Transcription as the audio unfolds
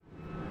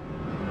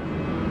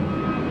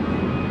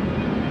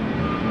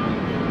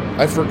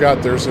I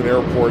forgot there's an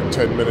airport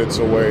 10 minutes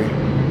away.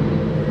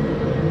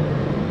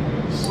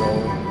 So...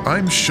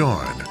 I'm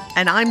Sean.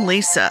 And I'm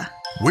Lisa.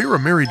 We're a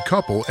married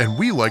couple, and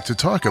we like to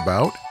talk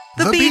about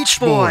The Beach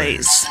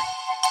Boys.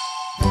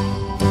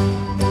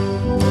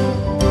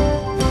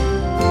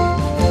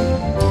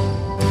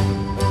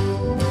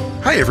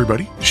 Hi,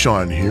 everybody.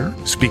 Sean here,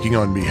 speaking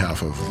on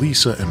behalf of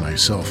Lisa and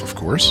myself, of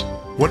course.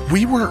 What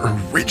we were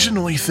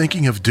originally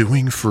thinking of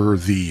doing for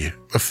the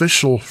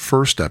official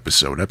first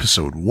episode,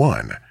 episode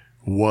 1,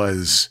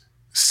 was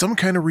some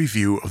kind of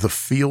review of the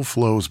Feel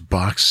Flows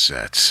box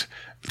set.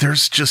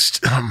 There's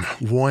just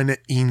one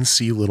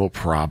eensy little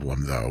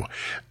problem, though.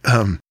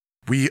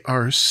 We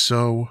are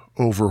so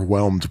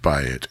overwhelmed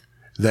by it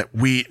that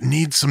we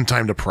need some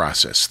time to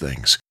process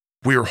things.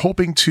 We are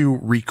hoping to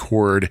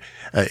record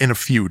in a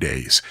few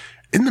days.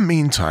 In the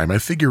meantime, I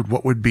figured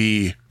what would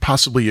be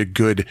possibly a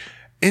good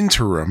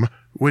interim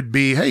would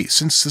be, hey,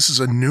 since this is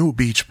a new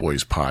Beach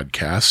Boys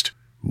podcast,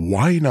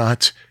 why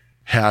not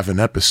have an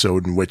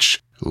episode in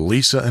which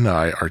Lisa and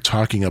I are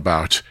talking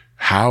about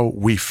how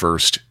we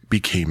first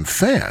became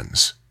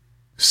fans?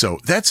 So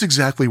that's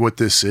exactly what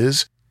this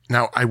is.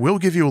 Now, I will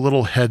give you a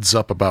little heads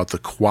up about the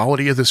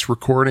quality of this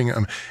recording.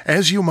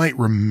 As you might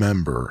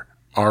remember,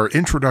 our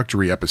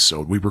introductory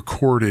episode, we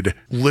recorded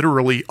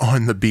literally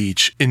on the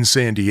beach in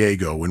San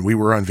Diego when we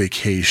were on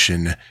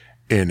vacation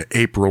in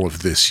April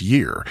of this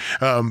year.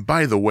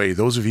 By the way,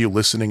 those of you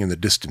listening in the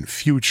distant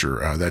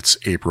future, that's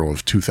April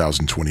of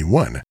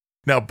 2021.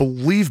 Now,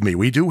 believe me,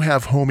 we do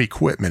have home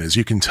equipment, as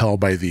you can tell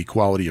by the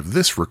quality of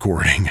this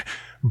recording,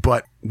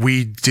 but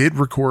we did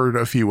record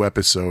a few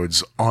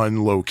episodes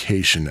on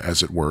location,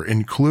 as it were,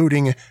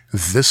 including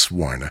this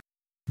one.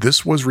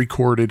 This was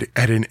recorded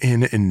at an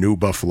inn in New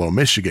Buffalo,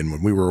 Michigan,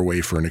 when we were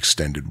away for an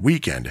extended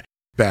weekend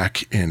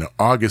back in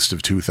August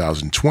of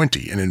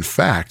 2020. And in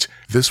fact,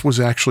 this was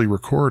actually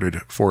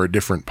recorded for a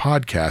different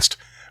podcast,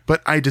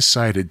 but I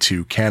decided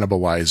to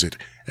cannibalize it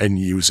and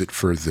use it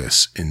for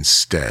this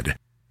instead.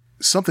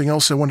 Something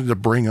else I wanted to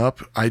bring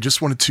up, I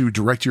just wanted to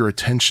direct your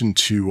attention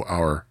to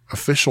our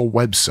official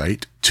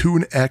website,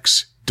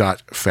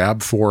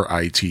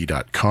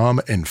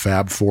 tunex.fab4it.com, and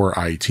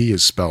Fab4it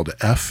is spelled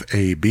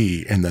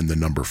F-A-B and then the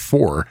number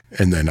 4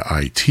 and then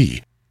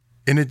I-T.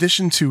 In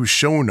addition to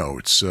show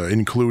notes,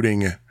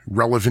 including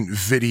relevant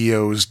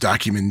videos,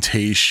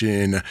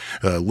 documentation,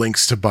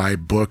 links to buy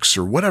books,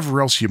 or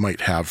whatever else you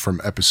might have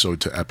from episode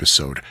to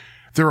episode,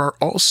 there are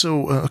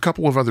also a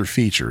couple of other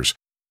features.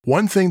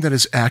 One thing that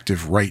is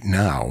active right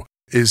now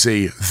is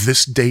a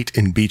This Date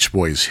in Beach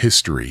Boys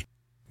History.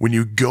 When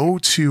you go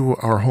to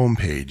our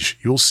homepage,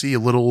 you'll see a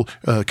little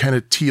kind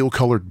of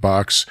teal-colored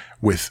box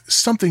with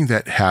something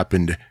that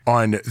happened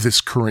on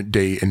this current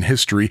day in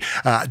history.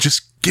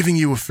 Just giving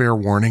you a fair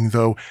warning,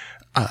 though,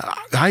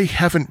 I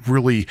haven't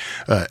really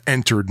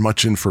entered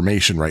much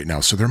information right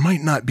now, so there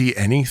might not be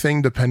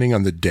anything depending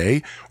on the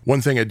day. One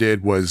thing I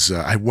did was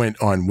I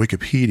went on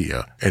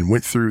Wikipedia and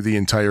went through the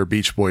entire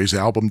Beach Boys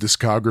album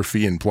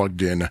discography and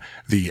plugged in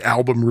the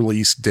album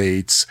release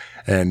dates,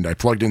 and I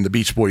plugged in the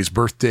Beach Boys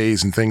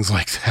birthdays and things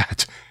like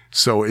that.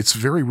 So it's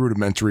very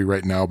rudimentary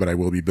right now, but I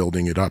will be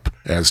building it up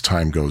as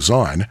time goes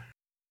on.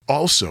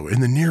 Also,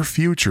 in the near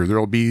future, there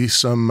will be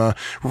some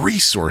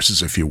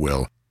resources, if you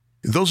will.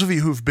 Those of you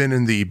who've been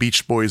in the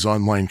Beach Boys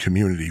online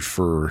community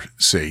for,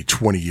 say,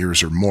 20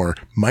 years or more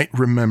might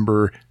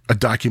remember a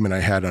document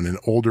I had on an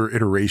older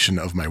iteration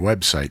of my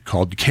website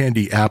called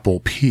Candy Apple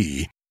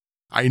P.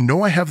 I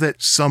know I have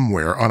that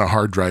somewhere on a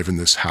hard drive in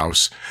this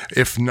house.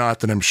 If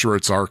not, then I'm sure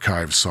it's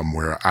archived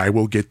somewhere. I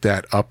will get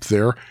that up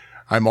there.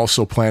 I'm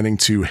also planning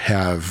to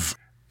have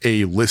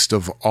a list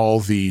of all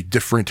the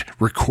different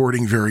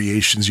recording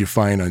variations you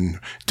find on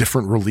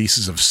different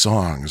releases of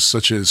songs,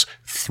 such as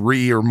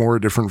 3 or more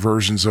different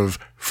versions of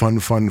Fun,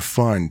 Fun,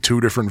 Fun, 2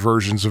 different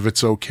versions of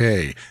It's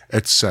Okay,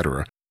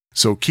 etc.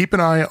 So keep an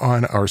eye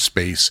on our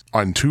space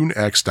on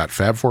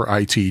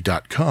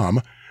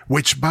tunex.fab4it.com,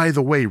 which, by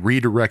the way,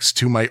 redirects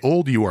to my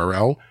old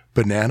URL,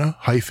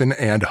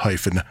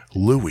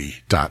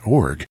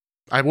 banana-and-louis.org.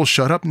 I will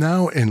shut up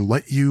now and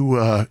let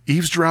you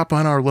eavesdrop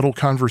on our little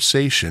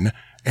conversation,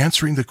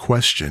 answering the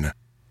question,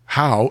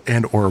 how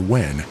and or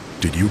when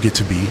did you get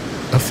to be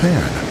a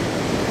fan?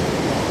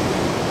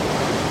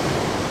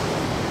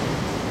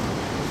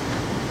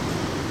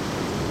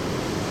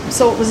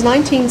 So it was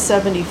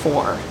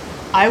 1974.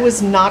 I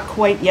was not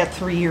quite yet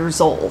 3 years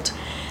old.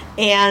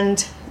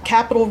 And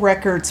Capitol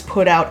Records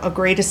put out a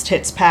greatest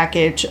hits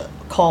package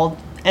called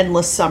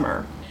Endless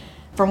Summer.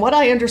 From what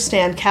I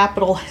understand,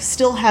 Capitol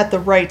still had the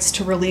rights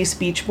to release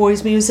Beach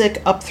Boys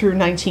music up through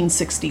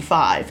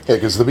 1965. Yeah,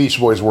 because the Beach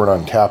Boys weren't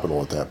on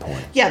Capitol at that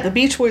point. Yeah, the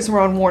Beach Boys were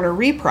on Warner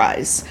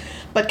Reprise,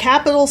 but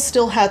Capitol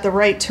still had the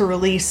right to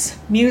release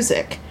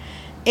music.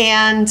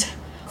 And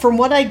from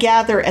what I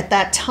gather at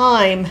that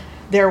time,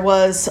 there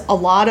was a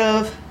lot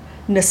of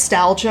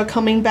nostalgia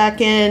coming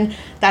back in.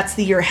 That's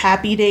the year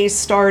Happy Days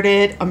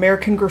started.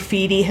 American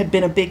Graffiti had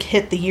been a big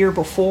hit the year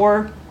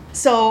before.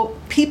 So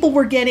people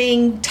were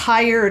getting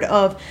tired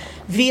of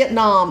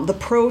Vietnam, the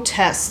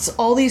protests,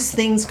 all these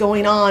things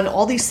going on,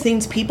 all these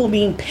things, people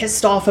being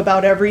pissed off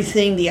about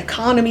everything, the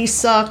economy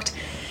sucked,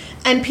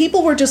 and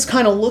people were just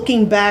kind of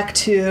looking back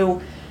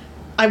to,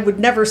 I would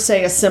never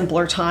say a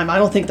simpler time. I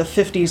don't think the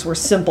 50s were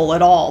simple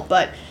at all,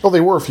 but... Well, they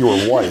were if you were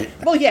white.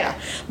 Well, yeah,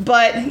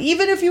 but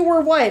even if you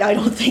were white, I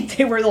don't think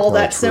they were all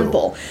that true.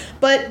 simple.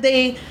 But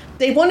they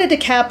wanted to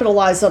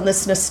capitalize on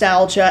this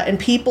nostalgia and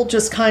people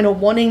just kind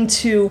of wanting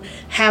to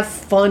have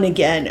fun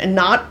again and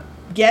not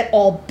get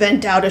all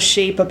bent out of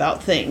shape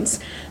about things.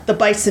 The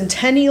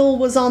bicentennial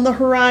was on the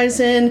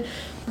horizon.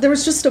 There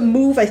was just a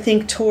move, I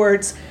think,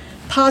 towards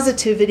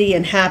positivity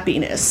and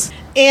happiness.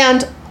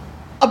 And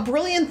a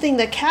brilliant thing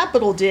that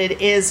Capitol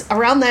did is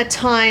around that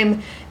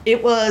time,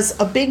 it was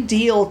a big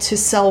deal to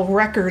sell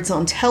records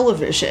on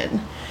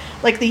television.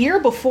 Like the year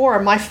before,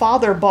 my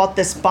father bought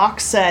this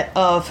box set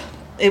of,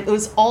 it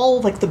was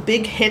all like the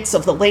big hits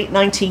of the late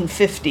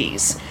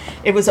 1950s.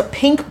 It was a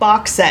pink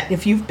box set.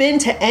 If you've been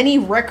to any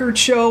record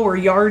show or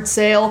yard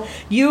sale,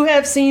 you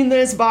have seen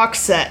this box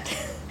set.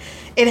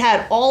 It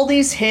had all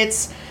these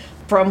hits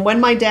from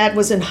when my dad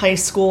was in high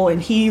school,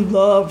 and he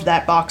loved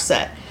that box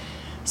set.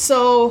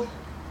 So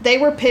they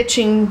were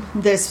pitching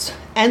this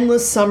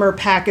endless summer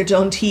package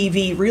on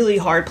TV really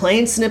hard,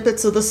 playing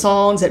snippets of the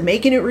songs and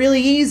making it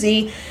really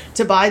easy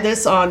to buy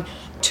this on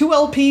 2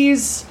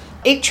 LPs,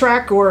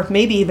 8-track, or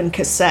maybe even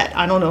cassette.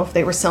 I don't know if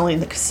they were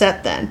selling the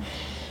cassette then.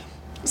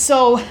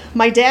 So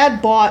my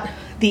dad bought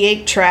the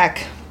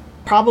 8-track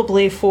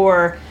probably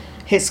for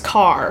his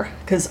car,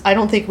 because I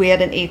don't think we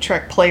had an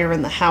 8-track player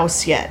in the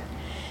house yet.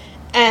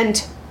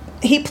 And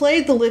he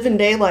played the living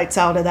daylights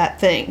out of that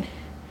thing.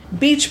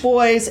 Beach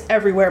Boys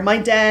everywhere. My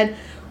dad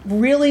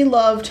really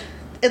loved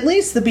at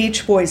least the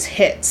Beach Boys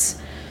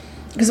hits.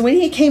 Because when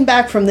he came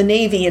back from the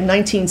Navy in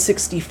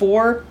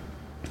 1964,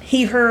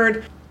 he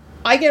heard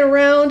I Get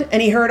Around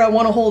and he heard I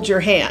Want to Hold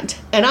Your Hand.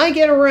 And I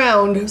Get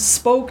Around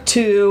spoke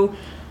to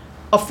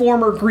a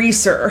former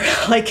greaser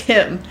like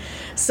him.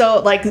 So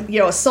like, you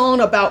know, a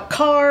song about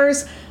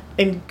cars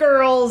and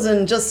girls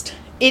and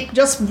it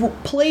just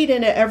played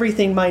into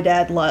everything my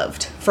dad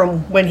loved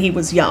from when he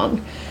was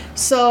young.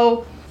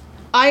 So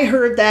I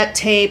heard that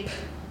tape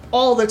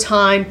all the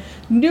time,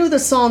 knew the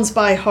songs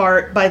by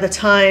heart by the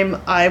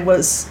time I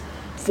was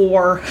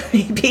 4,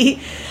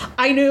 maybe.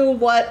 I knew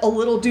what a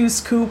Little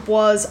Deuce Coupe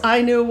was.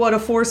 I knew what a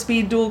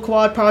 4-speed dual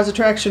quad positive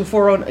traction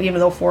 409, even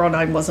though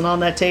 409 wasn't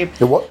on that tape.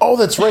 Oh,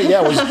 that's right.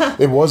 Yeah,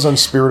 it was on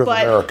Spirit of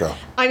America.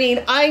 I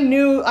mean, I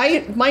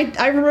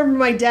remember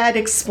my dad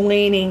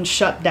explaining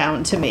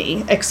Shutdown to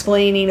me,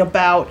 explaining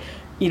about,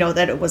 you know,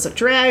 that it was a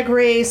drag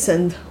race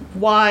and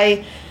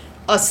why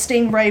a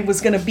Stingray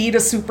was going to beat a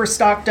super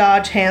stock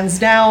Dodge hands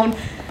down.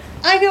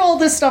 I knew all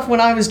this stuff when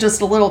I was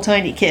just a little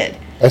tiny kid.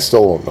 I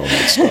still don't know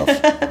that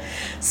stuff.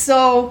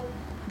 So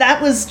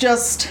that was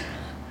just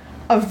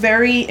a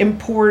very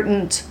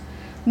important,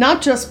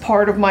 not just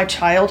part of my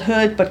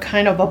childhood, but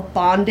kind of a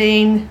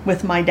bonding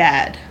with my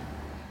dad.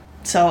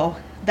 So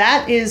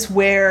that is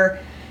where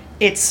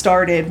it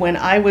started, when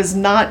I was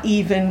not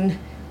even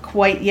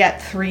quite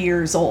yet 3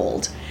 years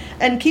old.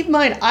 And keep in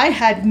mind, I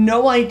had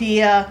no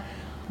idea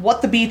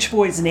what the Beach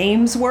Boys'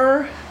 names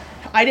were.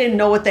 I didn't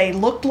know what they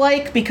looked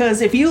like,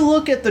 because if you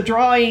look at the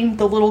drawing,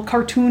 the little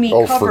cartoony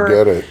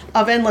cover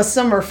of Endless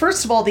Summer,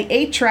 first of all, the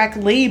 8-track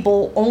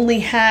label only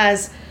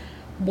has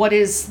what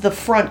is the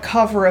front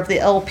cover of the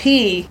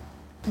LP,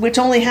 which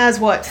only has,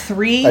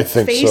 3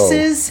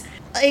 faces? So.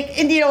 Like,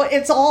 and you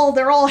know,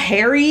 they're all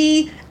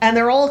hairy, and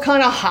they're all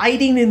kind of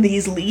hiding in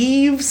these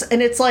leaves,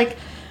 and it's like,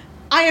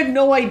 I had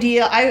no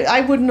idea.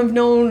 I wouldn't have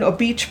known a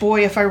Beach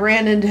Boy if I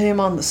ran into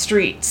him on the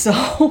street.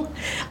 So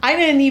I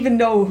didn't even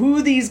know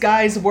who these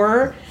guys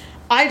were.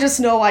 I just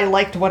know I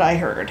liked what I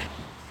heard.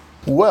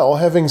 Well,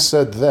 having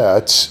said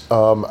that,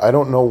 I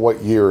don't know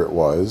what year it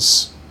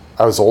was.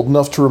 I was old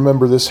enough to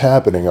remember this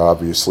happening,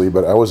 obviously,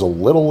 but I was a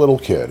little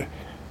kid.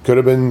 Could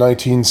have been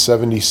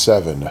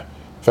 1977. In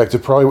fact,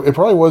 it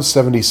probably was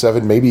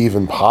 77, maybe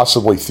even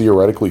possibly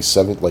theoretically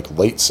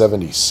late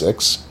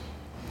 76,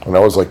 when I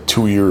was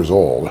 2 years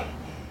old.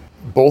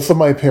 Both of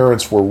my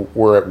parents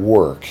were at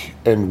work,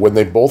 and when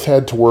they both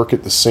had to work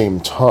at the same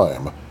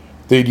time,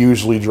 they'd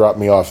usually drop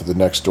me off at the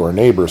next door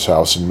neighbor's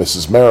house, and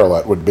Mrs.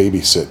 Marilette would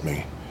babysit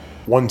me.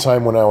 One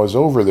time when I was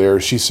over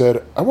there, she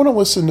said, I want to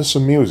listen to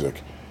some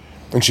music.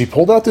 And she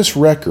pulled out this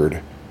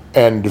record,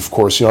 and of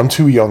course, I'm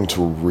too young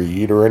to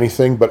read or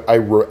anything, but I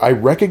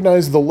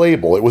recognized the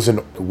label. It was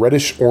a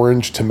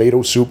reddish-orange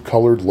tomato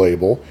soup-colored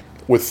label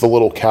with the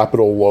little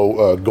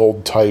capital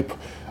gold type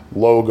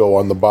logo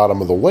on the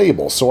bottom of the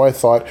label. So I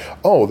thought,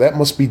 oh, that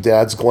must be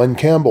Dad's Glen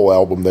Campbell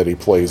album that he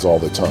plays all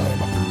the time.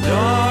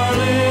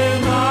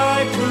 Darling,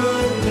 I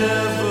could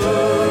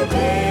never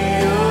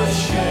be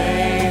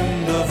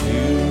ashamed of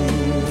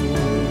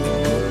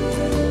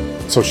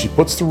you. So she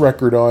puts the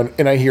record on,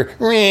 and I hear,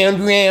 round,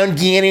 round,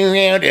 getting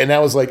round, and I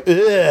was like,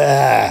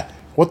 ugh,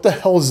 what the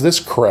hell is this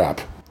crap?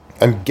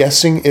 I'm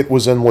guessing it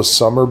was Endless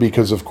Summer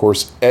because, of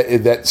course,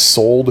 that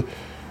sold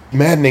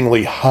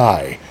maddeningly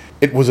high.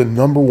 it was a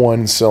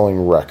 #1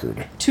 selling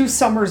record. 2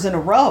 summers in a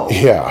row.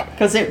 Yeah.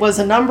 Because it was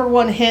a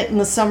 #1 hit in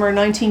the summer of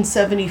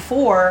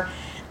 1974,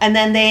 and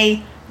then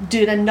they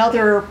did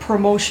another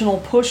promotional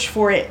push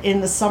for it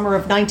in the summer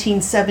of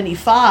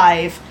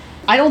 1975.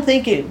 I don't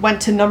think it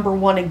went to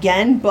 #1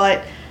 again,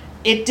 but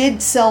it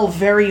did sell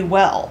very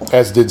well.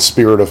 As did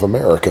Spirit of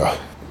America.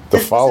 The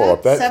Was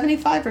follow-up. that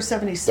 75 or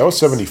 76? That was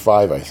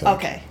 75, I think.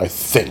 Okay. I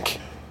think.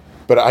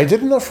 But I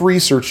did enough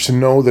research to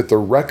know that the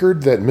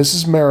record that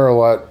Mrs.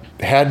 Maralot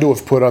had to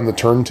have put on the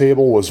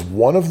turntable was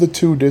one of the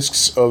 2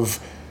 discs of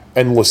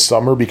Endless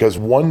Summer, because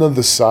one of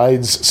the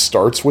sides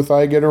starts with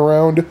I Get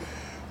Around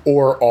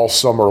or All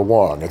Summer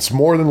Long. It's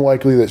more than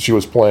likely that she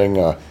was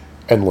playing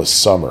Endless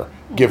Summer,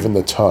 given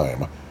the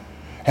time.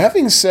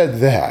 Having said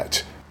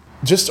that,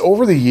 just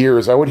over the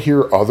years, I would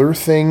hear other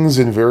things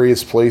in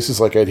various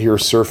places, like I'd hear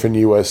Surfin'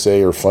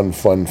 USA or Fun,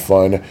 Fun,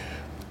 Fun,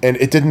 and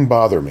it didn't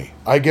bother me.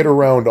 I Get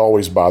Around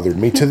always bothered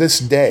me. To this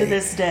day. To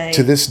this day.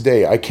 To this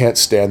day, I can't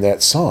stand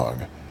that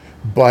song.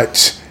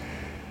 But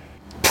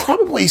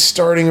probably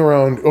starting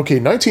around,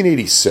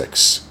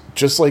 1986,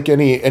 just like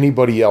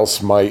anybody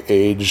else my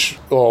age,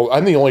 well,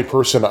 I'm the only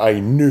person I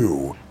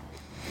knew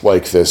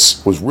like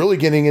this, was really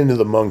getting into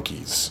the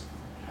Monkees.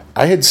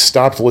 I had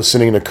stopped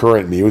listening to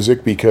current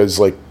music because,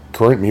 like,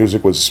 current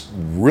music was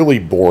really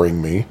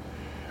boring me.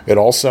 It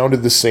all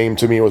sounded the same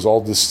to me. It was all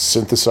this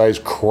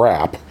synthesized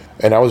crap,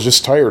 and I was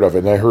just tired of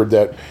it.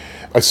 And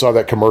I saw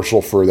that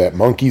commercial for that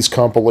Monkees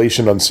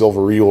compilation on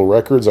Silver Eagle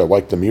Records. I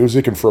liked the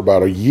music, and for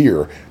about a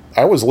year,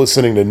 I was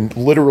listening to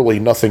literally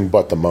nothing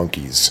but the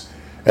Monkees.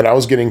 And I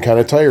was getting kind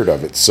of tired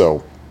of it,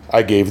 so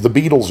I gave the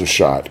Beatles a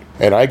shot.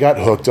 And I got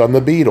hooked on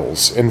the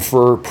Beatles. And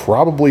for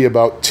probably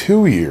about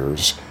 2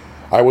 years,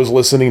 I was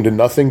listening to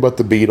nothing but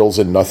the Beatles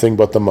and nothing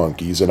but the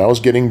Monkees, and I was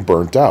getting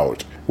burnt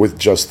out with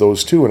just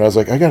those 2. And I was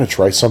like, I gotta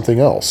try something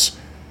else.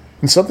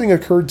 And something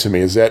occurred to me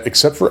is that,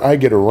 except for I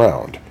Get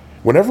Around,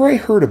 whenever I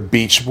heard a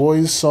Beach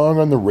Boys song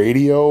on the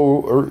radio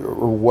or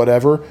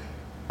whatever,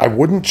 I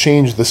wouldn't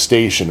change the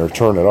station or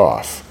turn it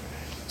off.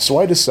 So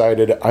I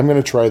decided I'm going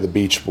to try the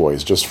Beach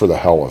Boys just for the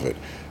hell of it.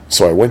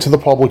 So I went to the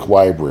public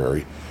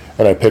library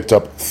and I picked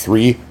up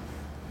 4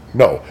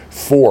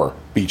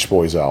 Beach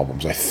Boys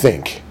albums, I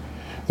think.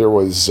 There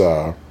was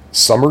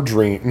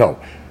Sunshine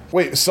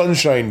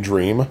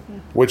Dream,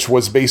 which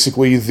was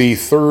basically the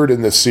 3rd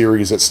in the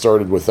series that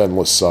started with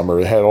Endless Summer.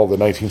 It had all the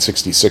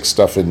 1966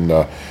 stuff in,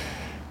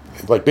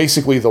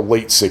 basically the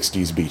late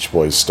 60s Beach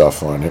Boys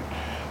stuff on it.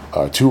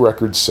 2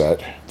 record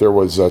set. There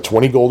was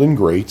 20 Golden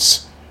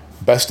Greats,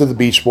 Best of the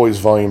Beach Boys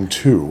Volume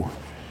 2,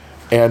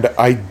 and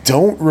I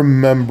don't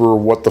remember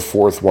what the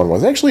 4th one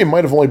was. Actually, it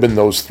might have only been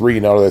those 3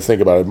 now that I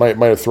think about it. It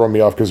might have thrown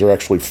me off because there are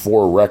actually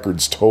 4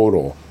 records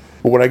total.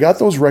 But when I got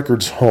those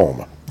records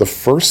home, the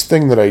first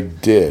thing that I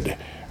did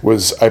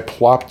was I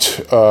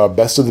plopped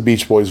Best of the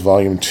Beach Boys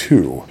Volume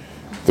 2,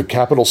 the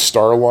Capital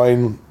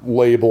Starline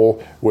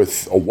label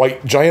with a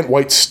giant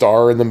white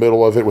star in the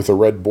middle of it with a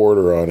red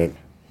border on it,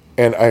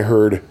 and I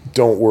heard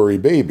Don't Worry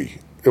Baby.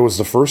 It was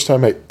the first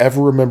time I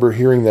ever remember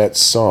hearing that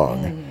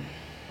song.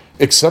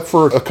 Except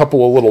for a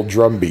couple of little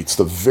drum beats,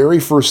 the very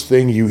first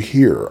thing you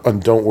hear on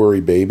Don't Worry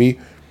Baby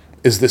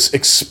is this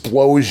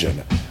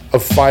explosion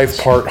of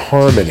 5-part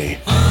harmony.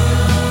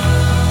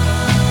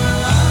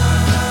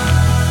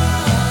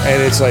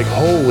 And it's like,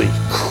 holy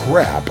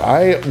crap.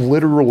 I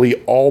literally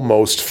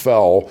almost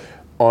fell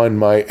on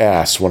my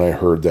ass when I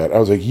heard that. I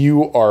was like,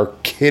 you are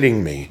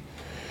kidding me.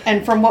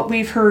 And from what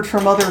we've heard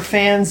from other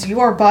fans, you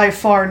are by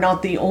far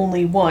not the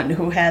only one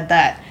who had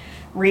that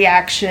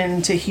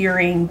reaction to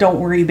hearing Don't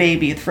Worry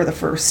Baby for the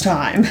first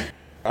time.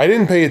 I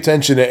didn't pay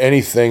attention to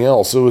anything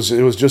else. It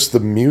was just the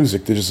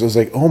music that just was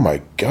like, oh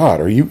my God,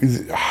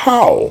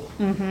 how?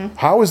 Mm-hmm.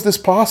 How is this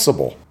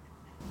possible?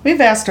 We've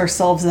asked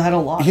ourselves that a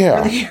lot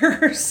over the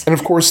years. And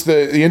of course,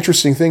 the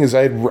interesting thing is,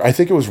 I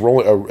think it was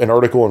an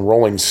article in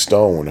Rolling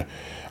Stone.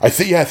 I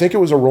think it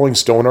was a Rolling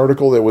Stone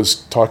article that was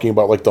talking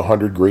about like the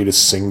 100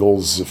 greatest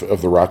singles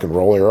of the rock and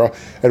roll era,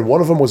 and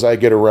one of them was "I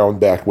Get Around"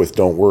 backed with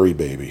 "Don't Worry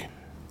Baby."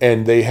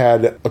 And they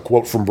had a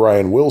quote from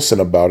Brian Wilson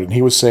about it, and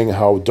he was saying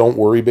how "Don't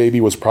Worry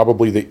Baby" was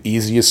probably the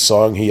easiest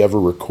song he ever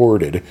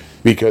recorded,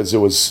 because it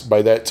was,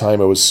 by that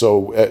time, it was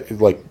so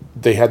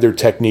they had their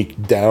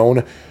technique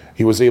down.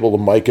 He was able to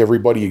mic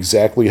everybody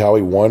exactly how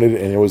he wanted,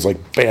 and it was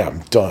like,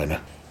 bam, done.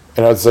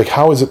 And I was like,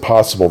 how is it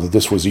possible that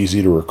this was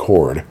easy to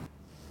record?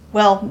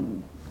 Well,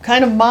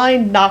 kind of my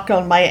knock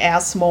on my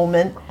ass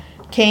moment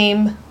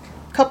came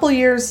a couple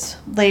years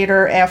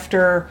later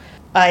after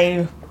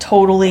I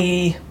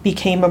totally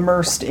became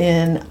immersed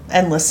in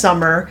Endless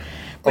Summer.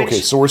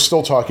 Okay, so we're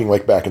still talking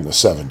like back in the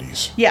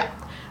 70s. Yeah.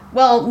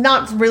 Well,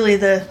 not really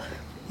the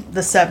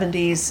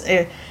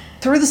 70s.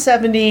 Through the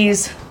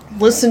 70s,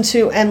 listened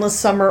to Endless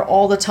Summer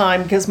all the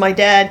time because my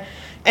dad,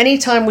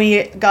 anytime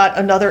we got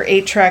another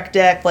 8-track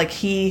deck, like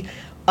he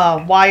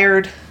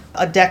wired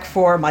a deck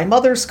for my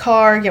mother's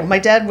car. You know, my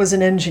dad was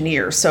an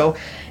engineer, so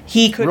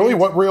he could... Really?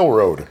 What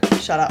railroad?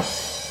 Shut up.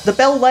 The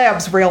Bell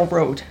Labs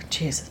Railroad.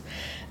 Jesus.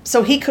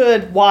 So he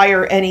could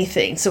wire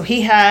anything. So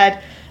he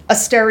had a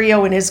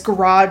stereo in his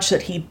garage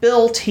that he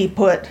built. He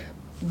put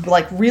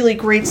like really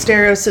great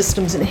stereo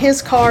systems in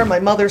his car, my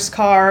mother's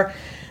car,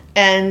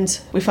 and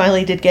we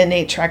finally did get an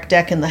 8-track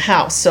deck in the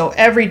house. So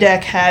every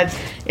deck had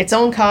its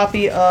own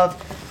copy of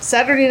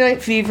Saturday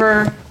Night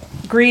Fever,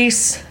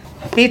 Grease,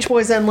 Beach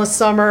Boys' Endless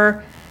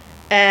Summer,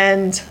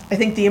 and I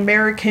think the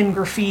American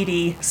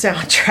Graffiti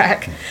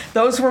soundtrack.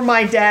 Those were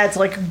my dad's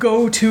like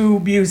go-to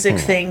music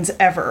things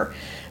ever.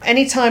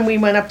 Anytime we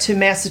went up to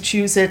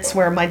Massachusetts,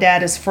 where my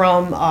dad is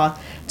from,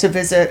 to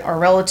visit our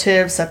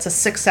relatives, that's a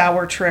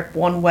 6-hour trip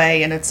one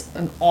way, and it's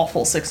an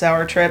awful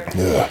 6-hour trip.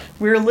 Yeah.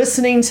 We were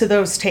listening to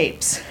those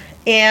tapes,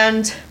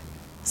 and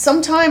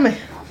sometime, it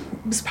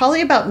was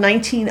probably about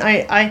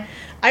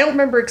I don't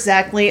remember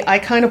exactly. I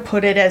kind of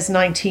put it as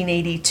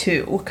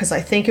 1982, because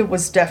I think it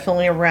was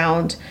definitely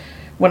around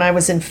when I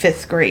was in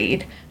 5th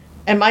grade.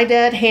 And my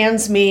dad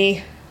hands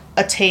me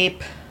a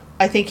tape.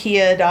 I think he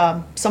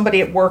had,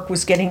 somebody at work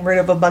was getting rid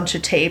of a bunch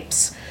of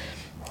tapes.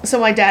 So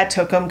my dad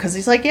took them, because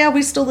he's like, yeah,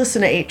 we still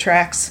listen to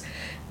 8-tracks.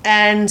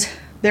 And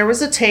there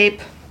was a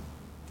tape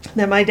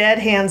that my dad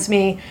hands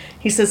me.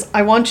 He says,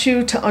 I want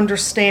you to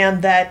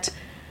understand that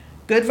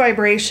Good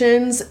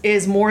Vibrations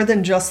is more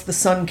than just the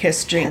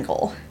Sunkissed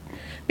jingle.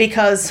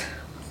 Because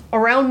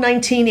around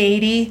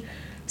 1980,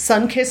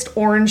 Sunkissed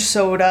Orange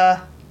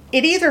Soda,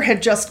 it either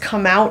had just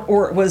come out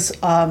or it was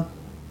a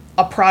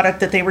product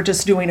that they were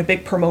just doing a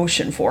big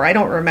promotion for. I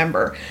don't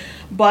remember.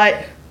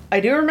 But I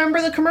do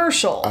remember the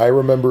commercial. I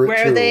remember it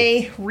where too.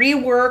 they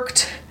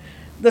reworked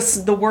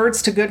the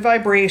words to Good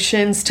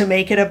Vibrations to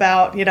make it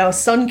about,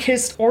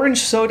 Sunkissed Orange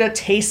Soda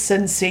taste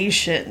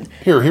sensation.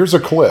 Here's a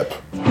clip.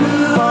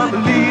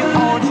 Bubbly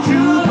orange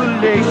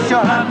jubilation,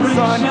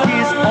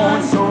 sun-kissed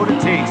orange soda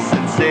taste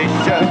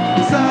sensation.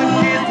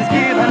 Sun-kissed is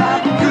giving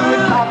out good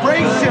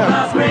vibration.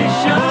 Bubbly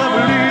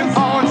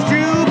orange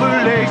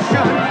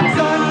jubilation,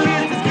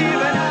 sun-kissed is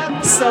giving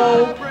out.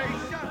 So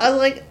I'm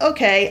like,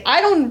 okay,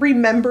 I don't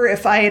remember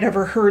if I had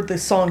ever heard the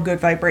song Good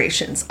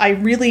Vibrations. I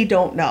really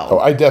don't know. Oh,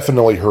 I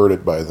definitely heard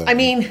it by then. I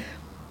mean,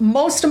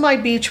 most of my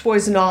Beach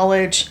Boys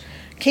knowledge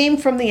came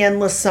from the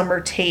Endless Summer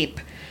tape.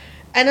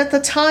 And at the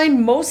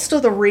time, most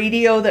of the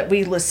radio that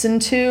we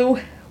listened to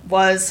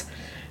was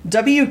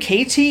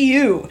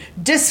WKTU,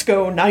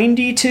 Disco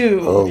 92,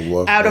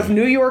 lovely. out of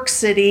New York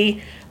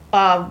City,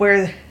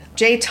 where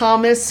Jay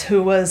Thomas,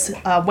 who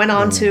went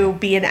on to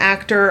be an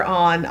actor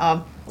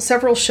on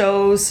several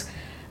shows,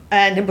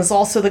 and it was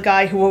also the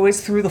guy who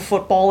always threw the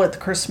football at the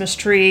Christmas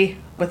tree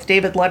with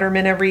David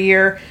Letterman every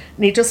year.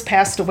 And he just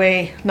passed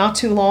away not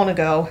too long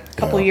ago, a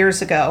couple of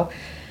years ago.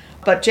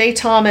 But Jay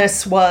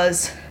Thomas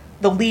was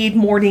the lead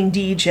morning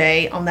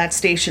DJ on that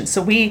station.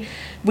 So we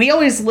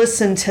always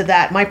listened to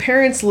that. My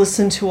parents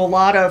listened to a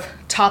lot of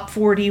top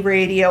 40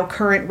 radio,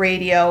 current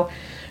radio.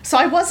 So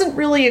I wasn't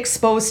really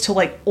exposed to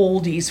like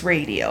oldies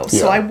radio.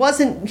 So Yeah. I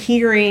wasn't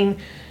hearing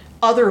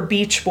other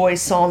Beach Boys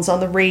songs on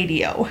the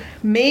radio.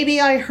 Maybe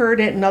I heard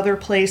it in other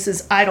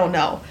places. I don't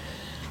know.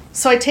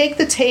 So I take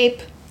the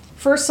tape.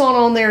 First song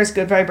on there is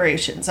Good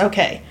Vibrations.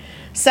 Okay.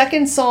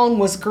 Second song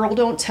was Girl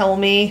Don't Tell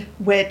Me,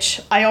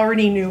 which I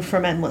already knew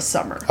from Endless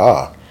Summer.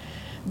 Ah,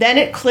 Then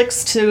it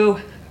clicks to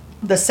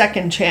the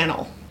second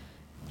channel,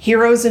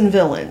 Heroes and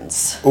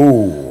Villains.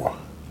 ooh,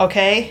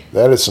 Okay?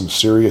 that is some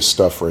serious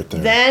stuff right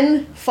there.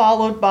 Then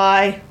followed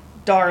by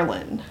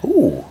Darlin'.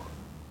 Ooh,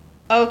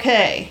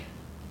 Okay.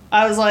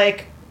 I was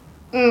like,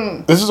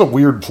 this is a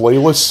weird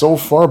playlist so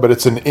far, but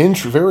it's an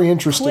very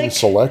interesting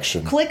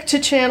selection. Click to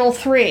channel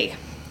 3.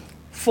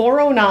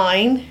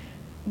 409,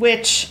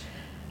 which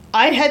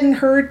I hadn't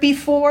heard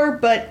before,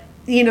 but,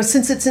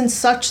 since it's in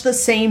such the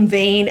same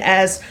vein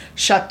as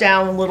Shut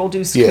Down and Little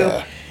Deuce Yeah.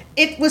 Coupe,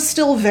 it was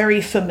still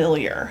very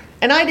familiar.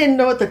 And I didn't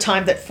know at the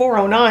time that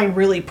 409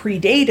 really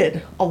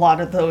predated a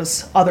lot of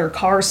those other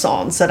car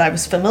songs that I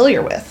was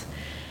familiar with.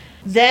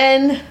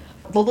 Then,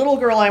 The Little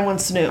Girl I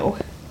Once Knew,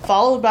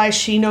 followed by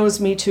She Knows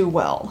Me Too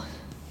Well.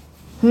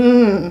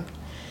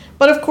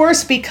 But of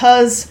course,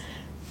 because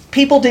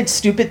people did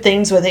stupid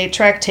things with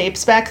 8-track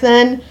tapes back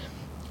then,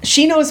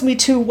 She Knows Me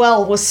Too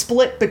Well was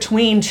split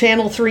between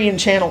Channel 3 and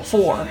Channel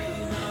 4.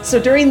 So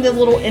during the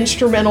little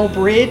instrumental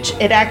bridge,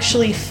 it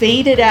actually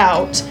faded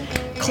out,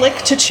 click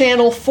to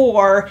Channel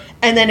 4,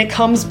 and then it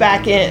comes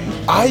back in.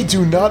 I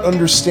do not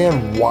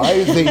understand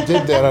why they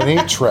did that on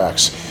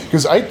 8-tracks.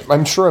 Because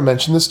I'm sure I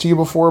mentioned this to you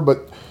before,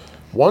 but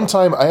one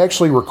time I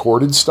actually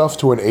recorded stuff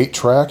to an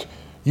 8-track.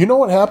 You know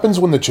what happens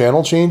when the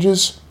channel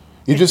changes?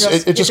 It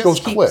just goes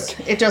keeps-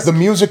 click. it just- the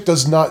music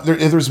does not.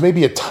 There's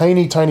maybe a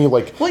tiny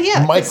like Well,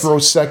 yeah, 'cause-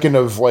 microsecond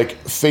of like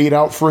fade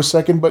out for a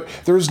second, but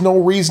there's no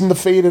reason to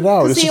fade it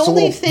out. It's The just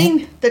only a little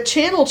thing, the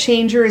channel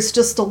changer is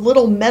just a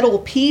little metal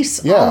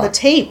piece Yeah. on the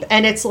tape,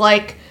 and it's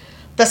like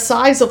the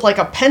size of like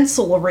a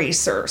pencil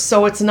eraser.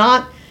 So it's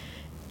not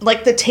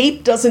like the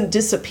tape doesn't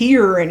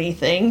disappear or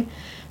anything.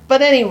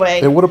 But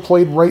anyway, It would have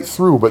played right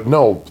through, but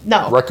no.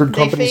 no. Record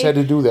they companies had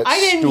to do that. I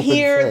didn't stupid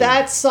hear thing.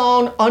 that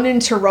song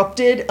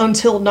uninterrupted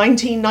until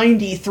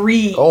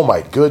 1993. Oh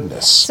my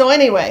goodness. So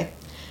anyway,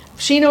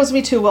 She Knows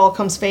Me Too Well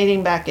comes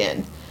fading back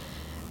in.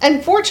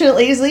 And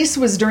fortunately, at least it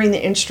was during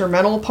the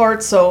instrumental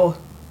part, so,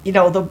 you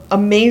know, the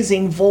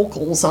amazing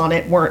vocals on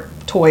it weren't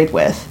toyed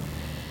with.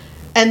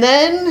 And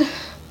then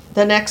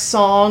the next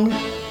song,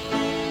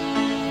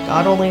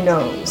 God Only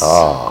Knows.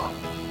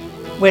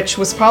 Which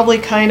was probably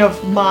kind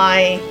of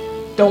my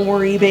Don't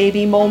Worry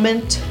Baby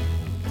moment.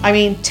 I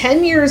mean,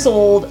 10 years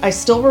old, I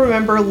still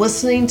remember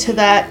listening to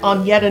that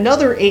on yet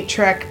another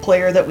 8-track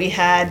player that we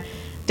had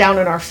down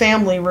in our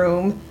family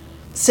room,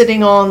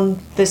 sitting on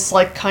this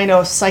like kind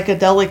of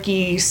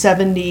psychedelic-y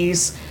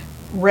 70s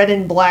red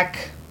and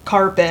black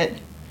carpet.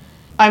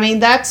 I mean,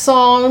 that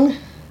song,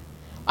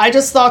 I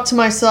just thought to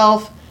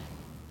myself,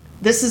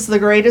 this is the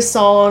greatest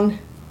song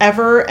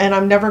ever, and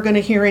I'm never going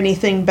to hear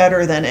anything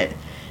better than it.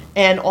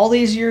 And all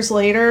these years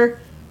later,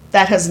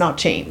 that has not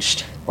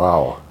changed.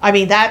 Wow. I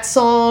mean, that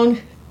song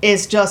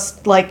is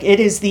just like, it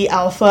is the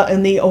alpha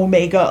and the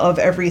omega of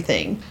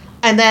everything.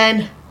 And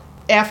then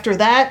after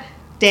that,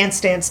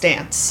 Dance, Dance,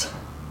 Dance.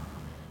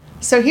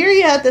 So here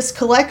you had this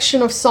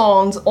collection of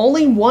songs,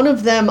 only one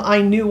of them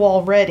I knew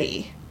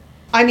already.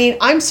 I mean,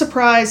 I'm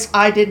surprised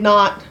I did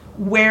not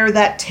wear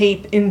that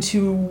tape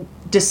into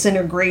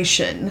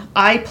disintegration.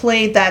 I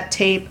played that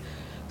tape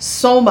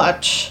so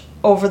much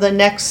over the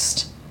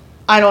next,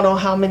 I don't know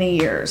how many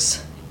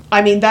years.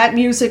 I mean, that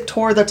music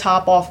tore the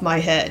top off my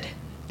head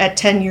at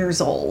 10 years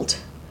old.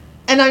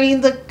 And I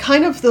mean, the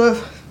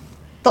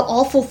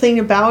awful thing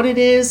about it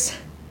is,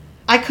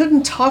 I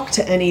couldn't talk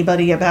to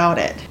anybody about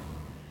it.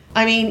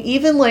 I mean,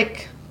 even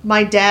like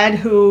my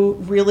dad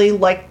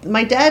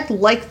my dad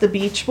liked the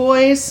Beach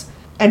Boys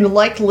and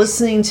liked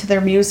listening to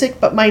their music,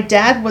 but my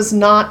dad was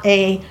not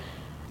a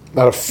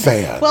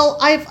fan. Well,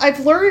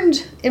 I've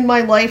learned in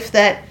my life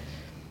that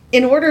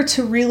in order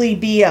to really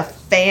be a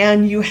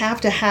fan, you have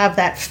to have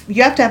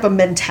a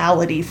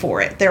mentality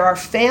for it. There are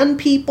fan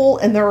people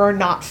and there are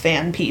not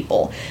fan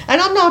people. And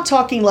I'm not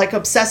talking like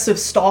obsessive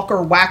stalker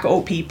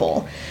wacko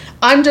people.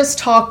 I'm just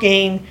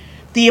talking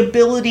the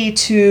ability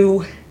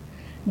to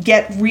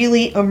get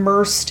really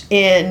immersed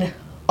in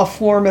a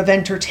form of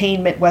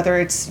entertainment, whether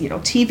it's, you know,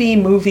 TV,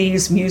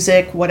 movies,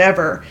 music,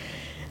 whatever,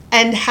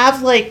 and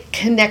have like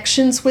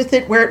connections with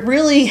it where it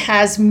really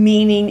has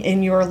meaning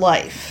in your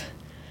life.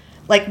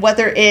 Like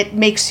whether it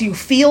makes you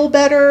feel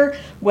better,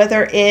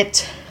 whether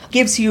it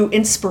gives you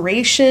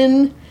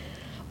inspiration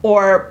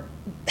or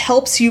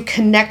helps you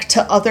connect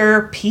to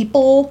other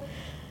people.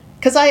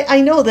 Because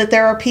I know that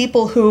there are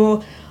people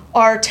who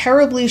are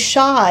terribly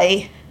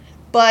shy,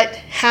 but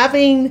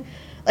having,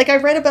 like I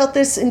read about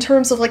this in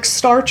terms of like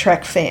Star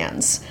Trek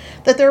fans,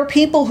 that there are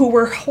people who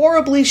were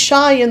horribly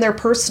shy in their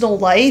personal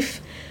life,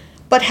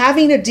 but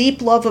having a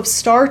deep love of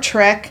Star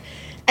Trek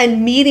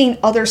and meeting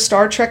other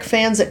Star Trek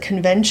fans at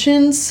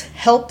conventions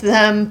help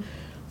them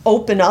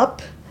open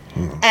up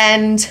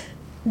and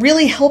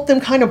really help them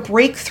kind of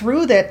break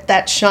through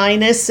that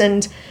shyness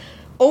and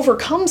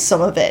overcome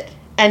some of it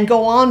and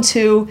go on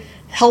to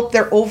help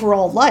their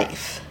overall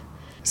life.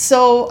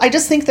 So I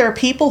just think there are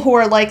people who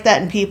are like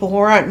that and people who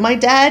aren't. My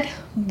dad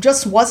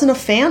just wasn't a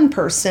fan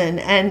person.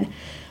 And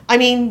I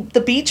mean, the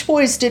Beach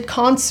Boys did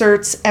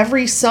concerts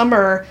every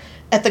summer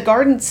at the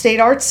Garden State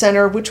Arts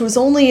Center, which was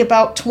only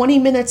about 20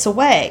 minutes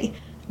away.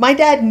 My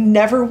dad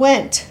never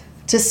went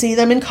to see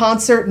them in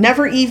concert,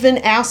 never even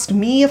asked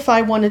me if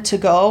I wanted to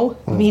go.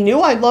 He knew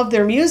I loved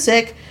their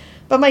music,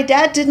 but my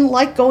dad didn't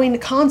like going to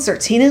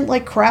concerts. He didn't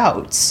like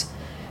crowds.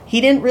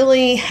 He didn't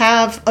really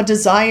have a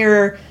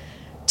desire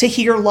to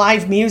hear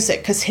live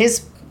music because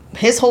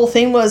his whole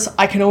thing was,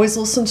 I can always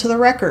listen to the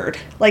record.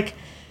 Like,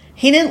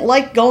 he didn't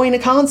like going to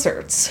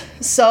concerts.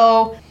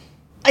 So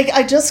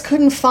I just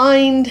couldn't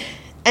find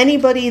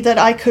anybody that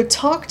I could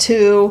talk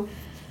to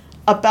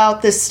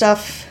about this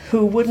stuff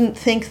who wouldn't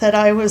think that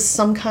I was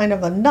some kind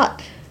of a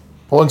nut.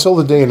 Well, until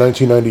the day in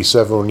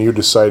 1997 when you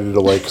decided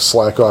to like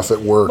slack off at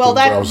work and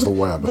browse the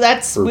web.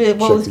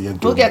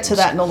 We'll get to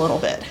that in a little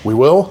bit. We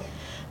will?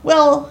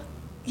 Well,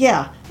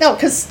 yeah. No,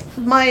 because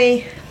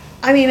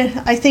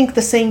I think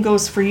the same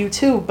goes for you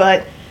too,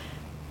 but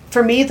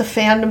for me, the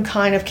fandom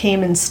kind of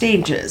came in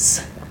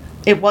stages.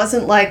 It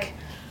wasn't like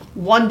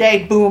one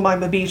day, boom,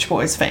 I'm a Beach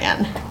Boys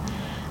fan.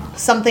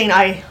 Something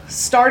I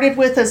started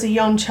with as a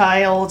young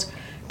child,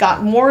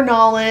 got more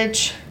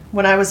knowledge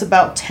when I was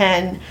about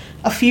 10.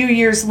 A few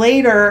years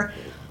later,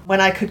 when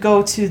I could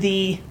go to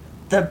the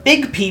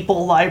big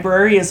people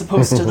library as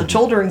opposed to the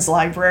children's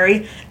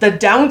library, the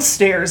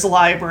downstairs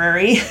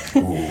library,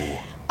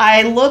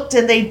 I looked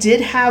and they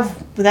did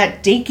have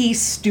that dinky,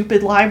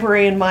 stupid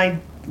library in my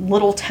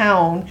little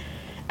town.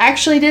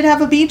 Actually did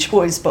have a Beach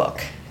Boys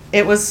book.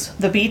 It was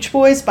The Beach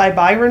Boys by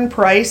Byron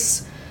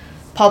Price,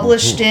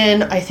 published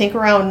in, I think,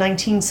 around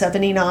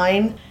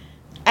 1979.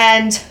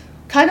 And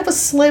kind of a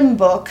slim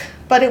book,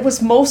 but it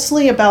was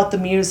mostly about the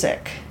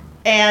music.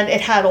 And it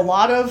had a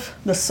lot of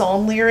the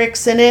song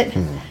lyrics in it.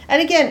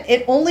 And again,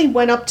 it only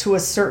went up to a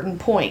certain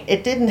point.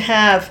 It didn't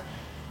have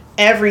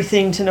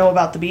everything to know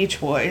about the Beach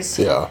Boys.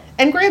 Yeah.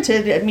 And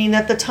granted, I mean,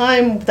 at the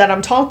time that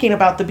I'm talking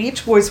about, the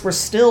Beach Boys were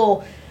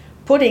still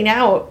putting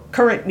out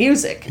current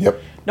music.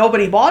 Yep.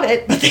 Nobody bought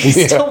it, but they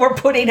still were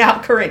putting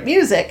out current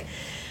music.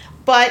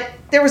 But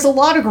there was a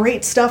lot of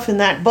great stuff in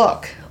that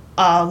book.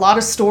 A lot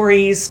of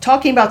stories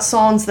talking about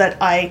songs that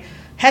I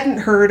hadn't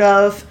heard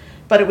of,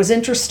 but it was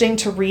interesting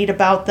to read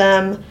about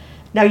them.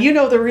 Now, you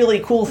know the really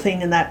cool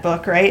thing in that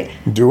book, right?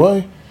 Do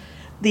I?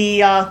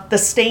 The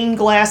stained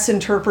glass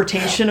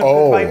interpretation of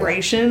the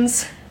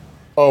vibrations.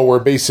 Oh, where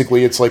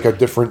basically it's like a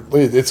different...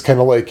 It's kind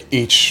of like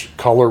each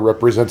color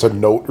represents a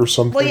note or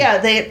something? Well, yeah,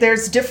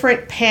 there's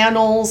different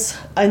panels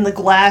in the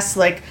glass,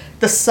 like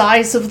the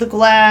size of the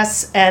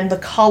glass and the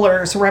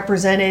colors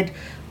represented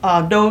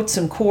notes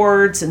and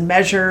chords and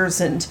measures.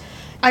 And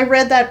I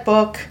read that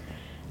book.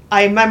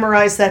 I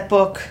memorized that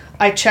book.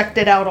 I checked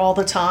it out all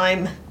the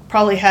time.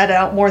 Probably had it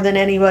out more than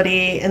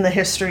anybody in the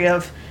history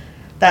of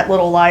that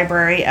little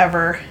library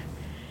ever.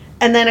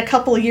 And then a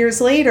couple of years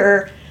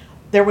later,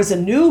 there was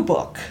a new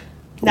book.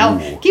 Now,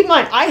 keep in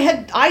mind,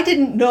 I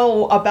didn't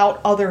know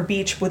about other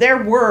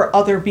there were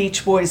other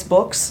Beach Boys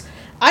books.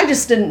 I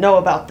just didn't know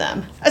about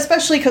them,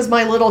 especially because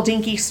my little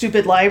dinky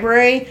stupid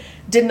library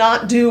did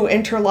not do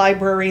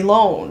interlibrary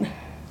loan,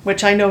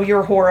 which I know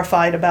you're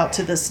horrified about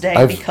to this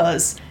day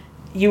because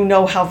you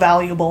know how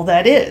valuable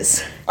that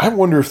is. I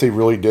wonder if they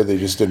really did. They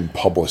just didn't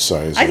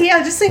publicize it.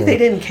 I just think they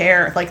didn't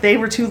care. Like, they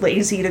were too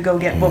lazy to go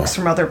get books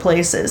from other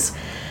places.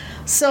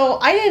 So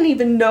I didn't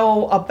even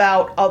know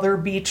about other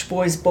Beach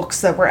Boys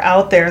books that were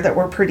out there that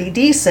were pretty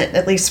decent,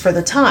 at least for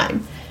the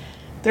time.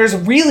 There's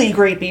really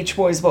great Beach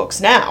Boys books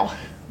now,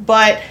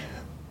 but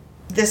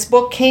this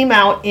book came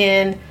out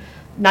in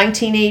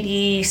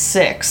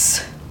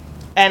 1986,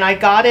 and I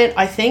got it,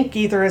 I think,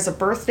 either as a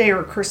birthday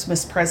or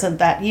Christmas present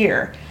that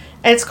year.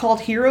 And it's called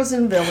Heroes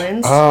and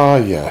Villains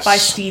by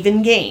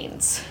Stephen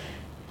Gaines.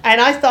 And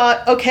I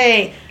thought,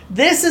 okay,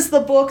 this is the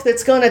book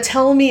that's going to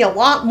tell me a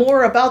lot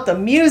more about the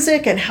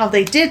music and how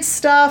they did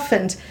stuff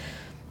and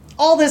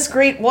all this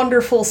great,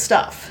 wonderful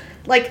stuff.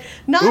 Like,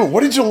 not... Ooh,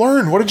 what did you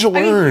learn? What did you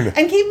learn?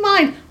 And keep in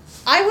mind,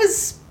 I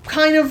was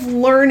kind of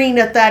learning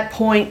at that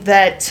point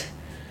that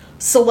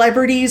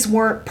celebrities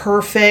weren't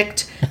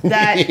perfect,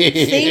 that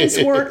things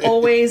weren't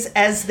always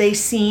as they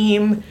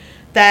seem,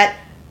 that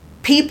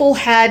people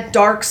had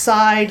dark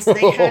sides,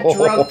 they had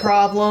drug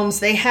problems,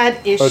 they had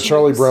issues.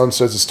 Charlie Brown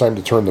says it's time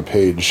to turn the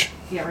page.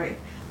 Yeah, right.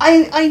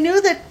 I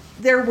knew that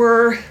there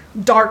were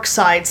dark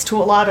sides to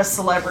a lot of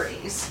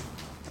celebrities.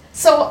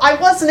 So I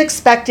wasn't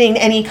expecting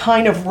any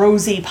kind of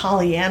rosy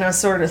Pollyanna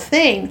sort of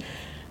thing.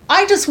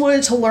 I just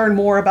wanted to learn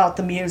more about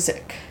the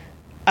music,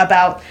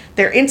 about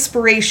their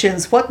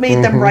inspirations, what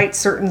made them write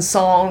certain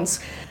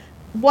songs,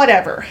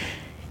 whatever.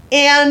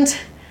 And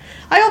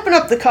I opened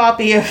up the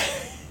copy of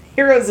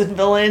Heroes and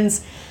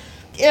Villains,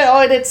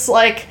 and it's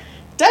like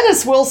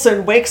Dennis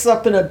Wilson wakes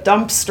up in a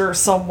dumpster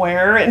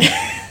somewhere and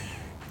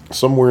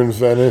somewhere in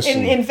Venice.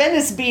 In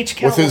Venice Beach,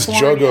 California. With his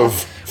jug of,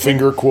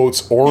 finger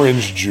quotes,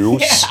 orange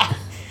juice. Yeah.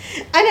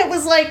 And it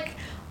was like,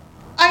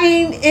 I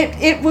mean,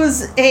 it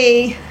was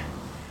a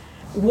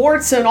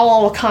warts and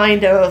all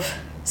kind of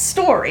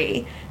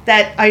story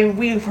that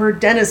we've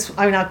heard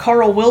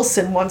Carl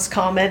Wilson once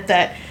comment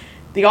that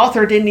the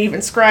author didn't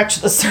even scratch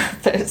the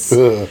surface.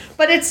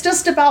 But it's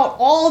just about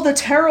all the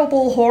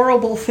terrible,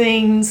 horrible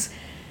things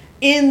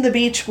in the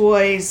Beach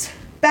Boys'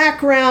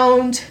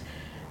 background,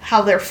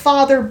 how their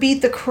father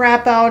beat the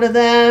crap out of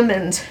them,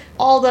 and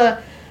all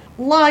the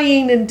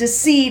lying and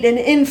deceit and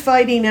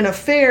infighting and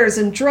affairs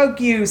and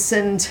drug use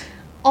and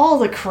all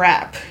the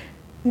crap.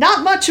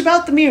 Not much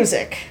about the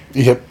music.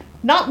 Yep.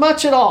 Not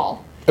much at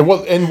all. And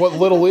what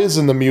little is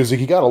in the music,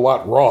 he got a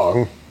lot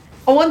wrong.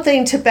 One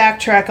thing to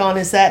backtrack on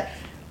is that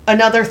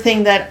another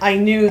thing that I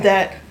knew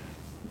that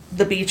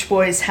the Beach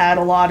Boys had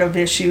a lot of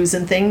issues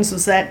and things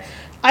was that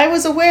I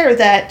was aware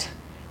that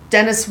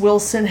Dennis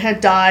Wilson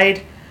had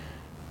died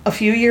a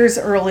few years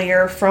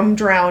earlier from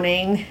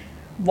drowning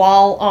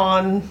while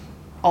on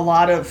a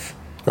lot of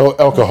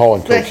alcohol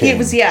and cocaine.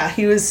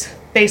 He was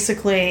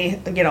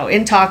basically,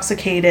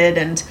 intoxicated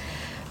and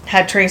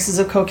had traces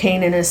of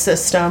cocaine in his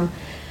system.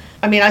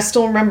 I mean, I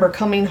still remember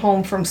coming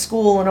home from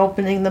school and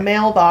opening the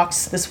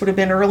mailbox. This would have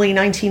been early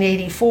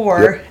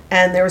 1984, yep.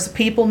 And there was a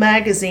People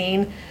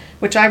magazine,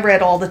 which I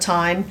read all the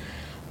time,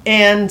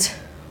 and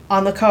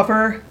on the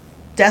cover,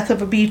 Death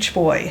of a Beach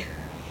Boy.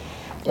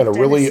 And a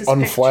really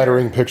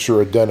unflattering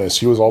picture of Dennis.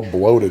 He was all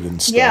bloated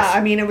and stuff. Yeah,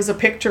 I mean, it was a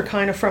picture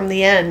kind of from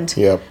the end.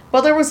 Yep.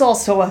 Well, there was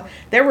also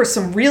there were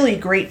some really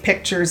great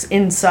pictures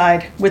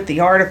inside with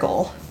the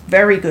article.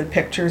 Very good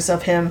pictures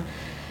of him.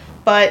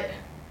 But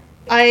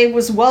I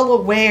was well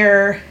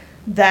aware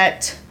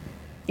that,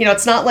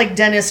 it's not like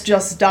Dennis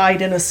just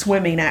died in a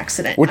swimming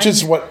accident. Which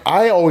is what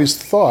I always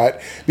thought,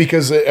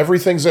 because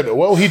everything said,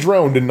 well, he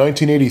drowned in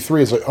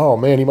 1983. It's like, oh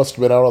man, he must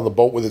have been out on the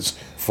boat with his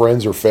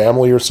friends or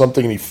family or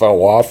something, and he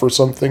fell off or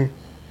something.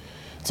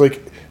 It's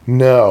like,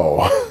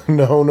 no.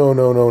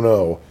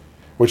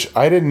 Which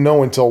I didn't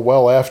know until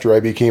well after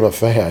I became a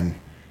fan.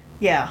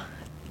 Yeah.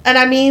 And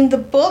I mean, the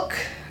book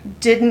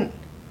didn't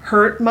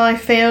hurt my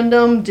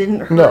fandom, didn't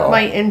hurt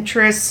my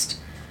interest,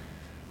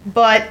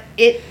 but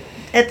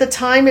at the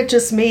time it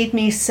just made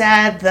me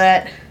sad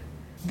that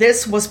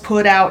this was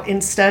put out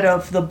instead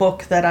of the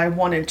book that I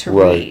wanted to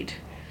read.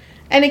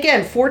 And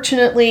again,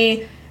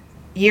 fortunately,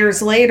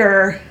 years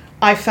later,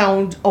 I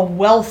found a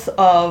wealth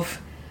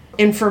of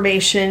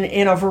information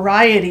in a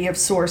variety of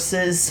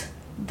sources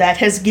that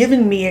has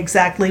given me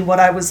exactly what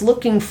I was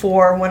looking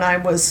for when I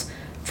was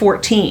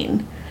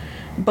 14.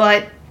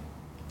 But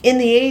in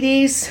the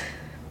 80s,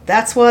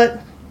 that's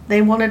what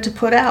they wanted to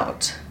put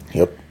out.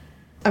 Yep.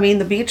 I mean,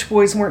 the Beach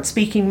Boys weren't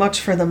speaking much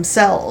for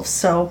themselves,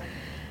 so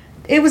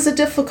it was a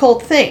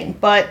difficult thing.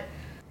 But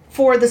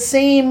for the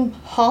same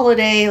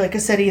holiday, like I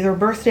said, either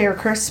birthday or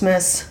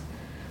Christmas,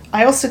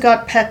 I also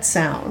got Pet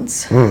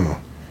Sounds.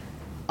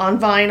 On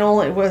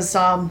vinyl. It was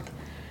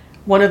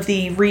one of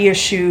the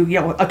reissue,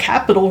 a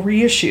Capitol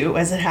reissue,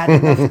 as it had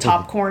in the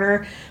top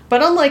corner.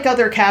 But unlike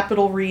other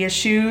Capitol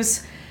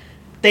reissues,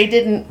 they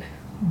didn't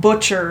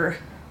butcher.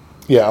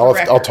 Yeah,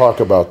 I'll talk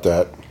about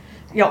that.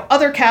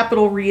 Other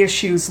Capitol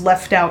reissues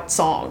left out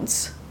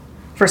songs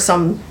for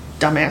some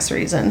dumbass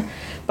reason.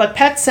 But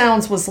Pet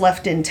Sounds was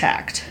left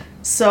intact.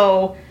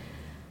 So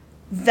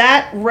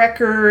that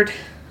record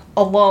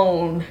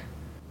alone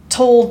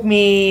told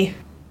me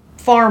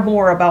far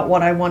more about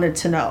what I wanted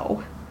to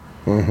know.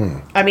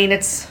 I mean,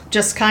 it's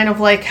just kind of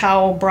like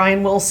how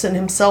Brian Wilson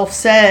himself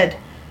said.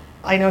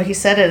 I know he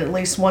said it at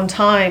least one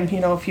time,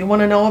 if you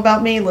want to know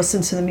about me,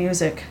 listen to the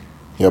music.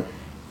 Yep.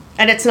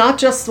 And it's not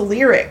just the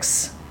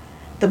lyrics.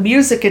 The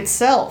music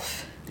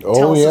itself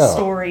tells a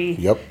story.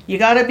 Yep. You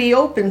got to be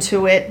open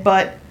to it,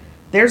 but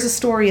there's a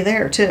story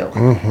there too.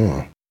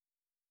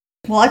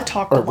 Well, I've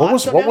talked a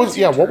lot.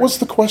 What was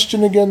the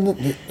question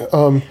again?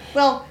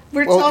 Well,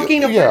 we're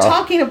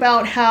talking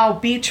about how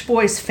Beach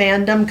Boys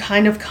fandom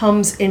kind of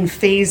comes in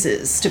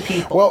phases to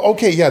people. Well,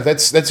 okay, yeah,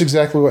 that's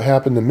exactly what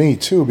happened to me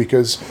too,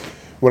 because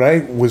when I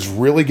was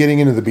really getting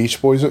into the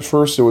Beach Boys at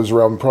first, it was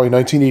around probably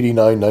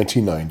 1989,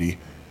 1990.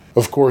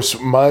 Of course,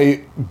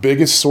 my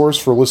biggest source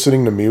for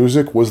listening to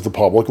music was the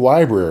public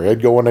library.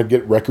 I'd go and I'd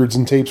get records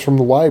and tapes from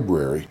the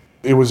library.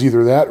 It was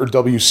either that or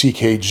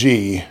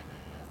WCKG,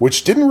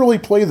 which didn't really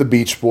play the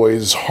Beach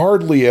Boys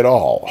hardly at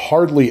all.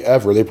 Hardly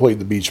ever they played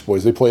the Beach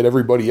Boys. They played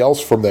everybody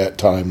else from that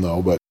time,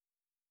 though. But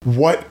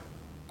what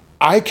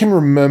I can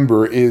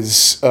remember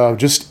is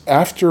just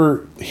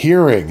after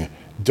hearing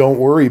Don't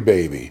Worry,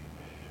 Baby,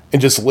 and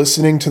just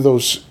listening to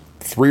those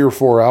 3 or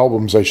 4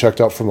 albums I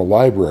checked out from the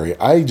library,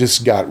 I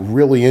just got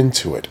really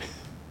into it.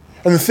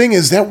 And the thing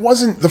is, that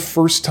wasn't the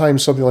first time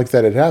something like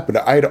that had happened.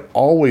 I'd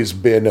always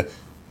been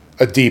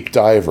a deep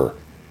diver.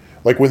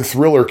 Like when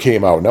Thriller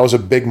came out, and I was a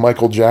big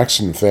Michael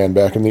Jackson fan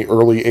back in the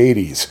early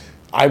 80s.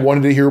 I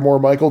wanted to hear more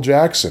Michael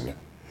Jackson.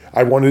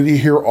 I wanted to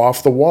hear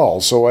Off the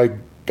Wall, so I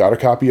got a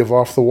copy of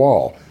Off the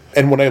Wall.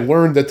 And when I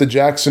learned that the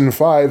Jackson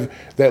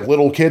 5, that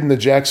little kid in the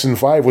Jackson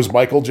 5 was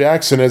Michael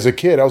Jackson as a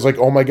kid, I was like,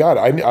 oh my God,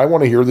 I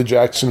want to hear the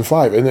Jackson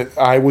 5. And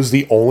I was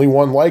the only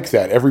one like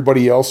that.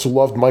 Everybody else who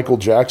loved Michael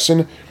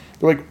Jackson,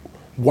 they're like,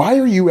 why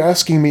are you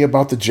asking me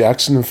about the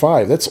Jackson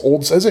 5? That's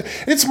old.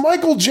 It's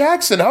Michael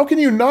Jackson. How can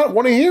you not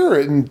want to hear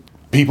it? And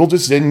people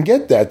just didn't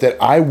get that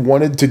I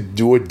wanted to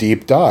do a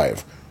deep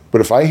dive.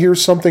 But if I hear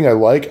something I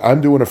like,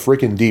 I'm doing a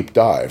freaking deep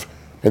dive.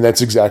 And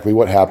that's exactly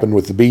what happened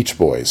with the Beach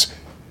Boys.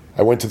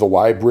 I went to the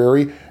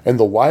library, and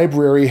the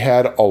library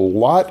had a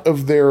lot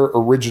of their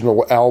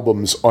original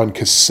albums on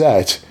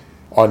cassette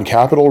on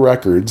Capitol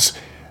Records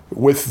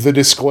with the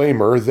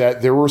disclaimer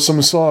that there were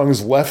some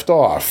songs left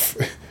off.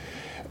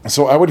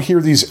 So I would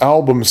hear these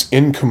albums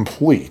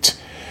incomplete.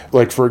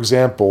 Like, for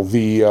example,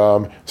 the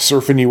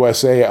Surfin'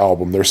 USA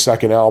album, their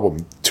second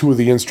album, 2 of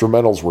the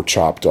instrumentals were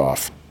chopped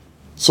off.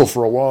 So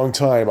for a long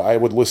time, I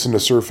would listen to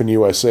Surfin'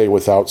 USA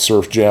without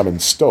Surf Jammin'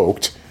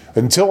 Stoked,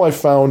 until I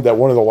found that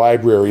one of the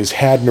libraries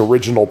had an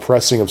original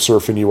pressing of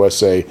Surfin'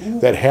 USA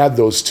that had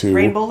those 2.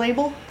 Rainbow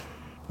Label?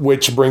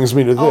 Which brings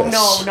me to this.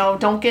 Oh, no,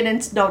 don't get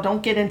into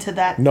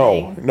that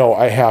thing. No,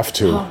 I have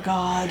to. Oh,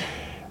 God.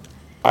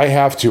 I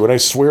have to, and I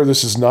swear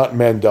this is not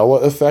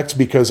Mandela effect,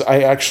 because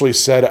I actually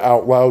said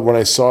out loud when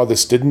I saw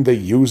this, didn't they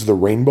use the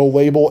Rainbow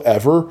Label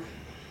ever?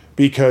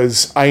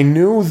 Because I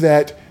knew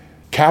that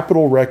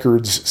Capitol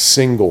Records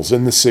singles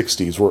in the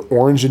 60s were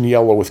orange and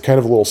yellow with kind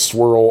of a little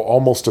swirl,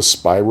 almost a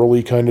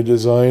spirally kind of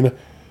design.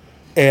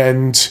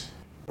 And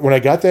when I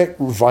got that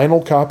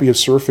vinyl copy of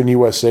Surfin'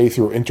 USA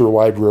through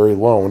Interlibrary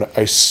Loan,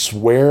 I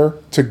swear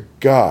to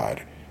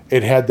God,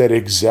 it had that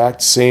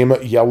exact same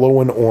yellow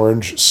and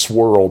orange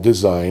swirl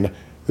design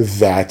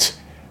that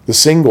the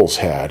singles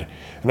had.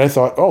 And I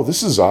thought, oh,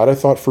 this is odd. I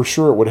thought for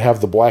sure it would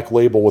have the black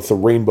label with the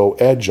rainbow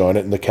edge on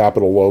it and the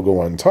Capitol logo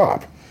on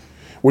top,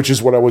 which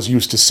is what I was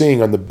used to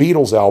seeing on the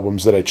Beatles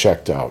albums that I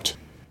checked out.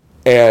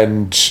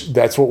 And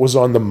that's what was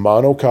on the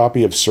mono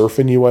copy of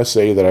Surfin'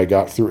 USA that I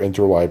got through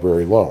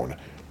Interlibrary Loan.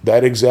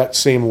 That exact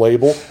same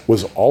label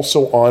was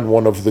also on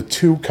one of the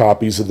 2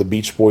 copies of the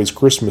Beach Boys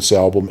Christmas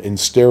album in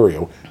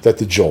stereo that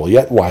the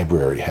Joliet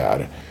Library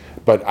had.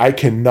 But I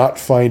cannot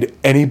find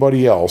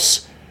anybody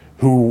else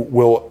who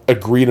will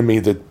agree to me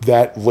that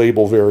that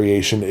label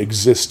variation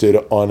existed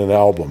on an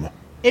album.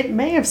 It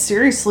may have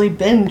seriously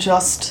been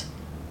just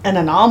an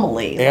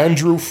anomaly.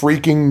 Andrew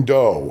freaking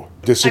Doe.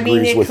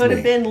 disagrees it with could me.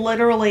 have been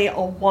literally a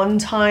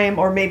one-time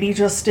or maybe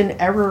just an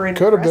error in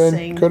Could have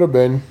pressing.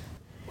 been.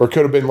 Or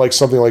could have been like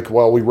something like,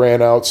 well, we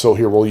ran out, so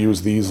here we'll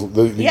use these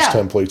Yeah,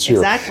 templates here.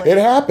 exactly. It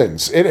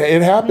happens.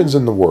 It happens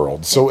in the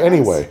world. So It does.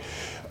 anyway,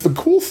 the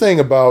cool thing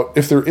about,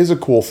 if there is a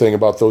cool thing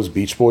about those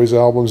Beach Boys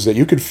albums, that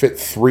you could fit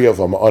 3 of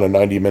them on a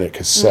 90-minute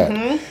cassette.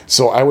 Mm-hmm.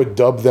 So I would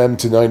dub them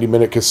to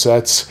 90-minute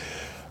cassettes.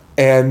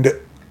 And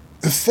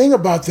the thing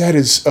about that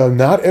is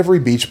not every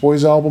Beach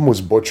Boys album was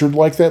butchered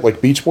like that.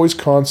 Like Beach Boys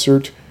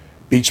Concert,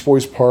 Beach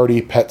Boys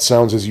Party, Pet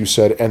Sounds, as you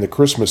said, and the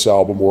Christmas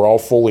album were all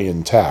fully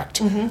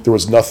intact. There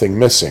was nothing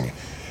missing.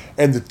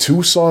 And the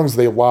 2 songs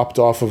they lopped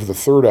off of the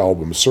 3rd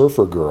album,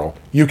 Surfer Girl,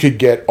 you could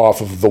get off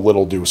of the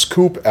Little Deuce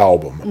Coupe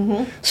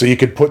album. So you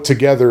could put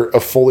together a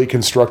fully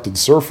constructed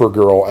Surfer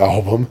Girl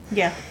album.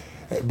 Yeah.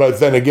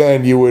 But then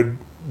again,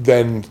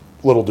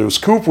 Little Deuce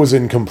Coupe was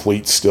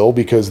incomplete still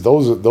because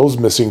those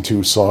missing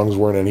 2 songs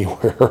weren't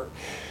anywhere.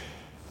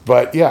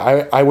 But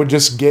yeah, I would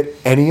just get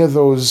any of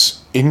those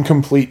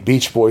incomplete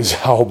Beach Boys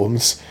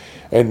albums,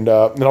 and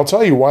I'll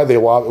tell you why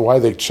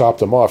they chopped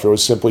them off. It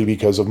was simply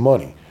because of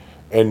money,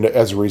 and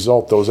as a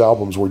result, those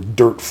albums were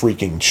dirt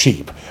freaking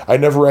cheap. I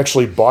never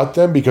actually bought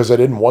them because I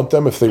didn't want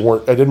them if they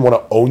weren't. I didn't want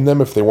to own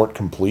them if they weren't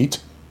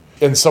complete.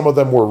 And some of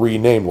them were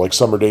renamed, like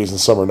Summer Days and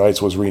Summer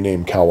Nights was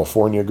renamed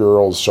California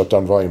Girls.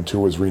 Shutdown Volume 2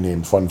 was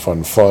renamed Fun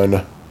Fun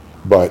Fun.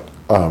 But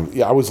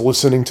yeah, I was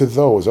listening to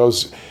those. I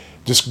was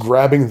just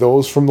grabbing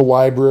those from the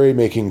library,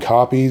 making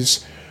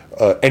copies.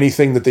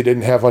 Anything that they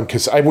didn't have on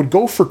cassette. I would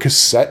go for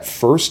cassette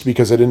first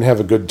because I didn't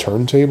have a good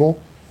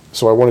turntable.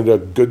 So I wanted a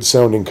good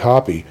sounding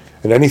copy.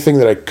 And anything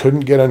that I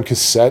couldn't get on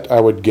cassette,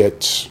 I would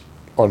get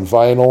on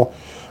vinyl.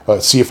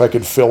 See if I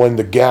could fill in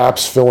the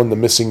gaps, fill in the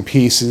missing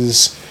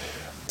pieces.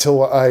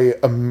 Till I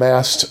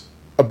amassed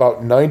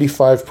about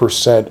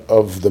 95%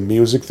 of the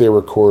music they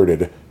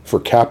recorded for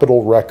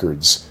Capitol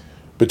Records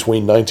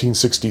between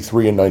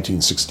 1963 and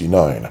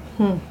 1969.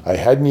 I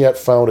hadn't yet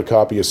found a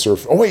copy of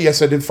Surf. Oh wait,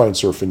 yes, I did find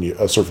Surf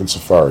and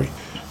Safari,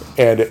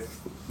 and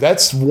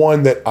that's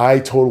one that I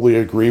totally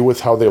agree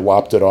with how they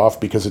lopped it off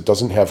because it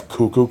doesn't have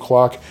Cuckoo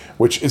Clock,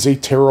 which is a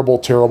terrible,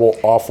 terrible,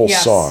 awful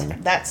Yes, song.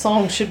 that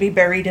song should be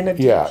buried in a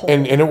deep Yeah, hole.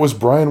 and it was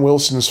Brian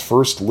Wilson's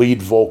first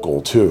lead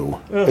vocal too,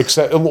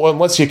 except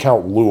unless you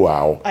count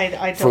Luau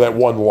I for that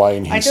one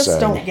line he I just sang.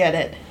 don't get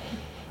it.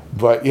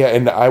 But yeah,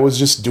 and I was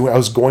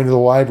going to the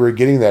library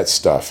getting that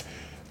stuff.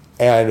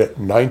 And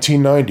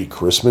 1990,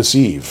 Christmas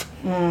Eve,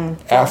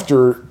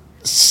 after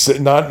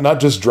not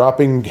just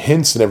dropping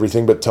hints and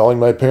everything, but telling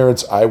my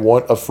parents, I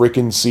want a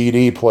freaking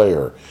CD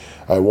player.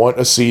 I want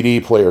a CD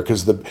player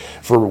because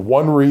for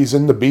one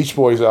reason, the Beach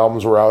Boys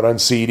albums were out on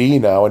CD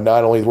now, and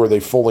not only were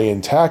they fully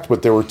intact,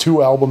 but there were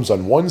 2 albums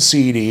on one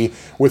CD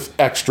with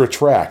extra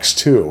tracks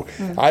too.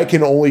 I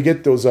can only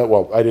get those.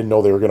 Well, I didn't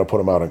know they were going to put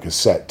them out on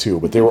cassette too,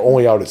 but they were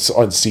only out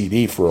on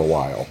CD for a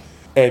while.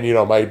 And you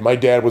know, my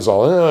dad was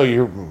all, why do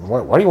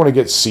you want to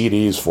get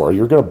CDs for?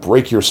 You're going to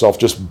break yourself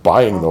just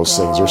buying those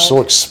things. They're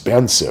so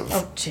expensive.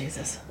 Oh,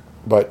 Jesus.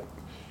 But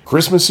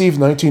Christmas Eve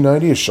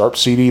 1990, a Sharp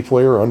CD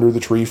player under the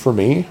tree for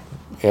me.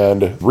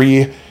 And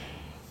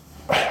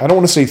I don't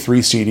want to say 3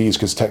 CDs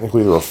because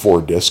technically there were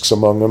 4 discs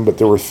among them, but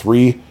there were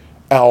 3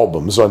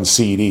 albums on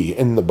CD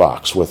in the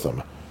box with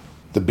them.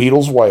 The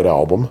Beatles' White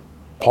Album,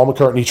 Paul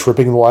McCartney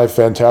Tripping Live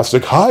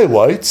Fantastic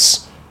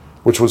Highlights,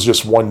 which was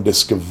just 1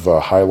 disc of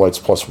highlights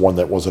plus one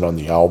that wasn't on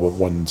the album,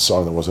 1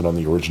 song that wasn't on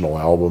the original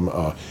album,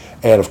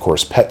 and of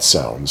course Pet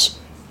Sounds.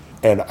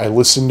 And I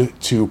listened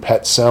to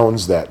Pet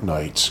Sounds that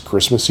night,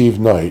 Christmas Eve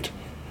night.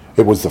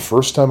 It was the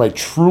first time I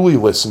truly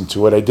listened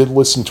to it. I did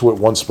listen to it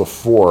once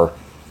before,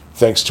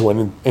 thanks to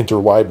an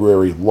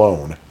interlibrary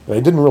loan, and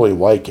I didn't really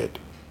like it.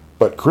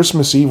 But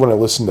Christmas Eve, when I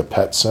listened to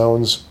Pet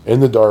Sounds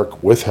in the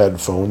dark with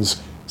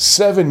headphones,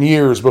 7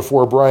 years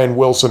before Brian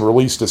Wilson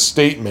released a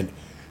statement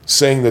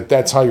saying that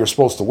that's how you're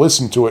supposed to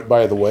listen to it,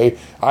 by the way,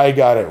 I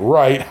got it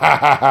right. Ha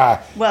ha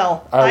ha.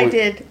 Well, I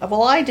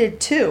did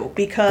too,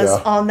 because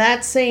Yeah. on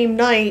that same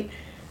night,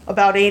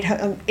 about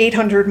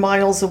 800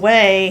 miles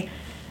away,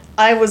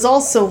 I was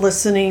also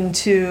listening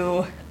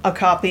to a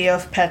copy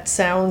of Pet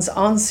Sounds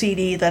on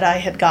CD that I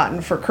had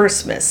gotten for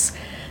Christmas.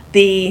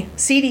 The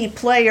CD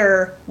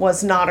player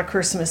was not a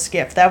Christmas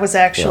gift. That was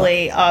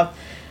actually a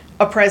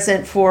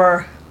present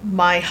for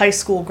my high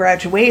school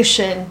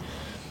graduation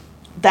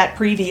that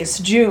previous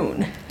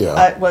June.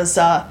 Yeah. It was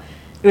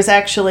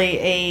actually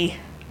a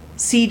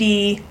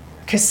CD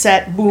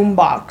cassette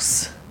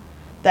boombox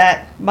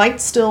that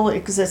might still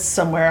exist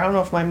somewhere. I don't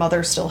know if my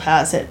mother still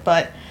has it,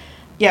 but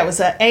yeah, it was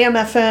a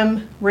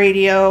AM/FM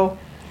radio,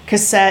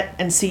 cassette,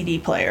 and CD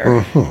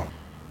player.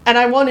 And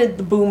I wanted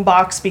the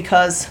boombox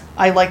because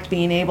I liked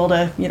being able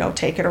to,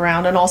 take it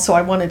around, and also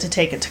I wanted to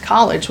take it to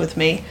college with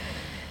me.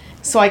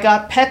 So I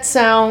got Pet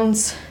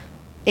Sounds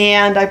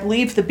and I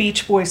believe the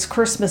Beach Boys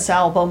Christmas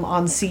album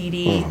on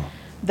CD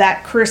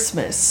that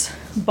Christmas.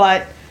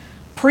 But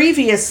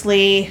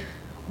previously,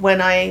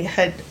 when I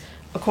had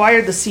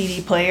acquired the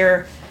CD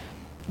player,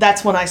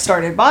 that's when I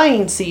started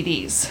buying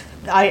CDs.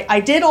 I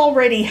did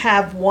already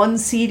have one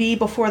CD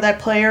before that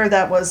player.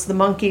 That was the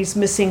Monkees'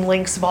 Missing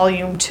Links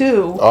Volume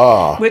 2,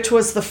 which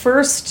was the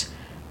first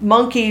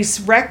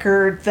Monkees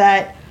record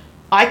that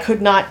I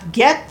could not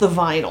get the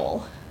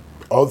vinyl.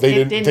 Oh,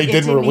 they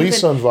didn't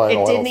release on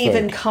vinyl. It didn't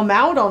even come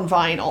out on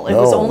vinyl. It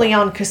was only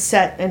on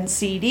cassette and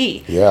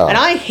CD. Yeah. And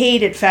I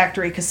hated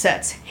factory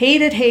cassettes.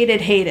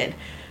 Hated.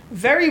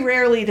 Very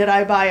rarely did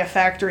I buy a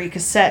factory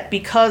cassette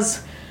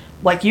because,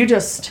 like you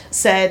just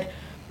said,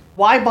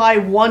 why buy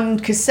one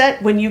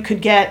cassette when you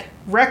could get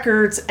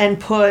records and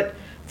put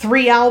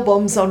 3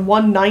 albums on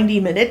one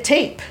 90-minute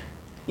tape?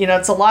 You know,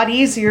 it's a lot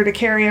easier to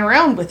carry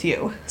around with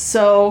you.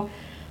 So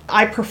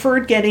I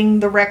preferred getting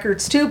the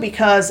records too,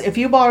 because if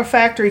you bought a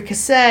factory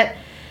cassette,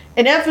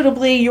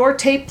 inevitably your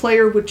tape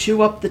player would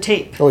chew up the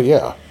tape. Oh,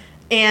 yeah.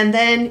 And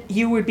then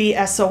you would be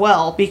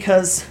SOL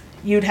because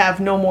you'd have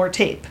no more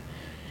tape.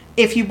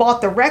 If you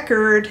bought the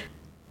record,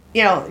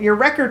 you know, your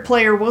record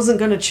player wasn't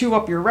going to chew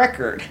up your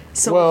record.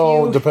 So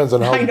well, it depends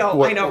on how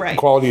what right.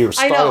 quality of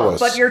stylus. I know,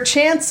 but your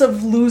chance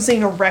of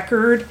losing a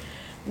record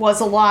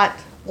was a lot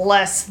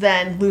less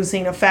than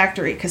losing a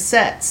factory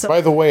cassette. So,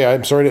 by the way,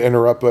 I'm sorry to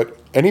interrupt, but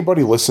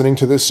anybody listening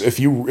to this, if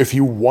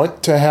you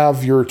want to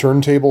have your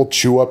turntable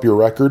chew up your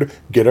record,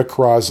 get a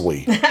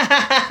Crosley.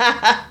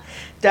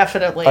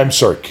 Definitely. I'm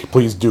sorry.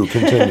 Please do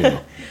continue.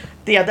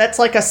 Yeah, that's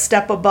like a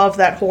step above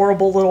that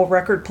horrible little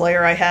record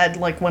player I had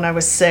like when I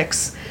was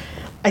 6.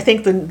 I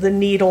think the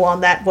needle on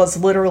that was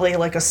literally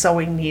like a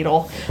sewing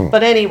needle.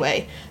 But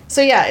anyway,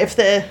 so yeah,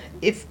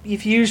 if you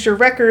used your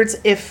records,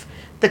 if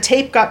the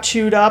tape got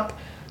chewed up,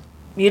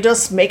 you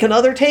just make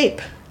another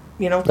tape.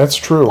 You know, that's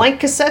true.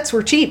 Blank cassettes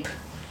were cheap.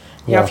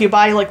 You know, if you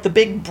buy like the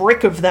big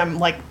brick of them,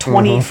 like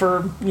 20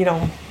 for, you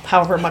know,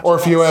 however much. Or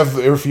if you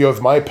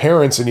have my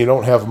parents and you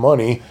don't have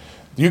money,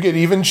 you get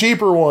even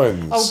cheaper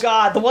ones. Oh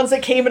God, the ones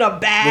that came in a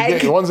bag.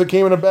 The ones that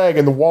came in a bag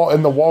in the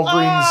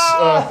Walgreens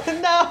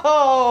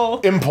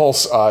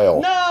impulse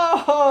aisle.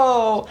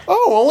 No.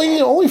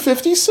 Oh, only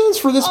 50 cents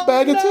for this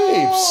bag of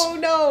tapes.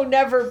 No,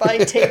 never buy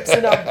tapes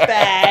in a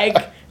bag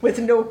with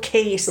no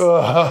case.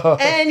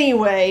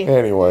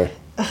 Anyway.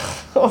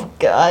 Oh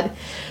God.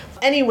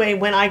 Anyway,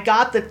 when I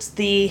got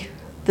the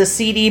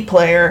CD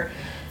player,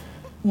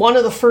 one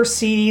of the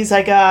first CDs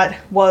I got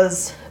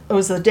was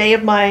the day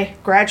of my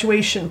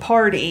graduation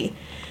party,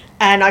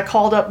 and I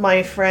called up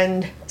my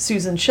friend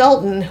Susan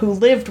Shelton, who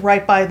lived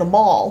right by the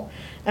mall,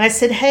 and I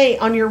said, "Hey,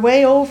 on your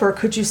way over,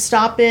 could you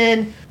stop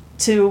in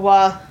to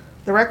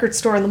the record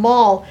store in the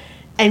mall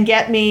and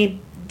get me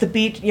the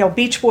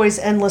Beach Boys'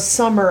 Endless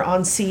Summer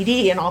on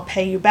CD, and I'll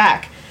pay you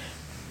back."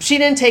 She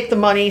didn't take the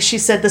money. She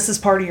said, "This is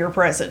part of your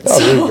present." Oh,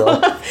 there you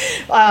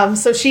go.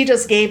 So she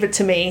just gave it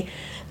to me.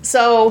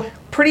 So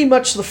pretty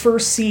much the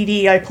first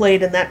CD I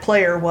played in that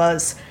player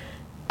was,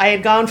 I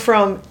had gone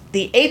from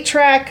the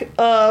 8-track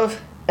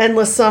of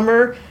Endless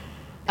Summer.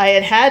 I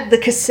had the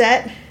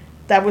cassette.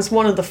 That was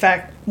one of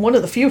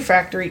the few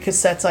factory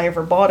cassettes I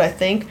ever bought, I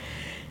think.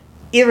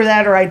 Either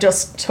that or I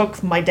just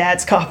took my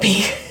dad's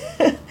copy.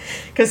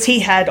 Because he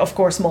had, of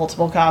course,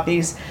 multiple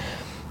copies.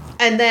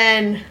 And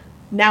then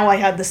now I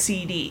had the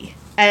CD.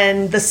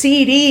 And the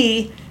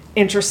CD,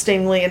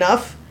 interestingly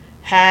enough,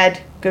 had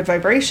Good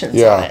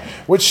Vibrations on it.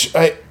 Which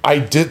I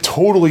did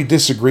totally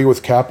disagree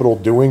with Capitol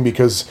doing,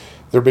 because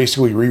they're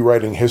basically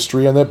rewriting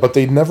history on that, but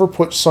they never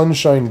put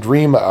Sunshine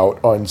Dream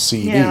out on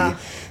CD. Yeah.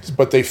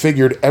 But they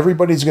figured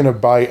everybody's going to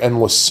buy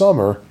Endless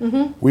Summer.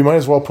 Mm-hmm. We might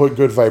as well put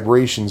Good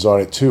Vibrations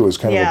on it too as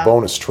kind of a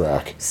bonus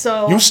track.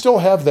 So you still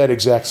have that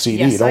exact CD,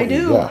 yes, don't I do.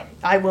 you? Yeah.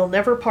 I will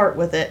never part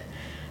with it.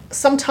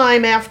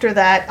 Sometime after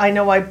that, I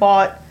know I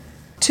bought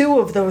 2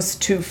 of those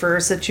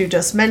twofers that you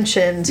just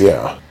mentioned.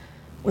 Yeah.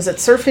 Was it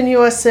Surfing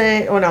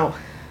USA? Oh no.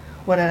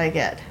 What did I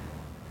get?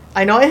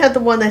 I know I had the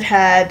one that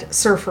had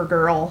Surfer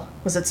Girl.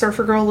 Was it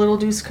Surfer Girl Little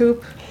Deuce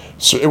Coupe?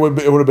 So it would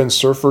have been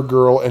Surfer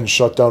Girl and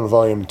Shutdown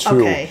Volume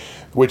 2,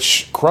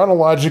 which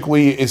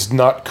chronologically is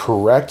not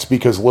correct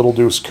because Little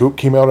Deuce Coupe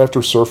came out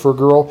after Surfer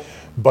Girl,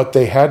 but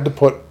they had to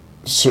put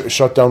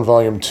Shutdown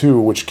Volume 2,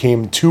 which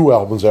came 2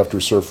 albums after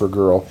Surfer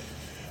Girl,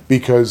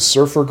 because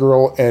Surfer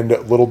Girl and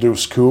Little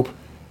Deuce Coupe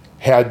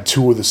had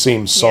 2 of the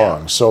same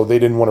songs, so they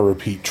didn't want to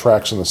repeat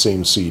tracks on the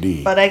same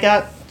CD. But I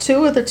got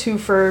 2 of the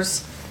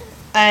twofers,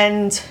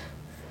 and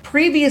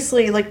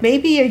previously, like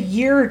maybe a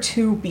year or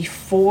 2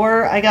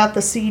 before I got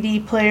the CD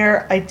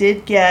player, I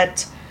did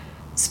get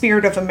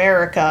Spirit of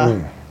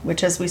America,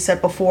 which, as we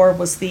said before,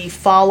 was the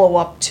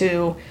follow-up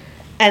to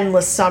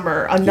Endless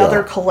Summer,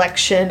 another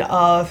collection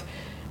of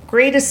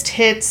greatest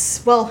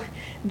hits. Well,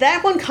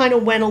 that one kind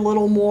of went a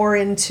little more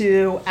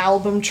into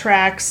album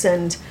tracks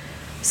and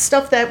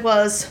stuff that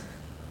was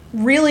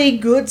really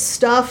good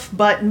stuff,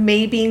 but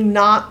maybe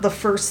not the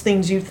first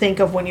things you think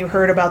of when you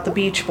heard about the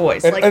Beach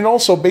Boys. And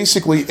also,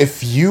 basically,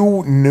 if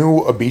you knew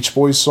a Beach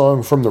Boys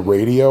song from the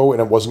radio and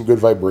it wasn't Good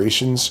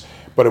Vibrations,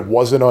 but it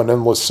wasn't on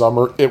Endless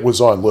Summer, it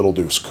was on Little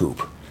Deuce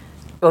Coupe.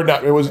 Or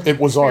not, it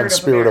was on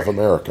Spirit of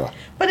America.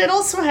 But it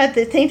also had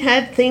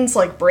things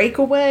like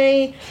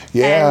Breakaway.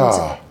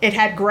 Yeah. And it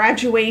had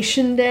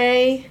Graduation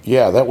Day.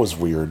 Yeah, that was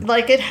weird.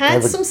 Like, it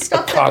had some A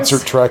stuff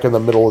concert track in the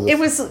middle of the... It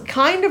was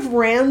kind of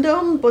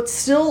random, but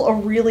still a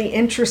really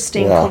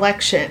interesting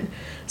collection.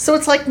 So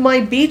it's like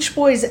my Beach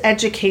Boys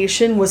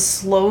education was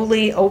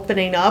slowly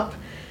opening up.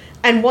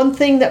 And one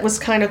thing that was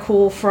kind of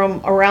cool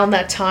from around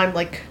that time,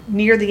 like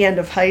near the end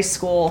of high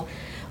school...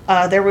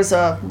 there was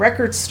a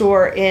record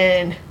store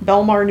in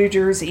Belmar, New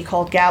Jersey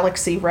called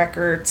Galaxy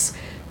Records.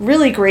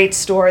 Really great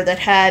store that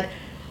had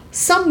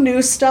some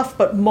new stuff,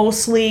 but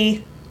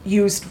mostly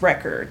used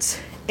records.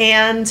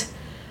 And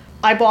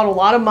I bought a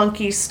lot of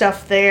Monkees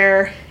stuff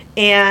there.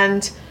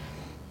 And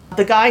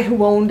the guy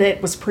who owned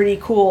it was pretty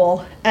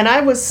cool. And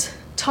I was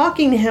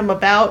talking to him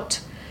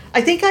about...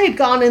 I think I had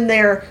gone in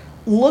there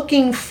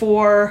looking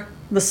for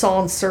the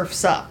song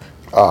Surf's Up.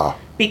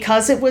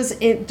 Because it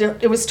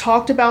was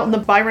talked about in the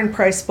Byron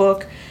Price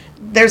book.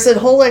 There's a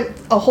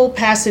whole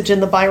passage in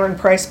the Byron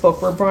Price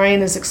book where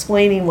Brian is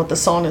explaining what the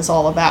song is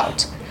all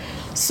about.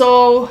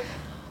 So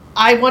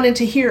I wanted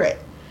to hear it.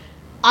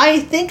 I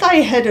think I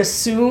had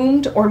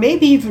assumed, or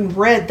maybe even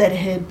read, that it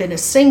had been a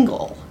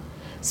single.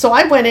 So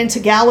I went into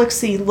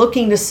Galaxy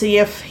looking to see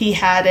if he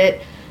had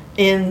it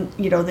in,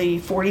 the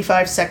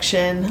 45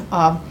 section,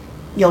 the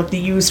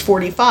used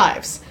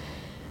 45s.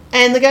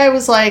 And the guy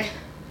was like,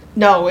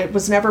 no, it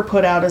was never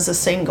put out as a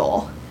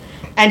single.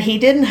 And he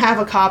didn't have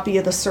a copy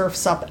of the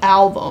Surf's Up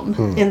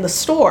album in the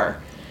store.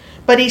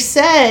 But he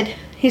said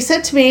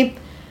to me,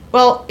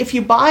 well, if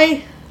you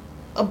buy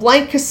a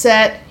blank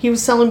cassette, he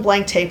was selling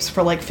blank tapes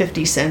for like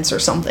 50 cents or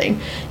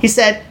something. He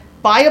said,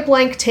 buy a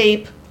blank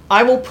tape,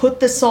 I will put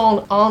the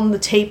song on the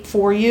tape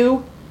for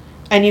you,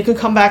 and you can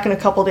come back in a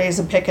couple days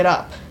and pick it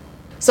up.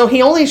 So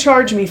he only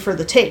charged me for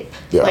the tape.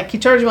 Yeah. Like, he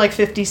charged me like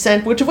 50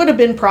 cents, which would have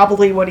been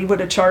probably what he would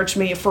have charged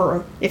me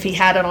for if he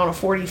had it on a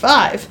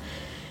 45.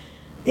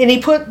 And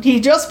he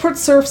just put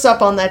Surf's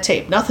Up on that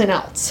tape, nothing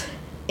else.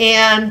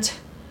 And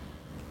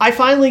I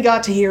finally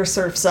got to hear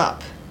Surf's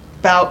Up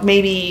about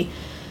maybe,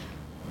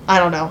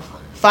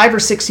 5 or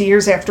 6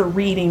 years after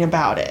reading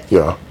about it.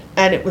 Yeah.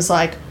 And it was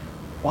like,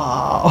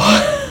 wow.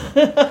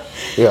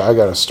 Yeah, I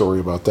got a story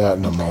about that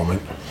in a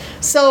moment.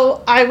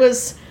 So I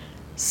was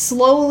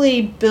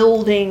slowly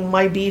building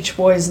my Beach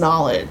Boys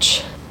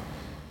knowledge.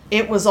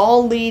 It was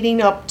all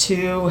leading up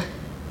to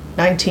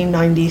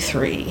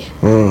 1993.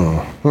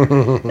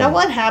 Now,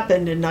 what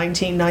happened in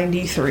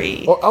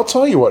 1993? Well, I'll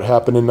tell you what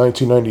happened in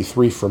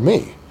 1993 for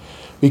me.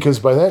 Because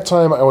by that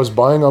time, I was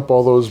buying up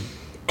all those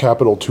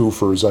Capitol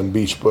twofers on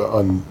Beach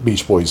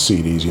Boys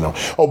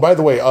CDs, Oh, by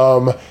the way,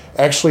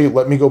 actually,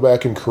 let me go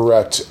back and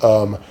correct.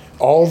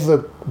 All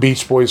the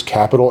Beach Boys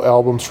Capitol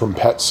albums from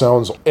Pet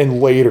Sounds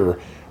and later...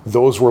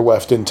 those were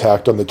left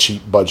intact on the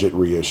cheap budget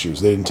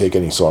reissues. They didn't take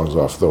any songs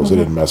off those. They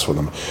didn't mess with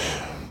them.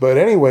 But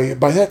anyway,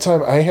 by that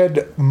time, I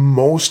had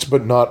most,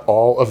 but not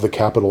all, of the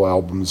Capitol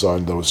albums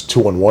on those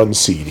 2-in-1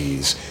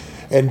 CDs.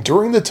 And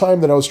during the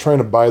time that I was trying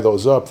to buy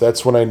those up,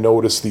 that's when I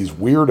noticed these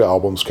weird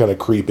albums kind of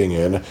creeping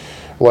in,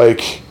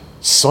 like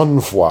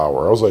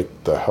Sunflower. I was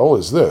like, the hell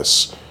is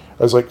this?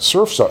 I was like,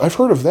 Surf's Up. I've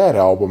heard of that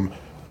album.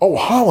 Oh,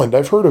 Holland,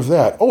 I've heard of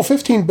that. Oh,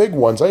 15 Big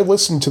Ones. I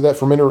listened to that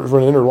from an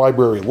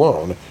interlibrary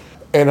loan.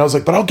 And I was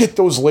like, but I'll get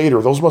those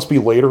later. Those must be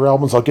later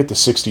albums. I'll get the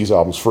 60s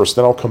albums first.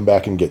 Then I'll come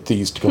back and get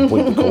these to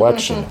complete the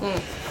collection.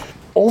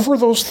 Over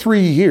those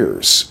 3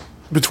 years,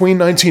 between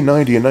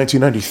 1990 and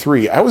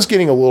 1993, I was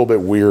getting a little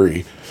bit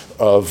weary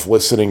of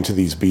listening to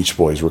these Beach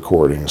Boys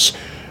recordings.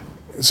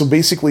 So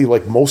basically,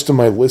 like, most of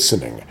my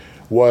listening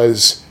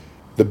was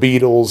the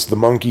Beatles, the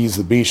Monkees,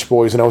 the Beach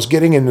Boys, and I was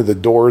getting into the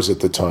Doors at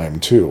the time,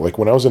 too. Like,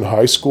 when I was in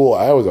high school,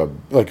 I was,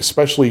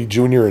 especially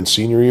junior and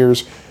senior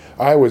years,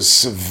 I was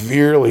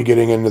severely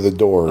getting into the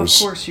Doors.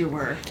 Of course you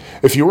were.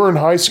 If you were a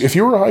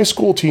high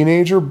school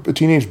teenager, a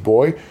teenage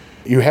boy,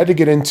 you had to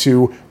get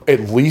into at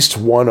least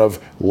one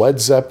of Led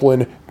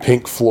Zeppelin,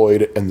 Pink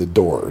Floyd, and the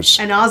Doors.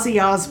 And Ozzy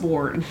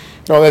Osbourne.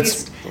 Oh,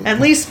 that's at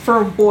least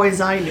for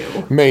boys I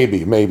knew.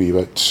 Maybe,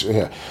 but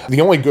yeah. The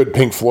only good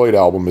Pink Floyd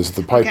album is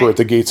The Piper at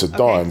the Gates of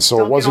Dawn, so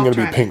Don't it wasn't going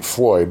to be Pink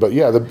Floyd. But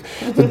yeah,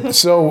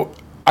 so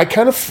I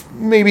kind of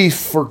maybe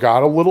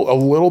forgot a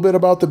little bit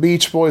about the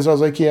Beach Boys. I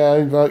was like,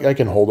 yeah, I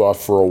can hold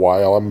off for a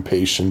while. I'm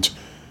patient.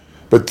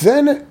 But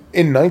then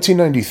in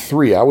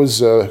 1993,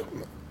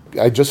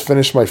 I just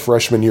finished my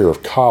freshman year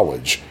of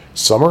college.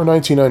 Summer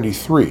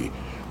 1993,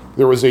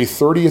 there was a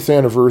 30th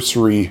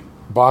anniversary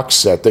box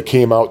set that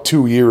came out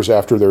 2 years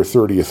after their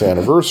 30th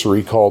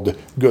anniversary called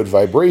Good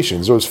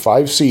Vibrations. It was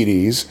 5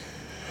 CDs.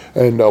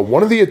 And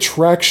one of the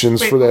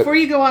attractions for that... Before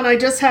you go on, I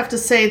just have to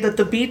say that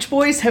the Beach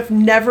Boys have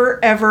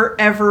never, ever,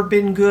 ever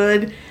been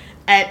good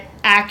at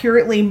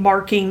accurately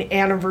marking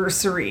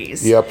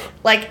anniversaries. Yep.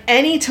 Like,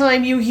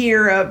 anytime you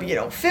hear of,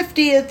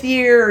 50th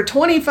year, or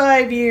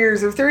 25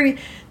 years, or 30,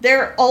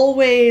 they're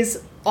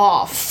always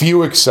off.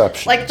 Few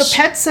exceptions. Like the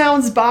Pet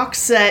Sounds box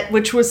set,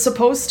 which was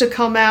supposed to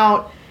come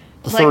out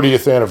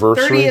 30th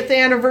anniversary. 30th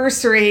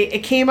anniversary.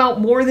 It came out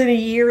more than a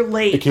year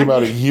late. It came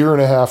out a year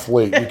and a half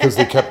late because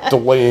they kept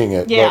delaying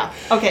it. Yeah.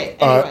 Okay.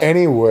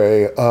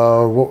 Anyway,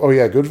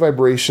 Good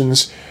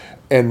Vibrations.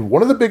 And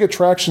one of the big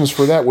attractions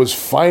for that was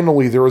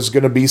finally there was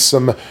going to be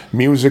some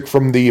music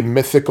from the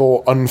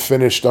mythical,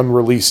 unfinished,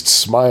 unreleased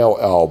Smile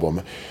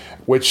album,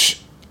 which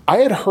I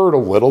had heard a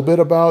little bit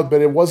about,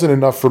 but it wasn't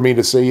enough for me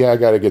to say, yeah, I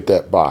got to get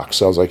that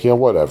box. I was like, yeah,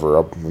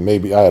 whatever.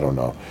 Maybe, I don't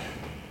know.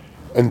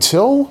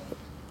 Until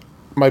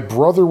my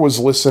brother was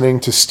listening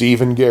to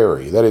Steve and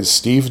Gary. That is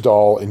Steve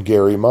Dahl and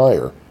Gary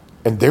Meyer.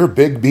 And they're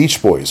big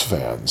Beach Boys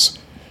fans.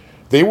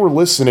 They were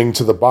listening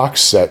to the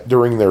box set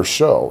during their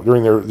show,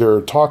 during their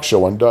talk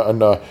show on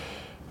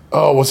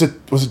was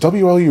it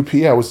WLUP?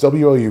 Yeah, it was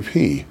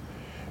WLUP.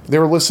 They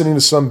were listening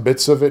to some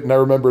bits of it, and I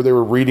remember they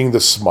were reading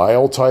the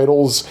Smile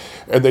titles,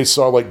 and they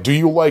saw, like, Do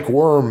You Like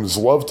Worms?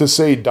 Love to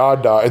Say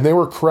Dada, and they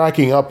were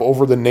cracking up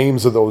over the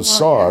names of those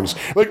songs.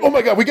 Yeah. Like, oh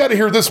my God, we got to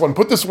hear this one.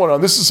 Put this one on.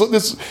 This.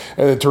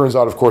 And it turns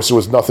out, of course, it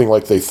was nothing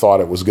like they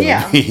thought it was going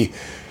to be.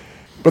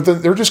 But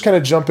then they're just kind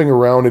of jumping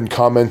around and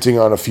commenting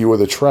on a few of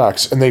the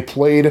tracks, and they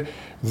played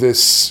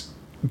this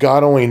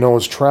God Only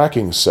Knows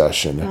tracking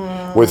session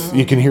with,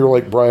 you can hear,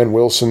 like, Brian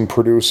Wilson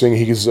producing.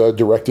 He's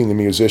directing the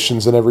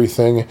musicians and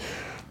everything.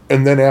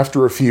 And then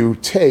after a few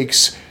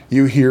takes,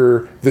 you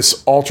hear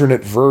this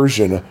alternate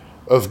version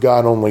of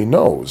God Only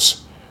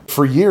Knows.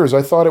 For years,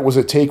 I thought it was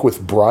a take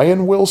with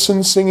Brian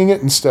Wilson singing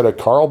it instead of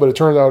Carl, but it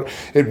turns out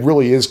it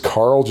really is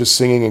Carl just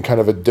singing in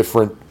kind of a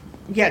different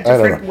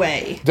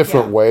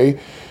way.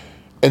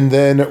 And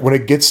then when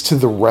it gets to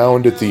the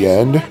round at the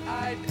end,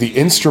 the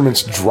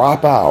instruments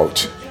drop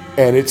out,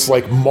 and it's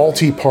like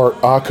multi-part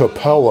a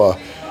cappella.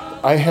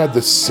 I had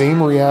the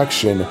same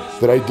reaction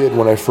that I did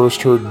when I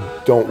first heard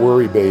Don't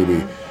Worry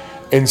Baby.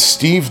 And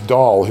Steve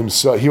Dahl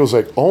himself, he was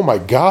like, oh my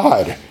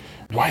God,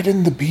 why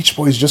didn't the Beach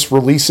Boys just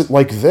release it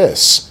like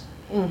this?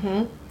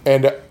 Mm-hmm.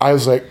 And I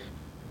was like,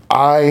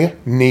 I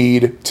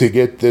need to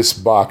get this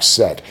box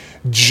set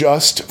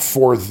just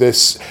for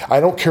this.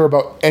 I don't care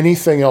about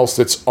anything else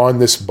that's on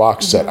this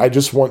box set. I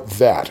just want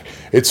that.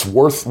 It's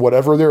worth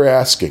whatever they're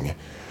asking.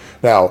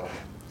 Now,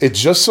 it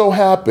just so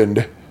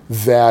happened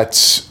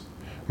that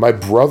my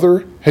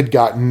brother had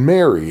gotten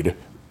married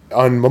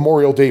on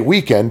Memorial Day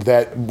weekend,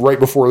 that right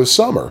before the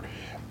summer.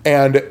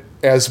 And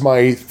as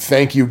my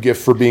thank you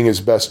gift for being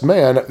his best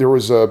man, there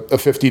was a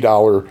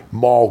 $50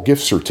 mall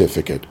gift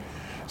certificate.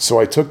 So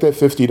I took that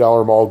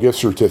 $50 mall gift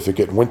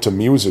certificate and went to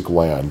Music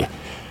Land,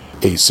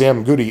 a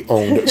Sam Goody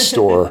owned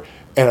store,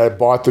 and I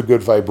bought the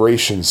Good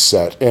Vibrations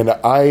set. And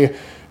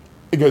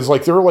because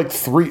like there were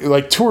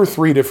like 2 or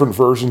 3 different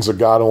versions of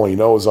God Only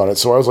Knows on it.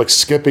 So I was like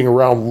skipping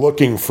around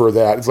looking for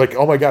that. It's like,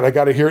 oh my God, I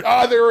got to hear it.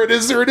 There it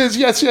is.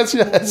 Yes.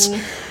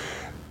 Mm-hmm.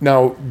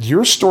 Now,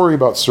 your story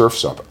about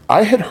Surf's Up,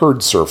 I had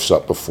heard Surf's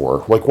Up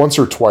before, like once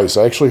or twice.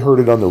 I actually heard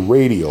it on the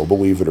radio,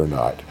 believe it or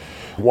not.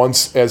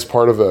 Once as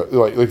part of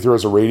like there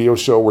was a radio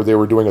show where they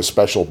were doing a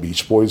special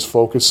Beach Boys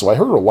focus, so I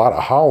heard a lot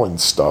of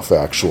Holland stuff,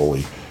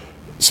 actually.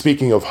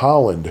 Speaking of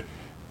Holland,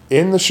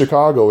 in the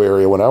Chicago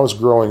area, when I was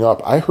growing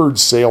up, I heard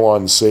Sail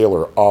on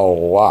Sailor a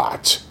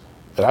lot.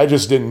 And I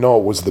just didn't know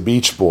it was the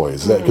Beach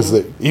Boys. Because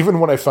even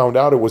when I found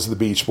out it was the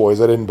Beach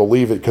Boys, I didn't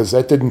believe it because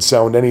that didn't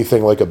sound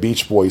anything like a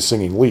Beach Boys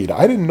singing lead.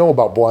 I didn't know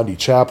about Blondie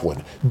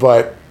Chaplin.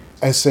 But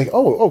I was saying,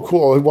 oh,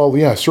 cool. Well,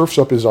 yeah, Surf's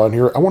Up is on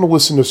here. I want to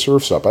listen to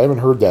Surf's Up. I haven't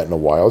heard that in a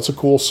while. It's a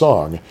cool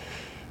song.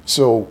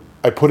 So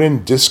I put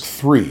in disc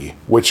 3,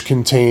 which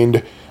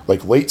contained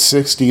like late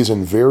 60s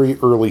and very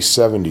early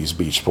 70s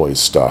Beach Boys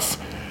stuff.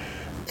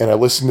 And I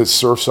listened to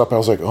Surf's Up. I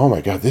was like, oh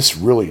my God, this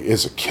really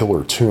is a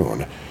killer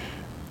tune.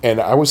 And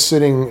I was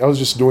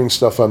just doing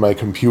stuff on my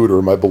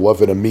computer, my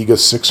beloved Amiga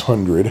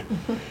 600.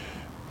 Mm-hmm.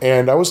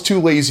 And I was too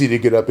lazy to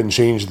get up and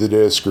change the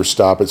disc or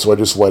stop it, so I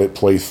just let it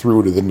play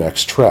through to the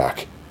next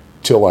track,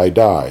 Till I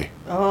Die.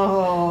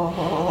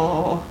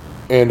 Oh.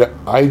 And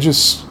I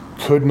just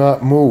could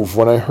not move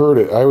when I heard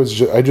it.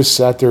 I just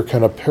sat there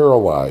kind of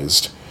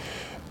paralyzed.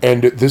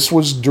 And this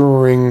was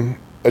during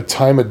a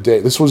time of day.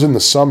 This was in the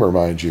summer,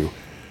 mind you.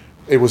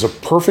 It was a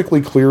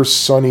perfectly clear,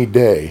 sunny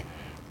day.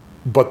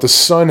 But the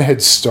sun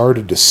had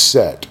started to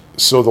set,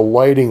 so the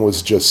lighting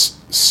was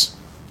just...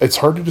 It's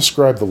hard to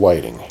describe the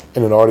lighting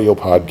in an audio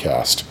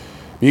podcast.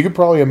 You could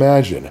probably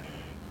imagine.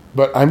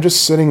 But I'm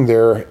just sitting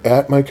there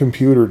at my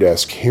computer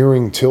desk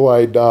hearing Till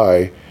I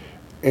Die,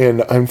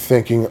 and I'm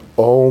thinking,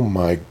 oh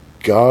my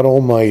God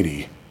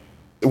almighty.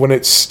 When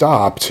it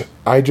stopped,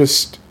 I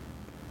just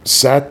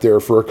sat there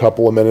for a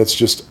couple of minutes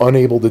just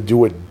unable to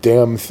do a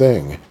damn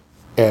thing.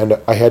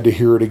 And I had to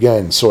hear it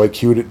again, so I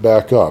queued it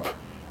back up.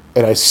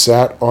 And I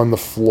sat on the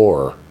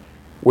floor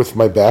with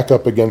my back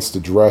up against the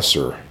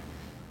dresser,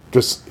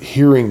 just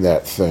hearing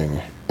that thing.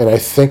 And I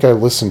think I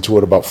listened to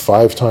it about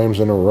 5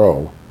 times in a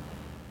row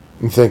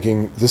and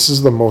thinking, this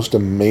is the most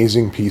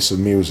amazing piece of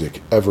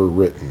music ever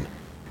written.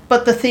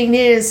 But the thing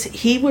is,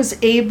 he was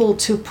able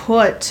to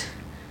put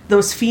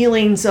those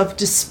feelings of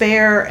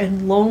despair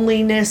and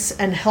loneliness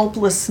and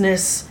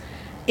helplessness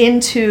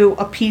into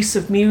a piece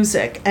of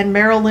music. And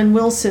Marilyn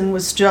Wilson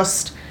was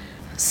just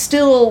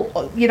still,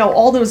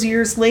 all those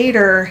years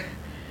later,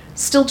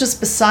 still just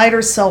beside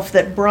herself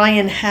that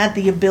Brian had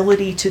the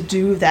ability to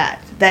do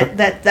that.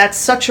 That's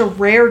such a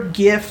rare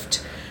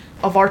gift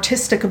of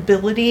artistic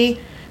ability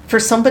for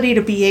somebody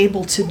to be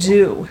able to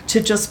do,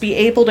 to just be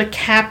able to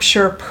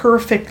capture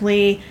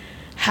perfectly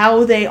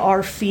how they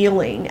are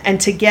feeling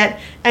and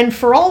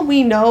for all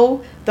we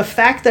know, the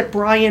fact that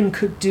Brian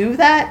could do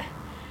that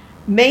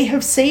may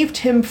have saved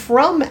him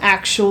from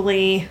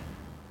actually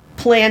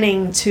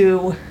planning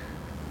to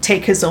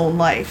take his own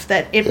life.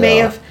 That it may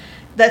have,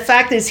 the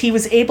fact is he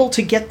was able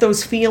to get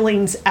those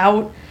feelings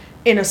out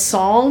in a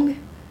song.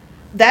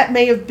 That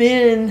may have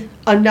been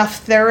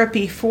enough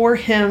therapy for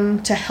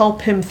him to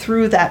help him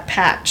through that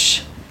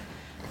patch.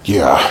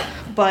 Yeah.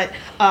 But,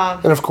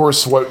 and of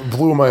course, what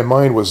blew my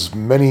mind was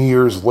many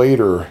years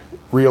later,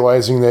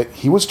 realizing that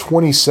he was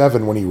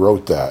 27 when he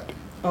wrote that.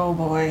 oh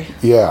boy.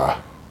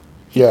 Yeah.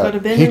 Yeah. Could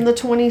have been in the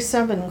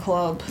 27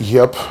 club.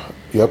 Yep.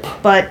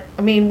 But,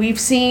 I mean, we've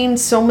seen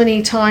so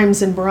many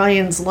times in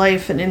Brian's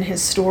life and in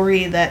his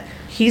story that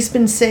he's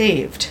been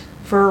saved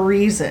for a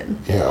reason.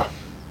 Yeah.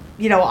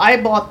 I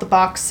bought the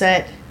box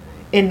set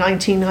in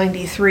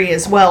 1993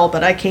 as well,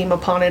 but I came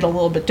upon it a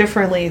little bit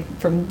differently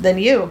than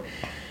you.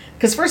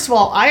 Because first of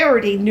all, I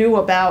already knew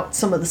about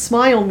some of the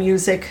Smile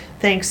music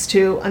thanks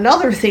to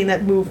another thing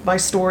that moved my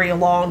story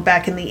along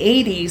back in the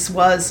 80s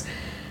was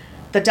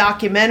the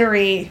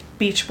documentary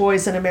Beach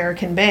Boys: An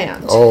American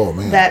Band. Oh,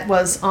 man. That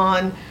was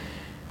on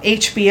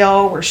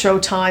HBO or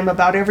Showtime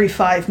about every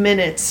 5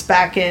 minutes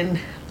back in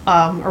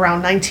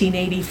around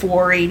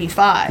 1984,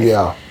 85.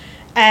 Yeah.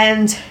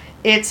 And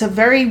it's a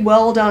very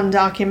well done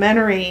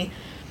documentary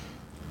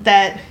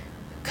that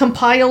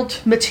compiled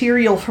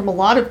material from a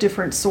lot of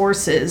different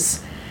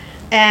sources.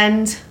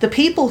 And the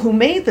people who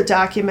made the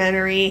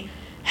documentary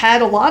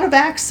had a lot of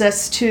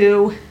access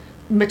to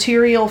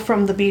material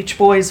from the Beach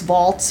Boys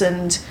vaults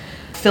and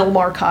film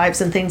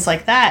archives and things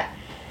like that,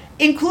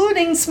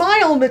 including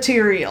Smile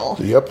material.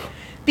 Yep.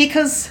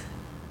 Because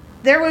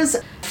there was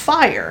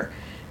Fire.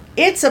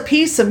 It's a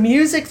piece of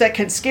music that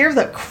can scare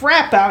the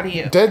crap out of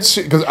you.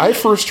 Because I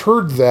first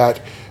heard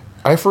Fire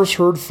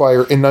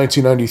in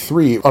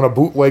 1993 on a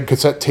bootleg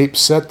cassette tape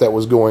set that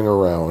was going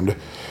around.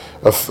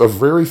 A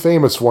very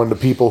famous one to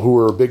people who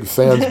were big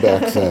fans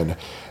back then.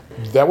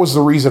 That was the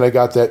reason I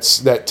got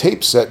that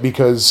tape set,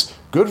 because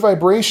the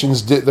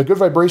Good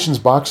Vibrations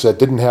box set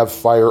didn't have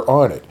Fire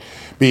on it,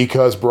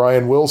 because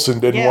Brian Wilson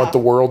didn't want the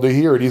world to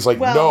hear it. He's like,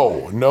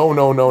 no.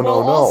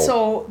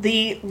 Also,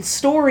 the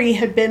story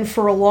had been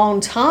for a long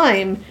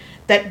time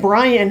that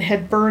Brian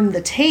had burned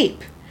the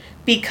tape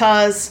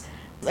because,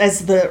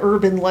 as the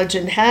urban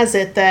legend has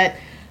it, that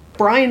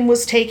Brian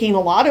was taking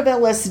a lot of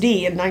LSD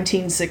in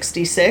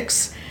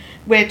 1966.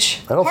 Which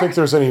I don't think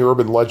there's any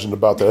urban legend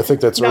about that. I think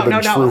that's urban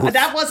truth. No.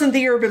 That wasn't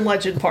the urban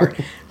legend part.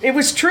 It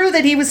was true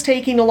that he was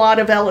taking a lot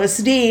of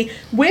LSD,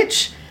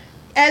 which,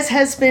 as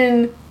has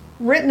been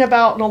written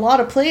about in a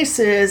lot of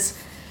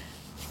places,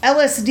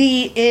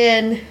 LSD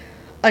in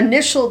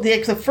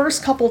the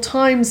first couple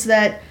times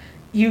that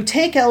you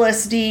take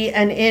LSD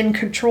and in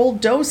controlled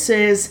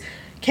doses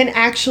can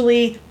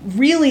actually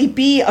really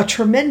be a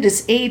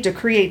tremendous aid to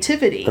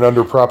creativity. And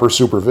under proper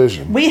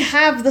supervision. We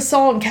have the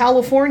song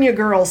California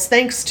Girls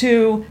thanks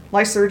to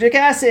lysergic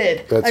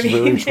acid. That's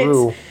very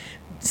true.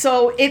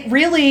 So it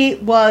really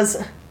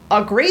was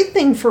a great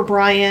thing for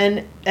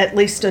Brian, at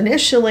least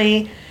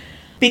initially,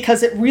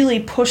 because it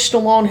really pushed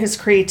along his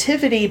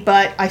creativity,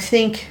 but I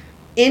think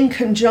in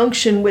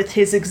conjunction with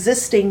his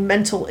existing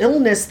mental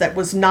illness that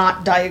was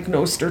not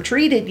diagnosed or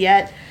treated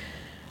yet,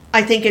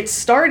 I think it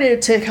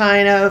started to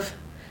kind of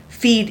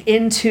feed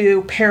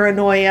into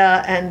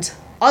paranoia and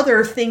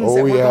other things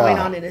that were going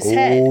on in his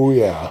head. Oh,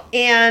 yeah.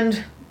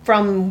 And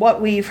from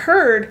what we've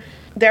heard,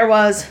 there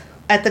was,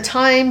 at the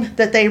time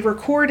that they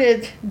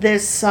recorded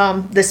this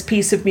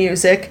piece of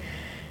music,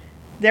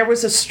 there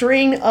was a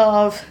string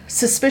of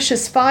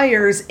suspicious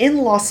fires in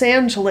Los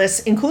Angeles,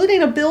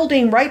 including a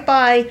building right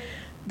by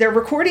their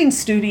recording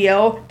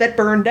studio that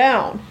burned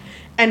down.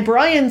 And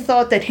Brian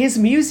thought that his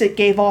music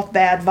gave off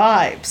bad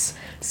vibes.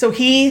 So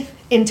he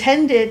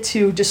intended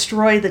to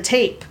destroy the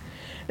tape.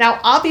 Now,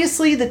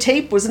 obviously, the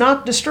tape was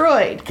not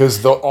destroyed.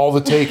 Because all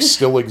the takes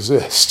still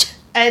exist.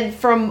 And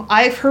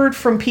I've heard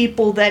from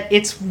people that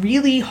it's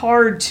really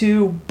hard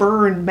to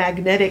burn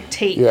magnetic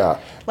tape. Yeah.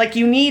 Like,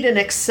 you need an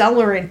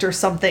accelerant or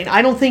something.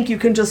 I don't think you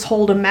can just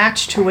hold a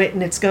match to it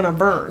and it's going to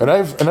burn. And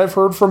I've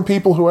heard from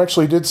people who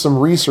actually did some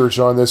research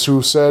on this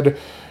who said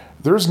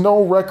there's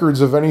no records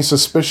of any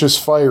suspicious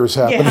fires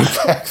happening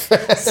back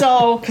then.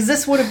 So, because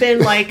this would have been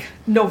like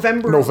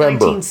November of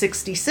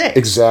 1966.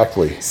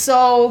 Exactly.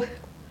 So,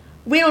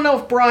 we don't know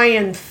if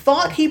Brian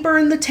thought he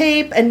burned the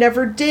tape and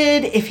never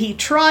did, if he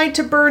tried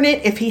to burn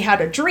it, if he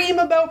had a dream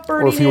about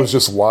burning it. Or if he was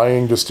just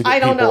lying just to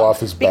get people off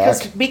his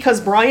back.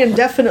 Because Brian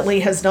definitely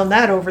has done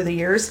that over the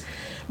years.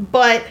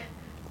 But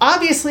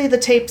obviously the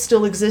tape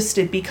still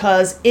existed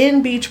because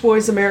in Beach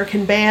Boys: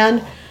 American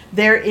Band,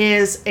 there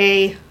is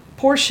a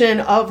portion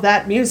of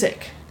that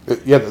music.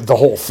 Yeah, the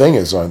whole thing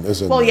is in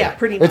Well, there. yeah,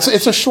 pretty much.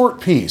 It's a short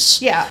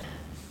piece. Yeah.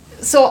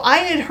 So I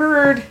had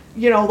heard,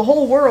 the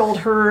whole world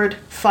heard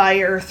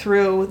Fire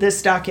through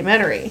this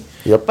documentary.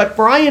 Yep. But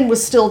Brian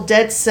was still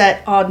dead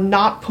set on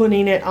not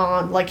putting it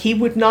on. Like, he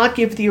would not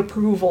give the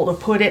approval to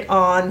put it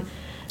on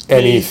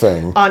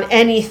Anything. On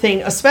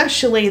anything,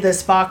 especially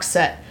this box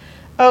set.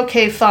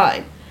 Okay,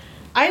 fine.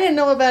 I didn't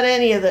know about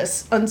any of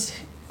this.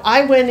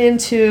 I went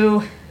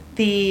into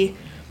the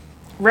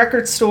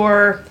record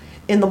store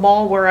in the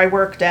mall where I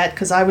worked at,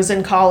 because I was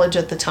in college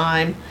at the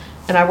time,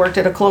 and I worked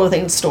at a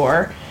clothing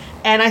store.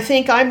 And I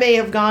think I may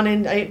have gone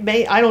in,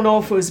 I don't know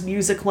if it was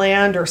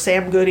Musicland or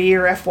Sam Goody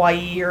or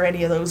FYE or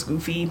any of those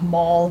goofy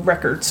mall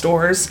record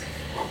stores.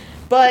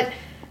 But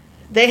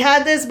they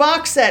had this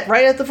box set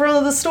right at the front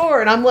of the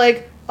store, and I'm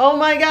like, oh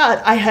my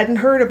God, I hadn't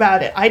heard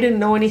about it. I didn't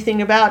know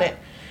anything about it.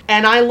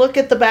 And I look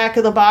at the back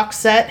of the box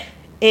set,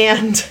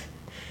 and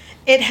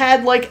it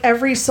had like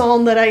every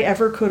song that I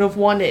ever could have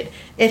wanted.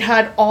 It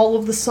had all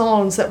of the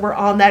songs that were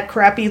on that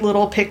crappy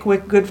little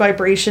Pickwick Good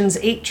Vibrations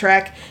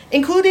 8-track,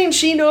 including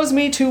She Knows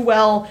Me Too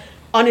Well,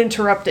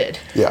 uninterrupted.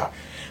 Yeah.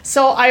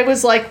 So I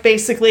was like,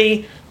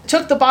 basically,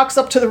 took the box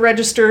up to the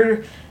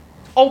register,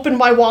 opened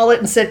my wallet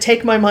and said,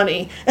 take my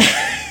money.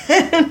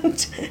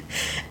 And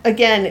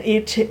again,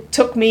 it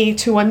took me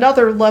to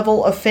another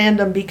level of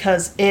fandom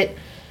because it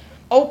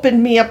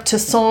opened me up to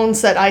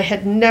songs that I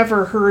had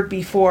never heard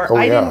before. Oh,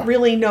 I yeah. didn't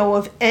really know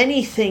of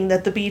anything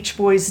that the Beach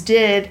Boys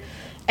did,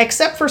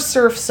 except for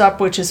Surf's Up,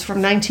 which is from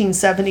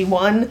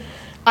 1971.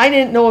 I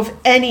didn't know of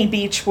any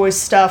Beach Boys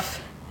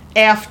stuff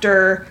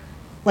after,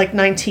 like,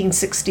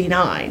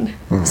 1969.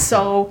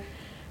 So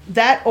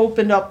that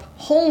opened up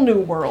whole new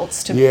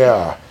worlds to me.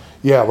 Yeah.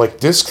 Yeah, like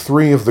disc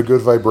 3 of the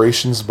Good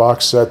Vibrations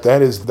box set,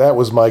 that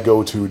was my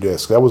go-to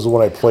disc. That was the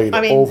one I played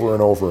over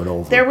and over and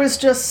over. There was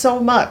just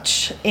so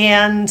much,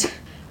 and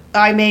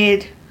I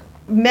made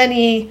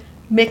many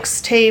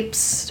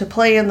mixtapes to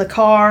play in the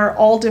car,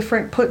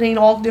 putting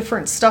all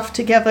different stuff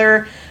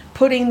together,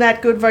 putting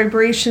that Good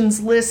Vibrations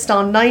list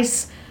on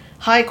nice,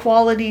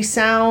 high-quality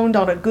sound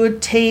on a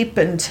good tape,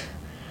 and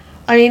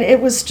I mean,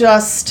 it was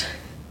just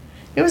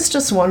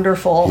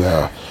wonderful.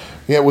 Yeah.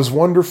 Yeah, it was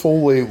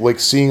wonderful, like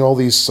seeing all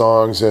these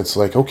songs, and it's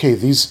like, okay,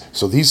 these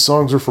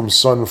songs are from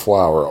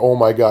Sunflower. Oh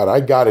my God, I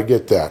gotta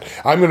get that.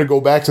 I'm gonna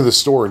go back to the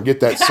store and get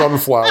that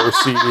Sunflower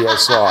CD I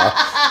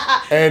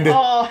saw. And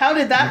Oh, how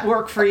did that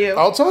work for you?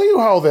 I'll tell you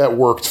how that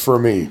worked for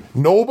me.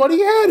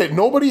 Nobody had it.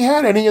 Nobody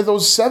had any of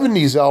those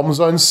 70s albums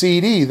on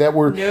CD that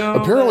were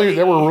apparently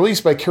that were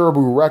released by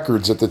Caribou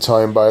Records at the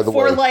time, by the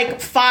way. For like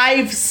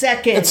 5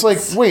 seconds. It's like,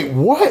 wait,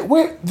 what?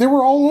 Wait, they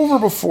were all over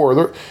before.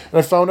 And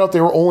I found out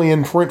they were only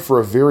in print for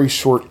a very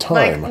short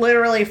time. Like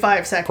literally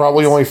 5 seconds.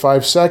 Probably only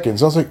 5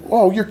 seconds. I was like,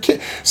 oh, you're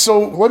kidding. So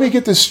let me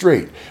get this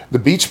straight. The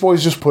Beach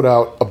Boys just put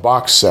out a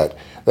box set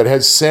that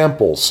has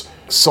samples,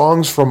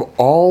 songs from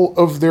all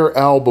of their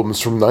albums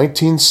from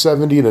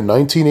 1970 to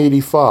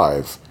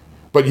 1985,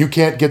 but you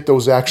can't get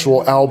those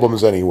actual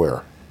albums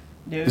anywhere.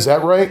 No. Is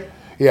that right?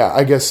 Yeah,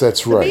 I guess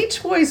that's right. The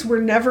Beach Boys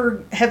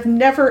have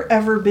never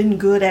ever been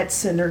good at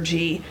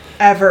synergy.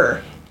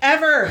 Ever.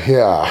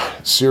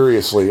 Yeah,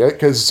 seriously.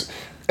 Because,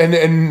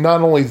 and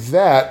not only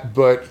that,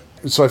 but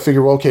so I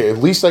figured, well, okay, at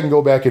least I can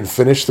go back and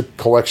finish the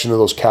collection of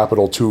those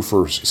Capital 2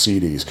 first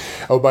CDs.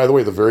 Oh, by the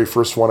way, the very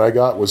first one I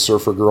got was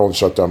Surfer Girl and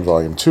Shutdown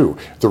Volume 2.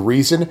 The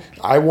reason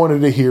I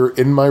wanted to hear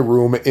In My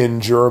Room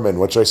in German,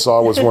 which I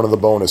saw was one of the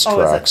bonus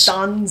tracks.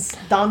 Is it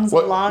Dans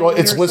Allein? Well,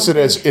 it's listed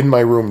as In My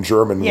Room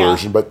German Yeah.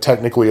 version, but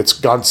technically it's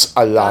Ganz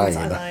Allein,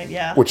 Ganz Allein,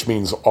 yeah. which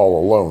means all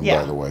alone,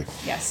 Yeah. by the way.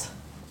 Yes.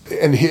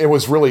 And it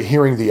was really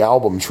hearing the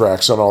album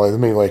tracks on all that. I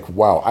mean, like,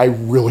 wow, I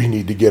really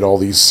need to get all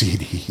these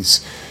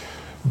CDs.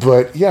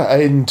 But yeah,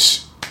 and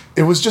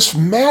it was just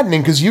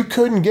maddening because you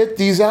couldn't get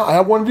these out.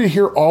 I wanted to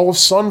hear all of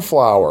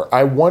Sunflower.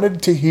 I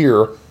wanted to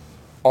hear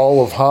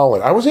all of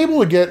Holland. I was able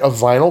to get a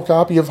vinyl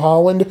copy of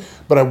Holland,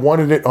 but I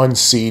wanted it on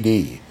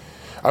CD.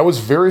 I was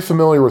very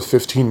familiar with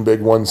 15 Big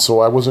Ones,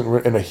 so I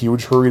wasn't in a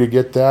huge hurry to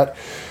get that.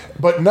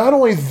 But not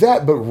only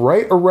that, but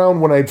right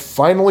around when I'd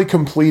finally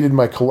completed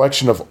my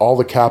collection of all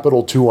the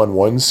Capital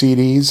 2-on-1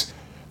 CDs,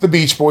 the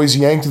Beach Boys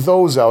yanked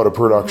those out of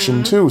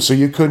production too, so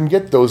you couldn't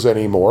get those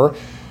anymore.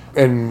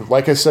 And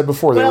like I said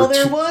before, Well, they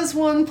there were was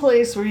one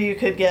place where you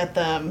could get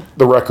them.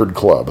 the Record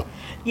Club.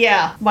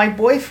 Yeah, my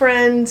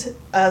boyfriend,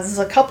 this is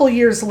a couple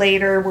years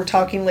later, we're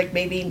talking like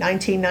maybe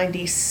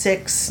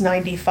 1996,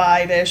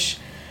 95-ish.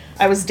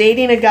 I was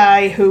dating a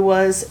guy who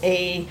was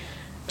a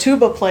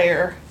tuba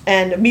player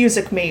and a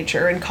music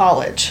major in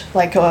college,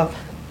 like an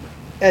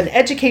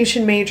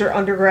education major,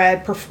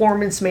 undergrad,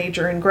 performance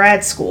major in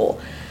grad school.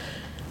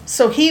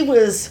 So he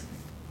was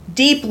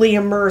deeply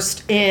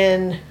immersed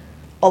in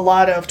a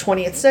lot of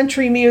 20th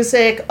century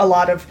music, a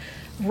lot of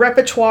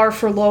repertoire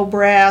for low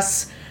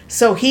brass.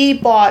 So he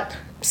bought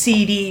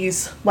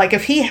CDs. Like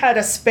if he had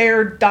a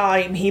spare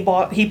dime, he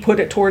put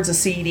it towards a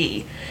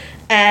CD.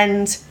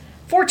 And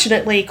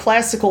fortunately,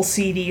 classical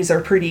CDs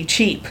are pretty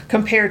cheap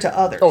compared to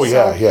others. Oh,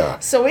 yeah, yeah.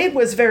 So it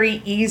was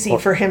very easy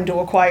for him to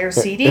acquire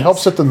CDs. It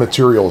helps that the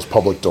material is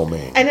public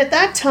domain. And at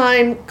that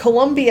time,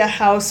 Columbia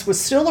House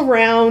was still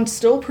around,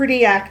 still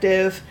pretty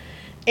active.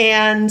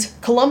 And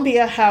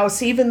Columbia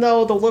House, even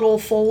though the little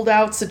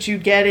fold-outs that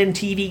you'd get in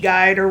TV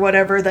Guide or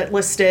whatever that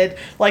listed,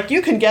 like,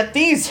 you can get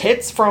these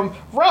hits from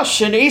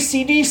Rush and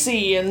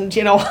AC/DC and,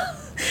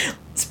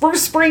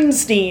 Bruce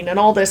Springsteen and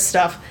all this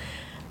stuff.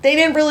 They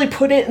didn't really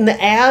put it in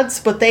the ads,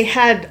 but they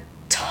had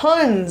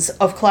tons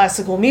of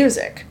classical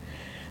music.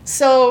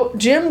 So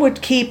Jim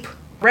would keep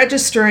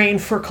registering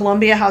for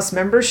Columbia House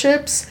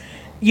memberships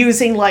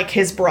using, like,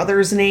 his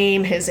brother's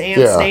name, his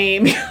aunt's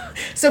name.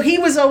 So he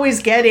was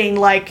always getting,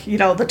 like,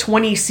 the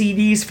 20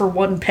 CDs for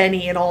 1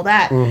 penny and all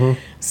that. Mm-hmm.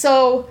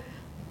 So,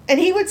 and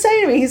he would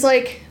say to me, he's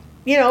like,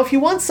 if you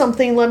want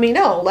something, let me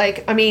know.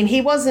 Like, I mean, he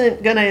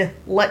wasn't going to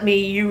let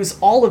me use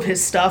all of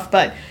his stuff,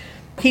 but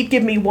he'd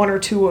give me 1 or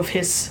 2 of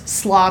his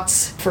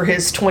slots for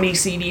his 20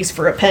 CDs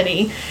for a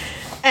penny.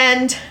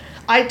 And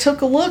I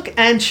took a look,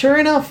 and sure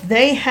enough,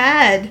 they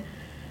had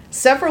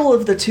several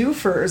of the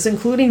twofers,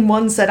 including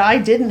ones that I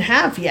didn't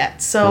have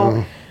yet.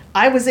 So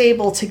I was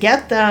able to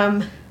get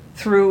them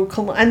through,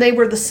 and they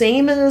were the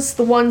same as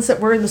the ones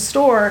that were in the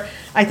store.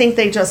 I think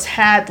they just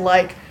had,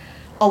 like,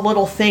 a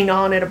little thing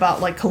on it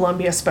about, like,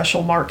 Columbia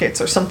Special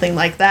Markets or something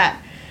like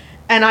that.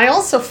 And I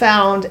also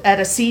found at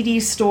a CD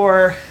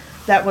store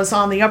that was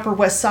on the Upper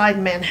West Side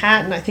in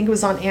Manhattan, I think it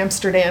was on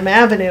Amsterdam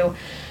Avenue,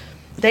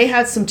 they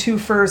had some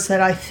twofers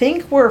that I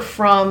think were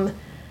from,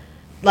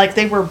 like,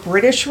 they were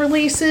British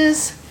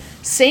releases.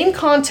 Same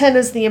content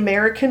as the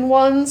American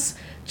ones,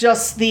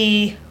 just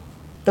the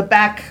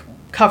back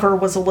cover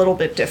was a little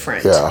bit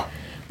different. Yeah.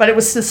 But it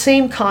was the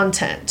same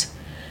content.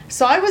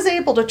 So I was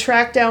able to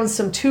track down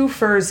some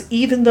twofers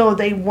even though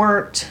they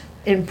weren't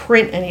in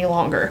print any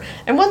longer.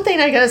 And one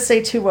thing I gotta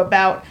say too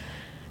about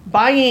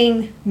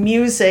buying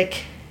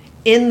music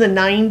in the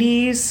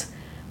 90s,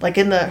 like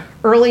in the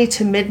early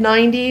to mid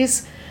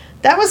 90s,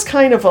 that was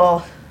kind of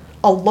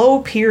a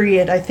low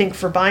period, I think,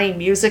 for buying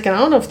music. And I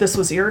don't know if this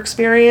was your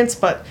experience,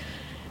 but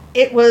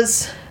it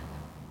was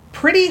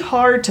pretty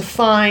hard to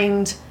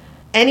find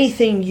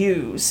anything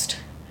used.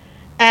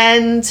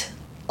 And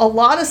a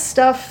lot of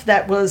stuff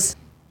that was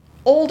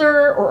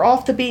older or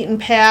off the beaten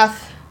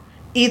path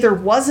either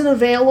wasn't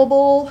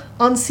available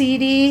on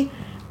CD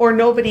or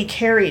nobody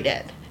carried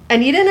it.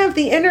 And you didn't have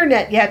the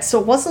internet yet, so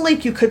it wasn't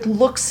like you could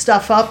look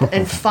stuff up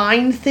and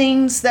find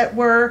things that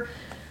were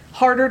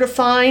harder to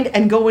find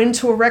and go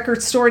into a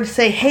record store and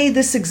say, hey,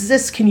 this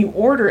exists, can you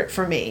order it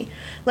for me?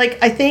 Like,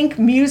 I think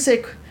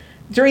music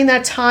during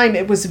that time,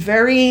 it was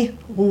very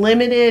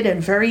limited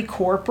and very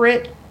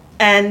corporate.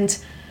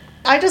 And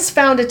I just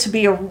found it to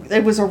be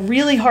it was a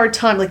really hard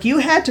time. Like, you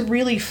had to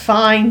really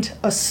find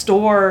a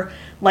store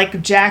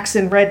like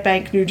Jackson, Red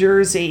Bank, New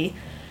Jersey,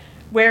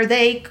 where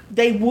they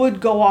would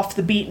go off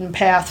the beaten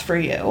path for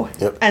you.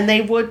 Yep. And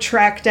they would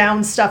track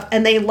down stuff,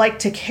 and they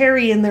liked to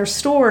carry in their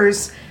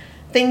stores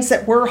things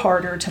that were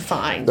harder to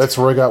find. That's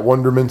where I got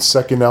Wonderman's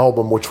second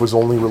album, which was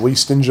only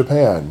released in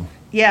Japan.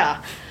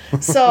 Yeah.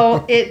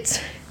 So it's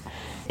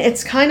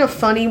kind of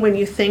funny when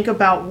you think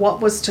about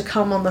what was to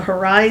come on the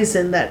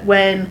horizon, that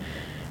when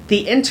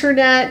the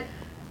internet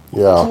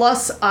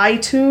plus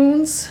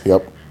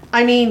iTunes,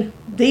 I mean,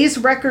 these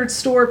record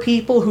store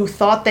people who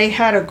thought they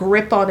had a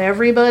grip on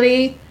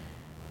everybody,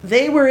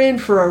 they were in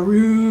for a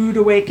rude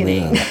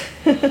awakening.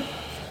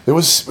 It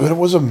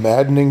was a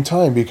maddening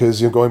time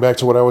because, going back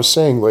to what I was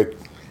saying, like,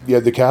 you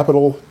had the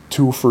Capitol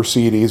 2 for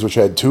CDs, which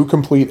had 2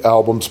 complete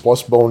albums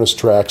plus bonus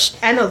tracks.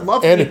 And a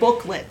lovely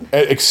booklet.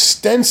 And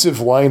extensive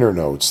liner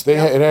notes. It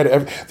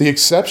had the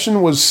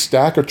exception was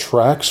Stack of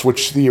Tracks,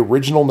 which the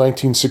original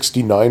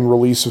 1969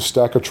 release of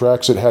Stack of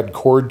Tracks, it had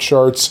chord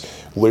charts,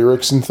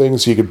 lyrics and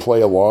things so you could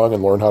play along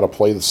and learn how to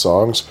play the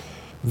songs.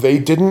 They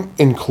didn't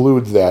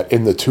include that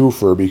in the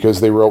twofer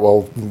because they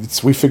wrote,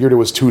 we figured it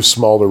was too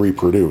small to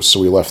reproduce, so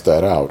we left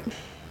that out.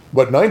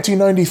 But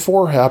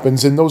 1994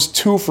 happens, and those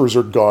twofers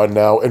are gone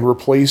now and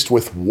replaced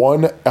with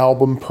 1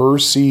 album per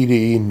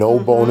CD, no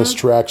bonus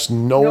tracks,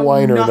 no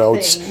liner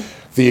notes.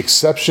 The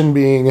exception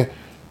being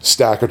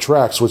Stack of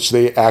Tracks, which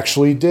they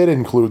actually did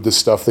include the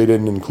stuff they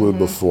didn't include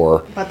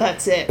before. But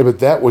that's it. But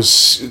that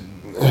was...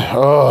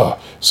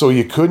 so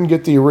you couldn't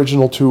get the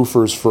original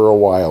twofers for a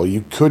while.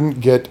 You couldn't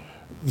get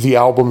the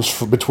albums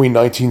between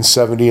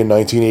 1970 and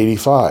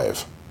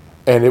 1985.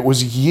 And it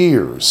was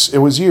years.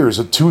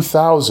 At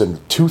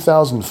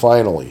 2000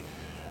 finally,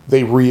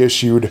 they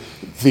reissued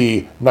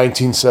the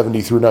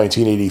 1970 through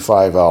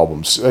 1985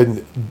 albums.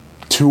 And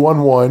 2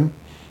 on 1,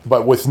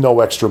 but with no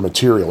extra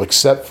material,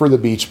 except for the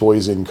Beach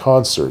Boys in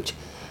concert.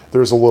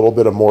 There's a little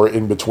bit of more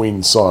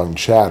in-between song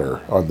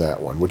chatter on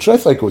that one, which I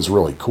think was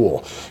really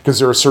cool. Because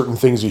there are certain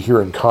things you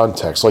hear in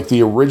context. Like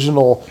the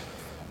original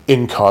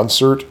In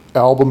Concert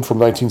album from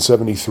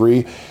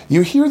 1973,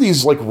 you hear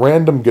these like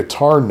random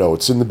guitar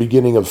notes in the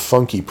beginning of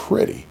Funky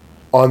Pretty.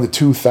 On the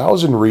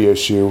 2000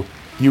 reissue,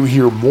 you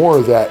hear more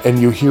of that and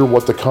you hear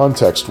what the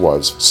context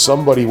was.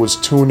 Somebody was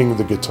tuning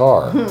the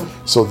guitar.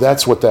 So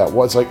that's what that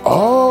was. Like,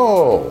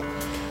 oh!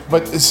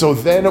 But so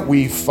then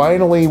we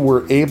finally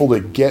were able to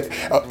get,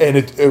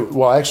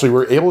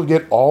 we're able to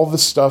get all the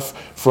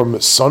stuff from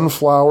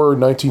Sunflower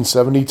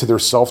 1970 to their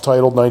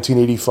self-titled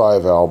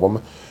 1985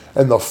 album.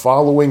 And the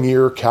following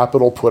year,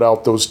 Capitol put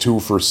out those 2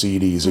 for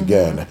CDs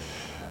again.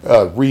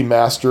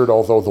 Remastered,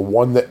 although the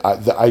one that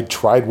I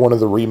tried one of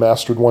the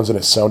remastered ones and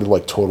it sounded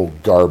like total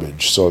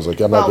garbage. So I was like,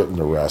 I'm not getting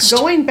the rest.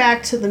 Going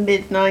back to the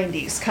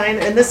mid-90s,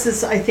 and this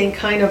is, I think,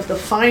 kind of the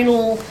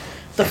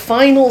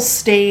final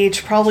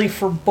stage probably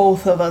for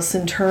both of us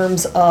in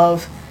terms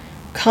of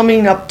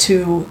coming up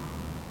to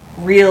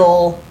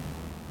real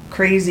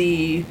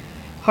crazy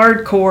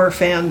hardcore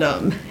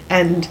fandom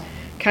and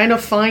kind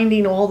of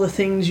finding all the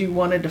things you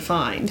wanted to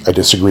find. I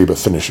disagree, but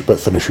finish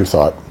your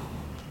thought.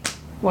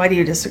 Why do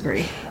you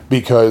disagree?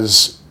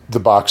 Because the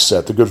box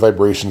set, the Good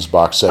Vibrations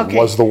box set, Okay.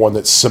 was the one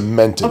that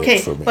cemented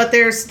it for me. But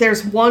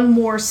there's one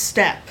more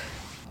step,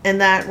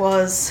 and that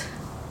was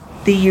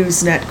the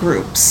Usenet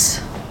groups,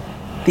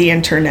 the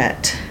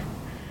internet.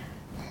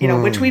 You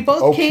know, which we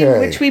both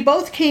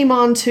came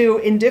onto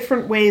in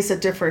different ways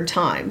at different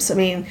times. I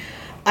mean,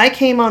 I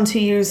came onto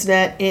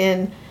Usenet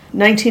in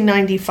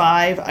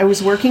 1995. I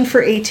was working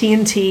for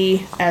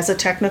AT&T as a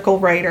technical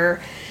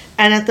writer,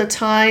 and at the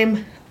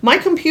time, my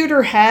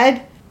computer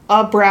had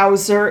a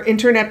browser,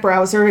 internet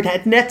browser. It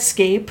had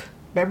Netscape.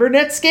 Remember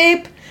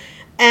Netscape?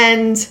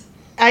 And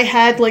I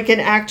had like an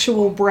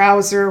actual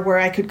browser where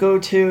I could go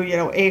to, you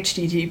know,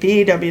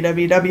 HTTP,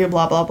 www,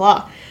 blah, blah,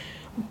 blah.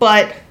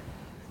 But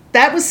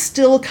that was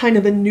still kind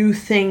of a new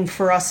thing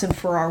for us and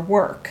for our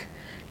work.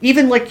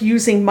 Even like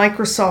using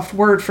Microsoft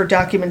Word for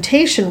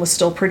documentation was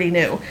still pretty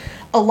new.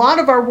 A lot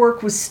of our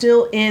work was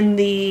still in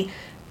the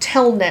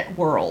telnet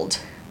world,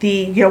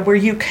 where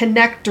you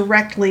connect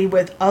directly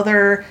with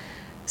other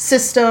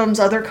systems,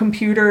 other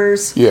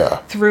computers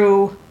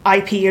through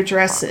IP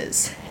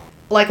addresses.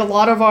 Like a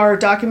lot of our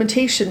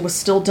documentation was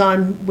still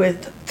done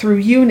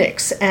through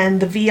Unix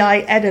and the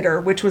VI editor,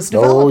 which was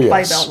developed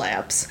by Bell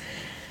Labs.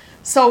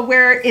 So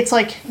where it's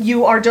like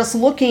you are just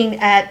looking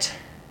at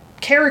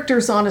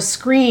characters on a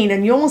screen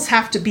and you almost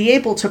have to be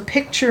able to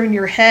picture in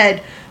your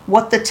head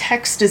what the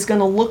text is going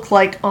to look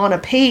like on a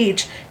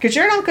page, because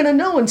you're not going to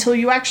know until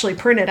you actually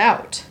print it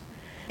out.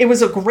 It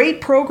was a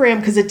great program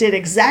because it did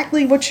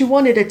exactly what you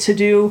wanted it to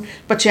do,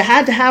 but you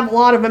had to have a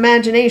lot of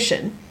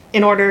imagination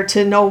in order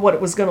to know what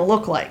it was going to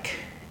look like.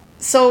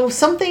 So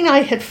something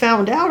I had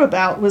found out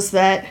about was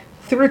that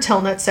through a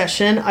Telnet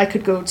session, I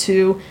could go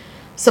to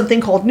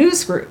something called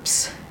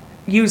newsgroups,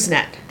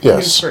 Usenet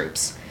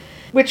newsgroups,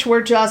 which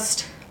were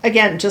just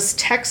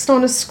text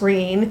on a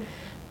screen,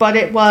 but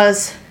it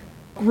was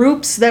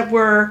groups that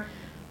were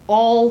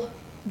all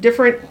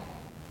different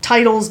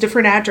titles,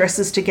 different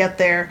addresses to get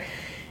there.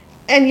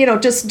 And, you know,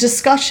 just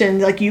discussion,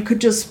 like you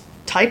could just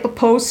type a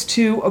post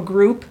to a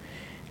group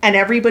and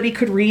everybody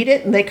could read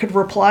it and they could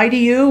reply to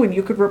you and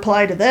you could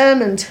reply to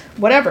them and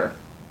whatever.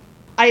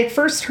 I had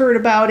first heard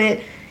about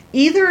it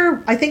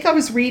I think I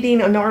was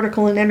reading an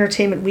article in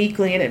Entertainment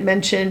Weekly and it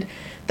mentioned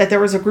that there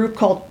was a group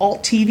called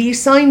Alt TV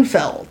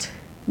Seinfeld.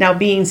 Now,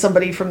 being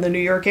somebody from the New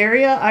York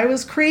area, I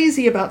was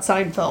crazy about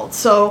Seinfeld.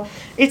 So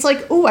it's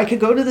like, I could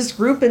go to this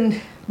group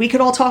and we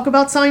could all talk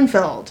about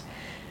Seinfeld.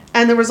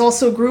 And there was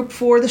also a group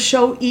for the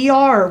show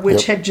ER,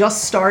 which had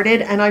just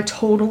started and I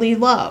totally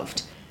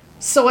loved.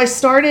 So I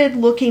started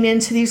looking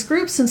into these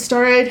groups and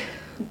started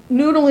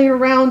noodling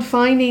around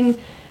finding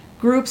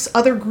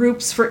other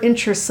groups for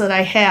interests that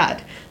I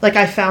had. Like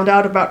I found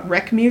out about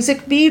Rec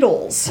Music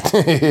Beatles,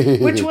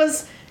 which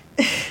was...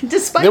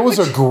 There was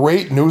a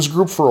great news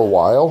group for a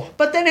while.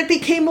 But then it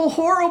became a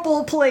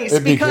horrible place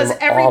because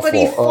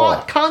everybody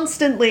fought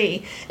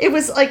constantly. It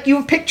was like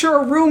you picture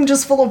a room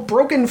just full of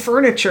broken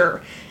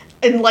furniture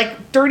and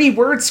like dirty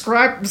words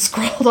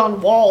scrawled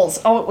on walls.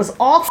 Oh, it was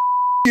awful.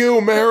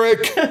 You,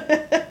 Merrick.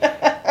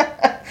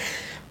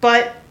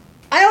 But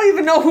I don't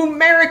even know who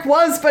Merrick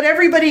was, but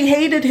everybody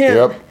hated him.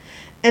 Yep.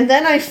 And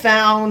then I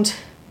found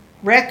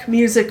Rec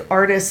Music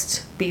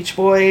Artists Beach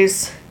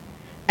Boys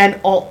and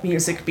Alt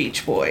Music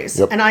Beach Boys.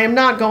 Yep. And I am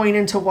not going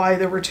into why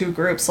there were two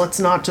groups.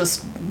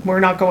 We're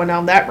not going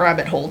down that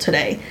rabbit hole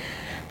today.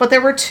 But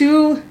there were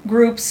two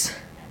groups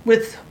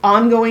with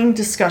ongoing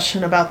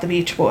discussion about the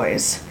Beach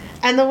Boys.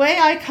 And the way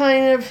I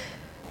kind of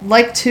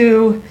like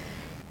to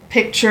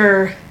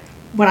picture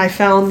when I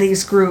found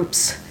these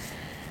groups,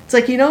 it's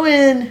like, you know,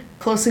 in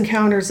Close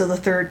Encounters of the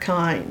Third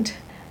Kind,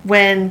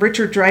 when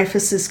Richard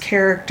Dreyfuss's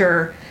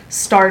character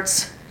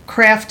starts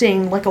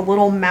crafting like a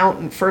little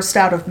mountain first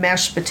out of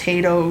mashed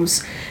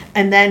potatoes,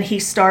 and then he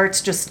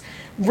starts just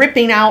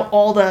ripping out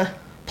all the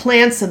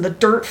plants and the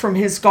dirt from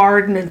his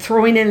garden and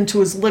throwing it into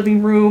his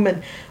living room,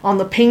 and on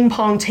the ping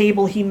pong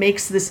table he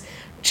makes this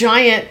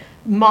giant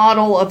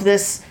model of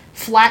this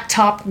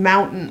flat-topped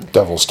mountain.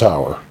 Devil's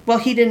Tower. Well,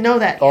 he didn't know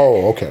that yet.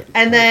 Oh, okay.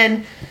 And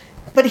then,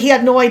 but he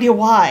had no idea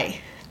why.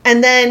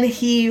 And then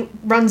he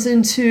runs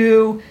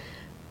into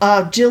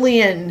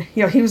Jillian,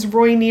 you know, he was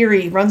Roy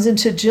Neary, runs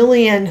into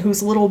Jillian,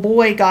 whose little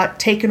boy got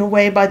taken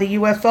away by the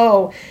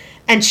UFO,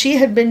 and she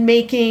had been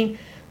making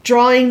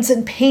drawings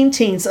and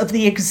paintings of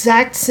the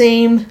exact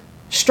same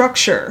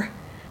structure,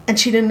 and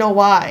she didn't know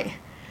why.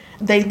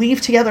 They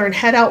leave together and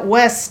head out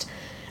west,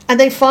 and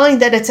they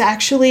find that it's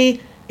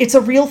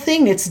a real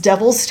thing. It's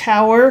Devil's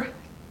Tower.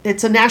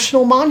 It's a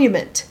national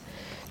monument.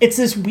 it's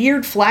this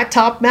weird flat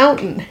top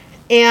mountain.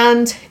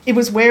 And it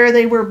was where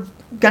they were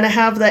going to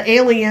have the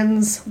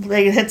aliens.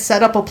 They had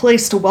set up a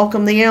place to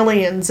welcome the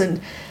aliens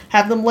and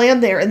have them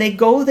land there. And they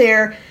go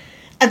there,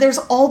 and there's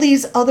all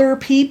these other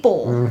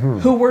people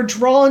who were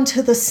drawn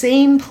to the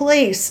same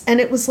place. And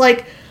it was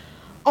like,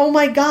 oh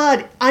my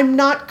God, I'm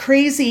not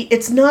crazy.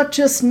 It's not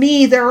just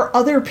me. There are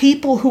other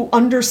people who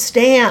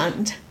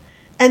understand.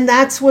 And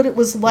that's what it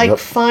was like,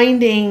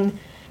 finding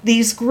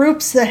these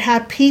groups that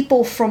had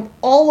people from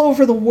all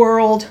over the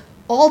world,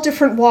 all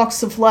different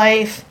walks of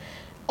life,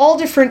 all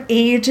different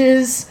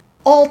ages,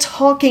 all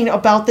talking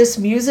about this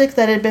music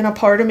that had been a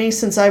part of me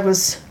since I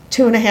was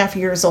 2.5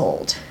 years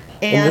old.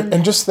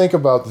 And just think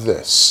about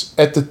this.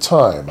 At the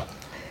time,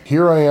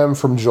 here I am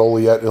from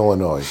Joliet,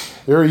 Illinois.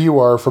 There you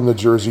are from the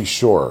Jersey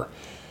Shore.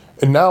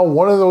 And now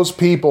one of those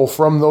people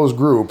from those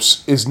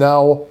groups is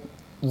now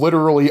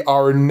literally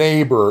our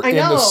neighbor in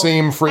the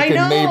same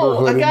freaking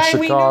neighborhood in Chicago. A guy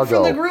we knew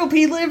from the group,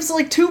 he lives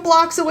like 2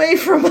 blocks away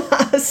from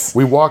us.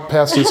 We walk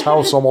past his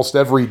house almost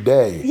every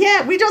day.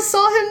 Yeah, we just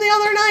saw him the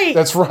other night.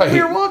 That's right.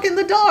 We were walking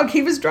the dog.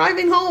 He was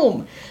driving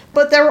home.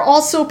 But there are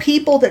also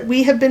people that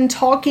we have been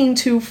talking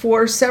to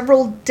for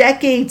several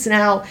decades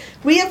now.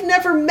 We have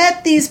never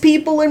met these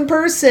people in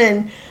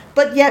person,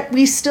 but yet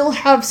we still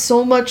have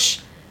so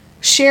much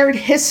shared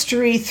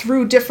history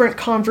through different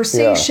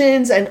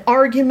conversations and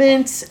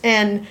arguments.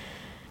 And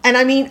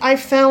I mean, I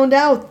found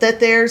out that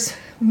there's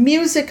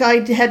music I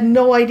had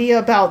no idea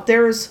about.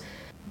 There's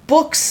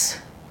books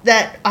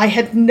that I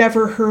had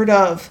never heard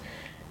of,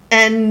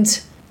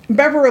 and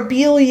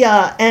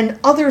memorabilia and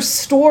other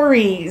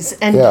stories,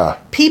 and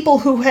people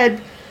who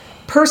had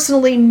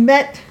personally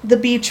met the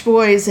Beach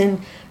Boys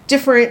in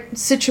different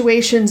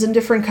situations and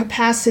different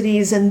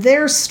capacities, and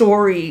their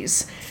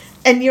stories.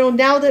 And, you know,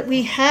 now that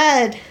we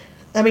had,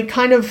 I mean,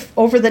 kind of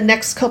over the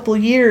next couple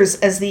of years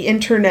as the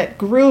internet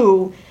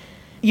grew,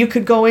 you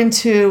could go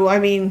into, I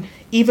mean,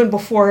 even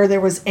before there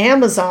was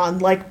Amazon,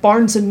 like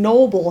Barnes &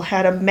 Noble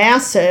had a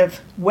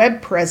massive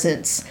web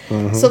presence.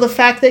 So the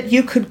fact that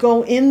you could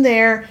go in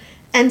there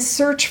and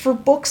search for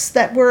books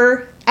that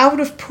were out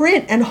of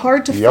print and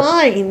hard to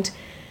find,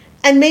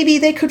 and maybe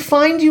they could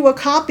find you a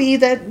copy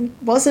that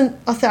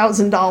wasn't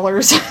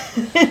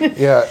 $1,000.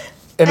 Yeah.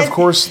 And of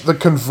course, the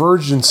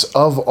convergence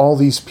of all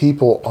these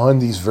people on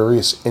these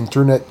various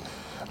internet,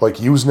 like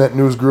Usenet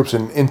news groups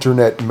and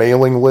internet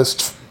mailing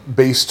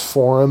list-based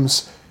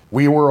forums,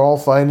 we were all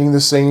finding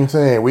the same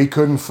thing. We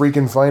couldn't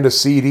freaking find a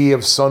CD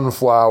of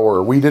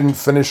Sunflower. We didn't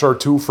finish our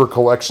 2 for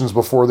collections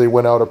before they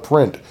went out of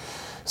print.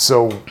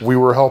 So we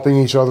were helping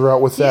each other out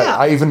with that. Yeah.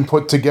 I even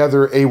put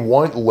together a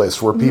want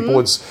list where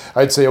people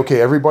I'd say, okay,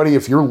 everybody,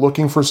 if you're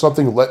looking for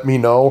something, let me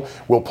know.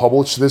 We'll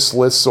publish this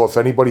list, so if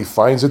anybody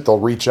finds it, they'll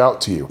reach out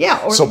to you.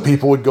 Yeah. So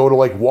people would go to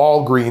like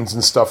Walgreens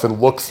and stuff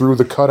and look through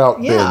the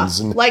cutout bins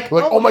and like,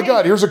 oh my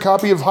God, here's a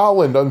copy of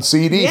Holland on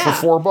CD for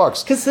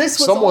 $4. Because this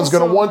was someone's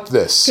going to want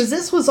this. Because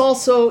this was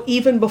also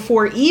even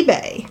before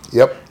eBay.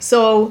 Yep.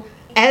 So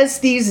as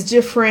these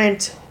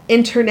different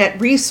internet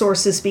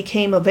resources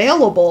became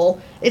available,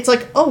 it's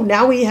like, oh,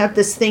 now we have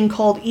this thing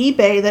called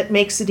eBay that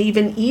makes it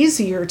even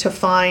easier to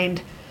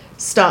find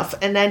stuff.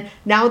 And then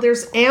now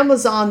there's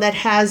Amazon that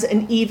has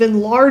an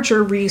even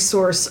larger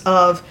resource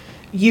of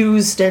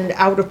used and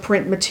out of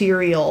print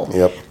material.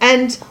 Yep.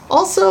 And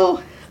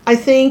also, I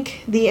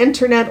think the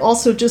internet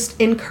also just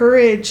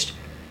encouraged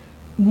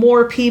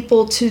more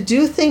people to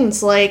do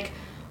things like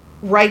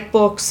write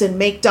books and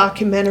make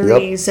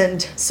documentaries.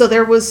 And so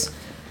there was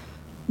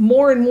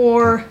more and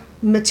more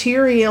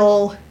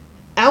material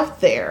out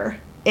there.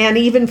 And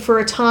even for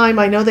a time,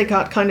 I know they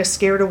got kind of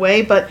scared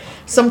away, but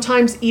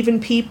sometimes even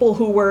people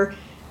who were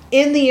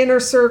in the inner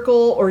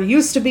circle or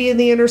used to be in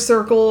the inner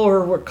circle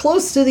or were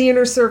close to the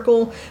inner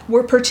circle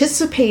were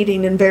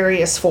participating in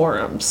various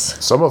forums.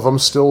 Some of them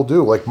still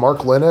do. Like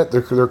Mark Lynette,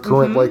 their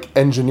current like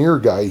engineer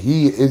guy,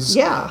 he is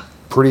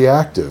pretty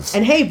active.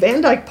 And hey, Van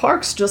Dyke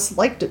Parks just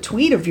liked a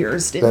tweet of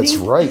yours, didn't he?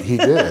 That's right, he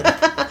did.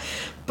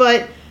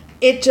 But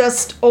it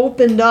just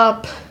opened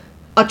up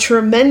a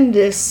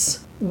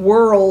tremendous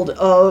world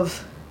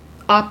of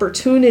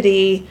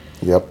opportunity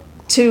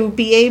to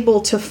be able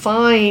to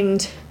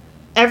find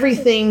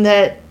everything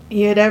that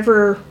you had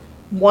ever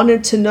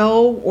wanted to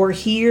know or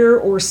hear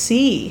or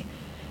see.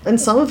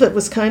 And some of it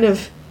was kind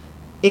of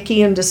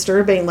icky and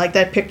disturbing, like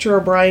that picture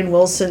of Brian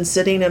Wilson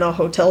sitting in a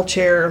hotel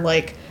chair,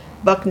 like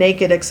buck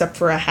naked except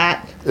for a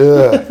hat.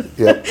 And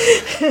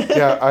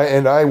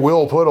I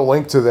will put a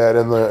link to that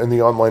in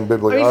the online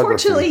bibliography.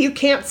 Unfortunately, you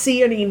can't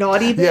see any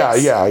naughty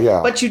bits.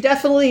 Yeah. But you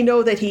definitely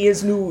know that he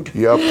is nude.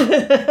 Yep.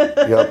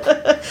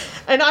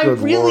 And I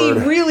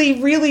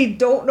really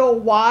don't know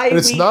why. And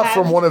it's not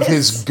from one of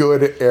his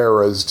good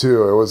eras,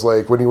 too. It was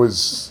like when it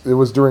was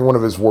during one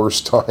of his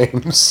worst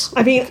times.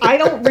 I mean, I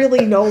don't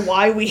really know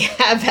why we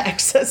have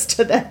access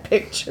to that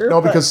picture. No,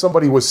 because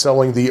somebody was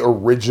selling the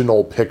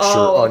original picture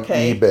on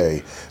eBay.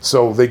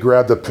 So they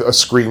grabbed a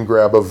screen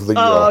grab of the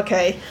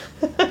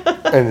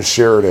and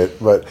shared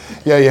it. But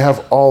yeah, you had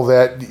all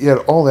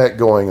that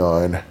going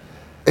on.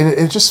 And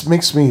it just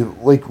makes me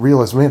like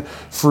realize, man,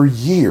 for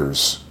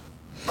years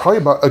probably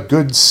about a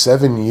good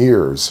 7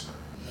 years,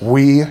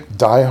 we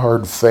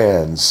diehard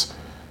fans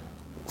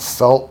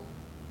felt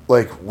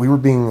like we were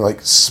being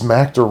like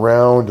smacked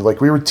around, like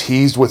we were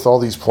teased with all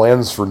these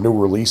plans for new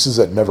releases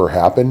that never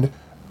happened.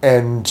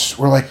 And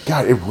we're like,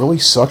 God, it really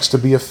sucks to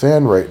be a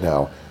fan right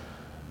now.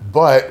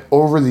 But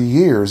over the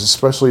years,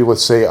 especially with,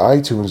 say,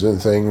 iTunes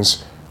and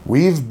things,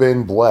 we've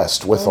been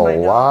blessed with Oh a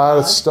my lot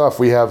of God. stuff.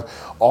 We have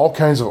all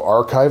kinds of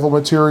archival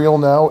material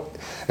now.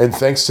 And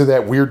thanks to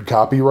that weird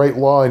copyright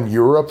law in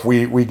Europe,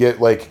 we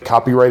get like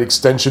copyright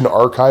extension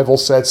archival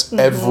sets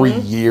every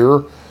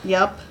year.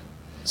 Yep.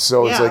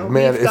 So it's Yeah, like,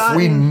 man, we've if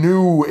we gotten-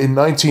 knew in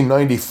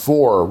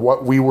 1994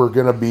 what we were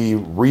going to be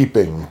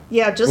reaping.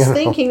 Yeah, just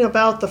thinking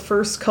about the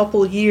first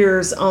couple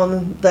years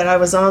that I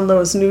was on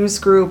those news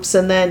groups,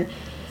 and then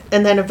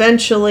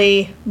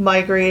eventually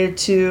migrated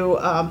to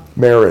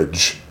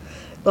Marriage.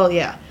 well,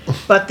 yeah,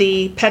 but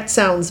the Pet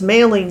Sounds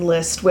mailing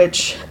list,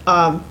 which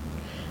I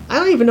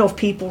don't even know if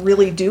people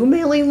really do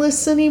mailing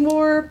lists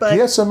anymore, but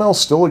PSML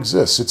still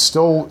exists. It's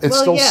still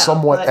Well, yeah,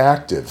 somewhat but-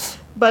 active.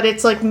 but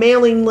it's like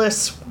mailing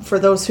lists, for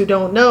those who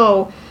don't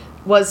know,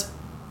 was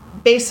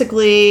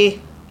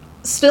basically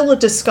still a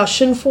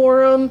discussion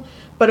forum,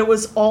 but it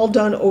was all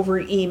done over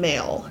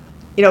email.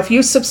 You know, if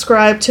you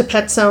subscribe to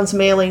Pet Sounds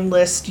mailing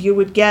list, you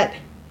would get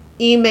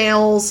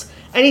emails.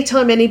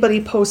 Anytime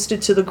anybody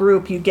posted to the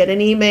group, you'd get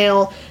an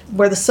email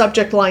where the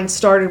subject line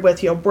started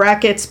with,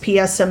 brackets,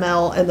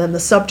 PSML, and then the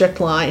subject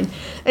line.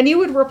 And you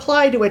would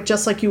reply to it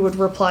just like you would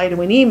reply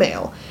to an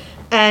email.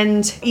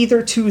 And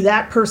either to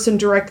that person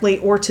directly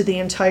or to the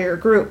entire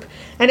group.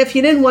 And if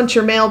you didn't want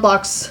your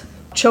mailbox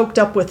choked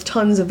up with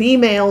tons of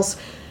emails,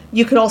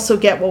 you could also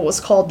get what was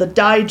called the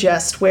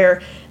digest,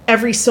 where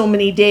every so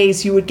many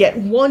days you would get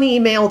one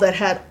email that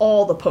had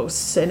all the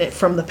posts in it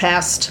from the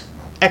past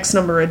X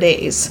number of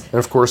days. And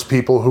of course,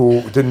 people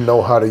who didn't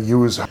know how to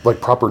use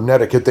like proper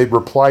netiquette, they'd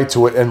reply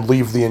to it and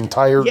leave the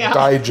entire Yeah.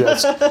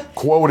 digest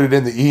quoted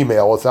in the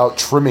email without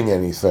trimming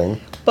anything.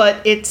 But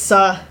it's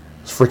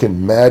It's freaking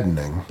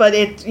maddening. But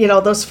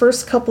those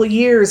first couple of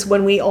years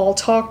when we all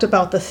talked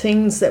about the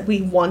things that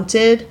we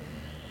wanted,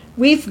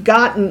 we've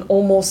gotten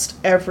almost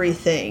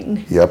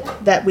everything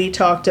Yep. that we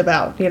talked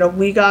about.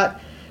 We got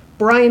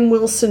Brian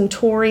Wilson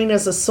touring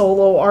as a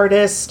solo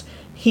artist.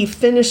 He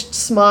finished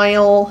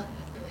Smile.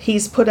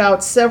 He's put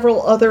out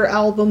several other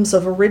albums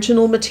of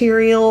original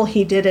material.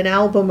 He did an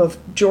album of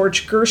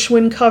George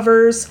Gershwin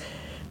covers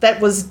that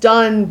was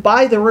done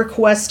by the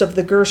request of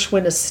the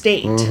Gershwin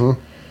estate.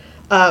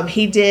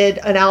 He did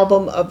an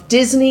album of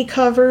Disney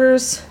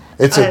covers.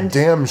 It's a and-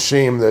 damn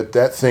shame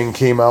that thing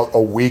came out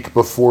a week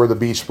before the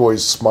Beach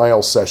Boys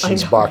Smile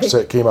Sessions I know, box right?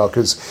 set came out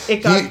because It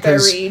got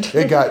buried.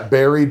 It got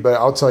buried, but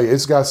I'll tell you,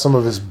 it's got some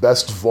of his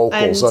best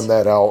vocals And- on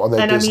that on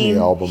that And Disney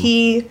album.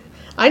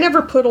 I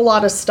never put a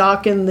lot of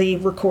stock in the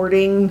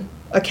Recording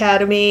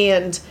Academy,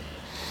 and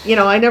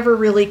I never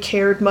really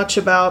cared much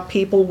about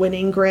people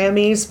winning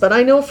Grammys, but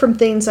I know from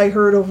things I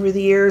heard over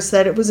the years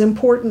that it was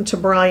important to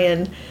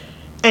Brian,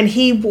 and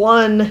he's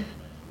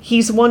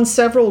won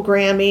several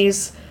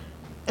Grammys,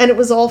 and it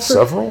was all for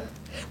Several?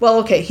 Well,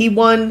 okay, he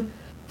won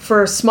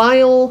for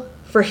Smile,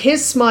 for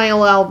his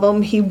Smile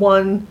album. He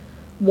won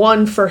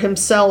one for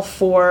himself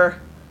for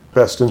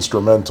Best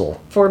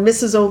instrumental.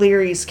 Mrs.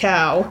 O'Leary's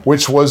Cow.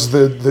 Which was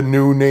the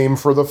new name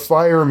for the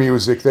Fire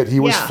music that he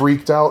was Yeah.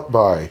 freaked out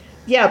by.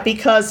 Yeah,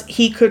 because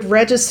he could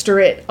register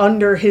it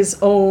under his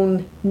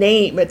own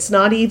name. It's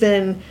not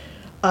even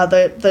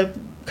the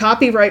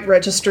copyright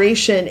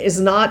registration is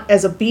not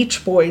as a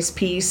Beach Boys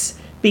piece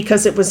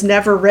because it was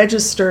never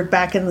registered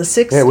back in the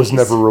 60s. Yeah, it was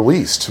never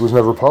released. It was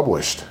never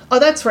published. Oh,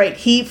 that's right.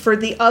 For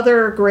the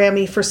other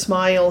Grammy for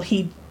Smile,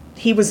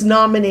 he was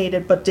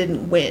nominated but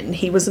didn't win.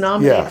 He was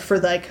nominated Yeah. for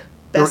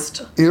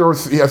best.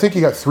 I think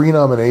he got 3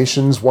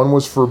 nominations. One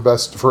was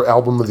for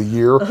album of the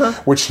year,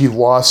 which he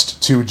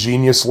lost to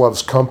Genius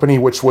Loves Company,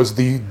 which was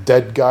the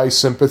Dead Guy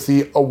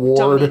Sympathy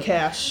Award. Johnny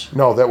Cash.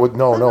 No, that would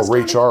no was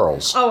Ray Johnny?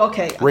 Charles. Oh,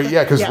 okay.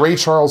 Because Ray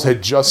Charles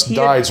had just He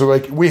died, had- so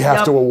we have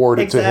Yep, to award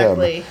it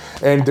exactly. to him.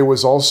 And there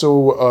was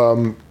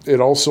also it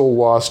also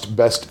lost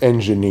Best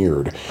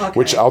Engineered,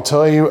 which I'll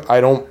tell you,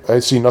 I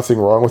see nothing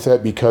wrong with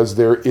that because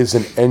there is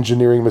an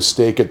engineering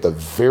mistake at the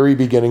very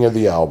beginning of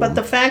the album. But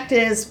the fact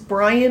is,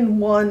 Brian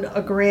won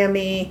a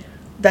Grammy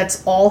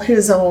that's all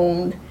his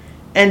own,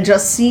 and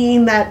just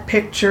seeing that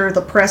picture,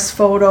 the press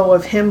photo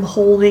of him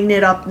holding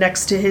it up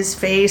next to his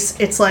face,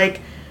 it's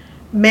like,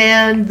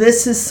 man,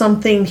 this is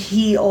something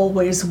he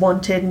always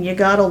wanted, and you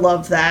gotta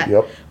love that.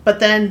 Yep. But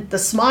then the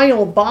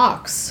Smile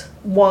box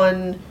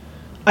won,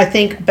 I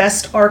think,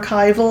 Best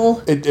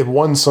Archival. It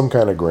won some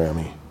kind of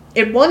Grammy.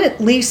 It won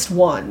at least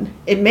one.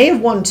 It may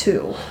have won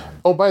 2.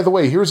 Oh, by the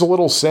way, here's a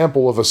little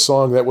sample of a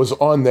song that was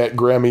on that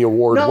Grammy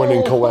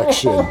Award-winning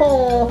collection.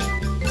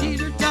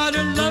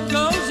 Teeter-totter love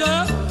goes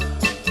up.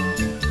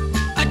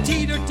 A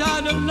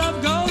teeter-totter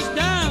love goes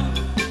down.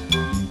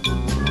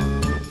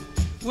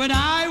 When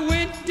I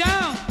went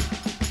down,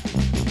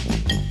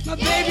 my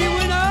baby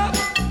went up.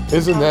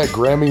 Isn't that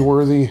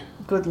Grammy-worthy?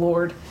 Good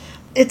Lord.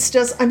 it's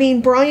just, I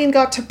mean, Brian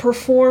got to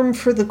perform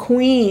for the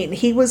Queen.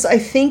 He was, I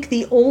think,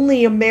 the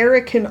only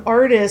American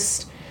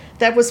artist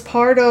that was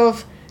part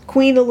of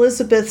Queen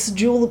Elizabeth's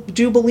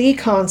Jubilee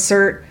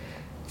concert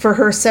for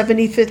her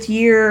 75th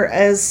year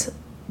as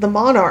the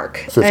monarch.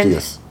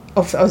 50th. I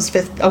was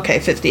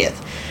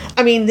 50th.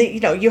 I mean,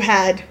 you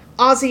had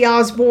Ozzy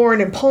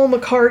Osbourne and Paul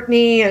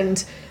McCartney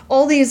and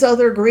all these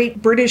other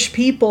great British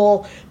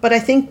people, but I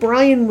think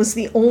Brian was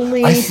the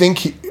only... I think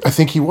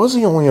he was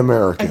the only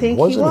American, I think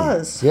wasn't he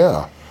was.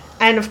 Yeah.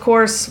 And of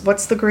course,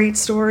 what's the great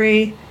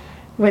story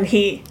when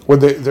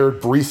they're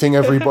briefing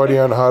everybody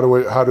on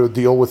how to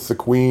deal with the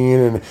Queen,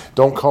 and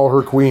don't call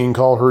her Queen,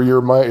 call her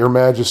your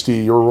Majesty,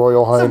 your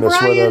Royal Highness, so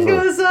Brian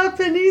whatever. goes up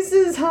and he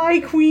says,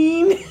 "Hi,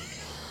 Queen."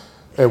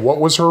 And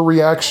what was her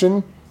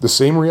reaction? The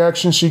same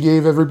reaction she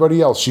gave everybody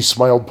else. She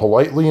smiled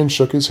politely and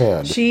shook his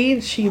hand. She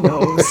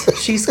knows.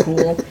 She's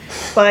cool.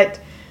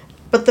 But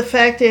the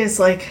fact is,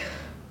 like,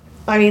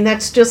 I mean,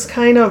 that's just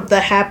kind of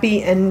the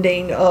happy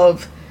ending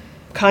of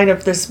kind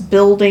of this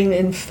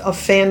building of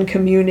fan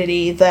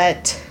community,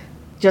 that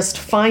just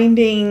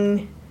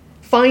finding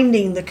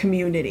the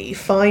community,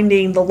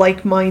 finding the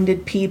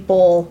like-minded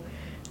people,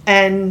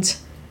 and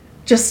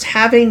just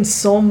having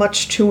so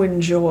much to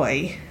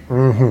enjoy.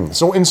 Mm-hmm.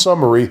 So in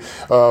summary,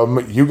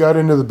 you got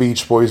into the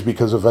Beach Boys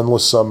because of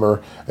Endless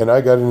Summer, and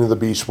I got into the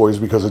Beach Boys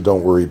because of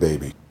Don't Worry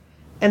Baby.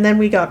 And then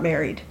we got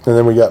married.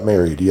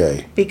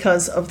 Yay.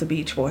 Because of the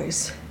Beach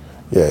Boys.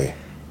 Yay.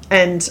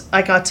 And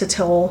I got to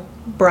tell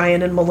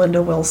Brian and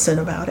Melinda Wilson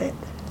about it.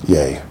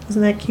 Yay.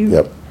 Isn't that cute?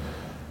 Yep.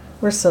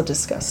 We're so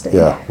disgusting.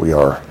 Yeah, we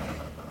are.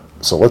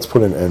 So let's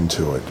put an end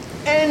to it.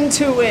 End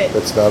to it.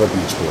 That's not a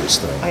Beach Boys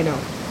thing. I know.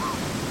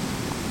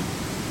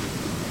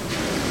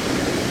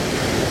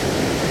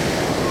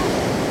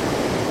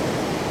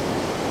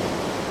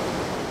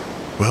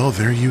 Well,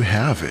 there you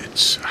have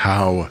it.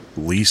 How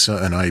Lisa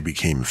and I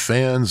became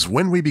fans,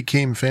 when we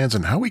became fans,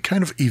 and how we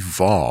kind of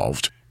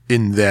evolved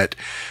in that,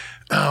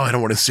 I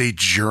don't want to say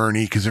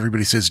journey, because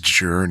everybody says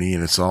journey,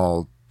 and it's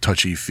all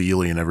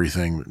touchy-feely and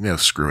everything. No,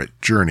 screw it.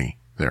 Journey.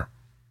 There.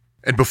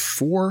 And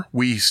before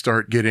we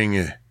start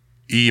getting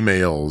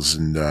emails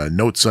and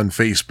notes on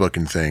Facebook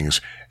and things,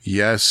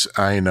 yes,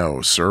 I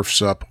know,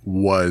 Surf's Up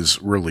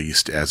was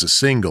released as a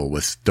single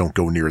with Don't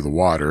Go Near the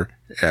Water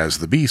as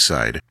the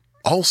B-side.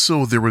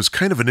 Also, there was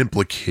kind of an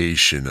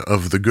implication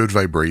of the Good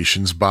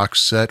Vibrations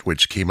box set,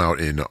 which came out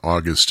in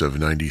August of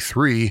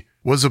 '93,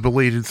 was a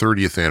belated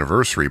 30th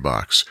anniversary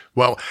box.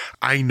 Well,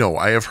 I know,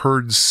 I have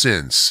heard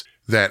since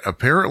that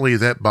apparently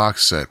that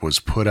box set was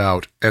put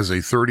out as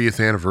a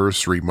 30th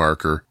anniversary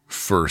marker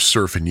for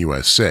Surfin'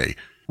 USA,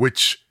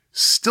 which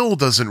still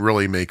doesn't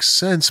really make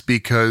sense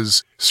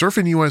because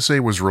Surfin' USA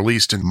was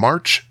released in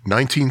March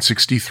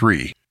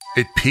 1963.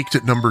 It peaked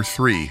at number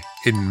 3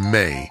 in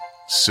May.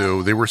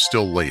 So they were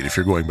still late if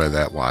you're going by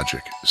that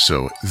logic.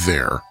 So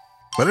there.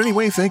 But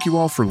anyway, thank you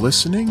all for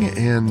listening,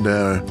 and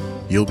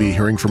you'll be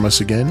hearing from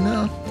us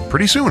again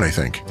pretty soon, I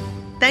think.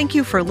 Thank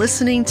you for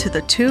listening to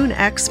the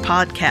TuneX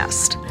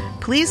podcast.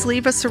 Please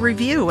leave us a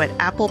review at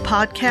Apple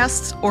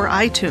Podcasts or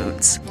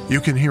iTunes. You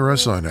can hear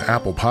us on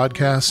Apple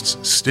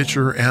Podcasts,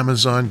 Stitcher,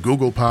 Amazon,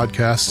 Google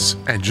Podcasts,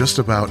 and just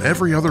about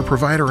every other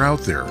provider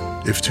out there.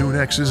 If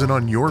TuneX isn't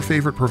on your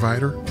favorite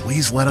provider,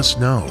 please let us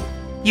know.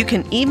 You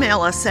can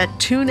email us at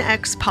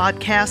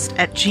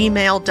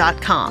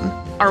tunexpodcast@gmail.com.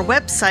 Our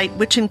website,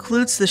 which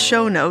includes the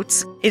show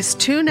notes, is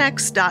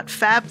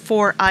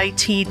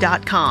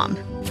tunex.fab4it.com.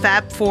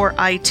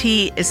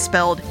 Fab4it is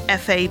spelled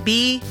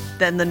F-A-B,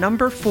 then the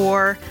number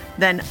 4,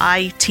 then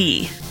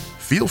I-T.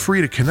 Feel free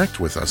to connect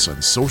with us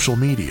on social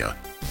media.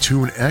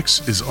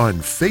 TuneX is on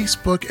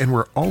Facebook, and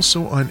we're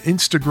also on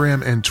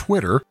Instagram and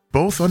Twitter,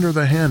 both under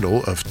the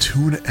handle of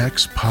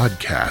TuneX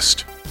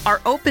Podcast. Our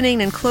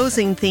opening and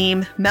closing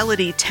theme,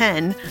 Melody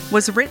 10,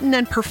 was written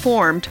and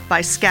performed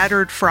by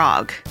Scattered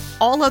Frog.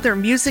 All other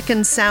music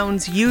and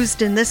sounds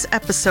used in this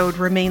episode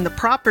remain the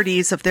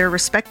properties of their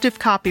respective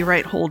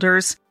copyright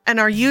holders and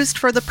are used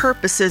for the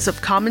purposes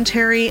of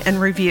commentary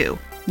and review.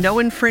 No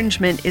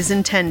infringement is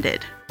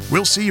intended.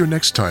 We'll see you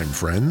next time,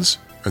 friends.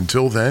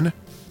 Until then,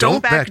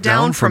 don't back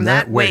down from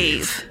that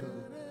wave.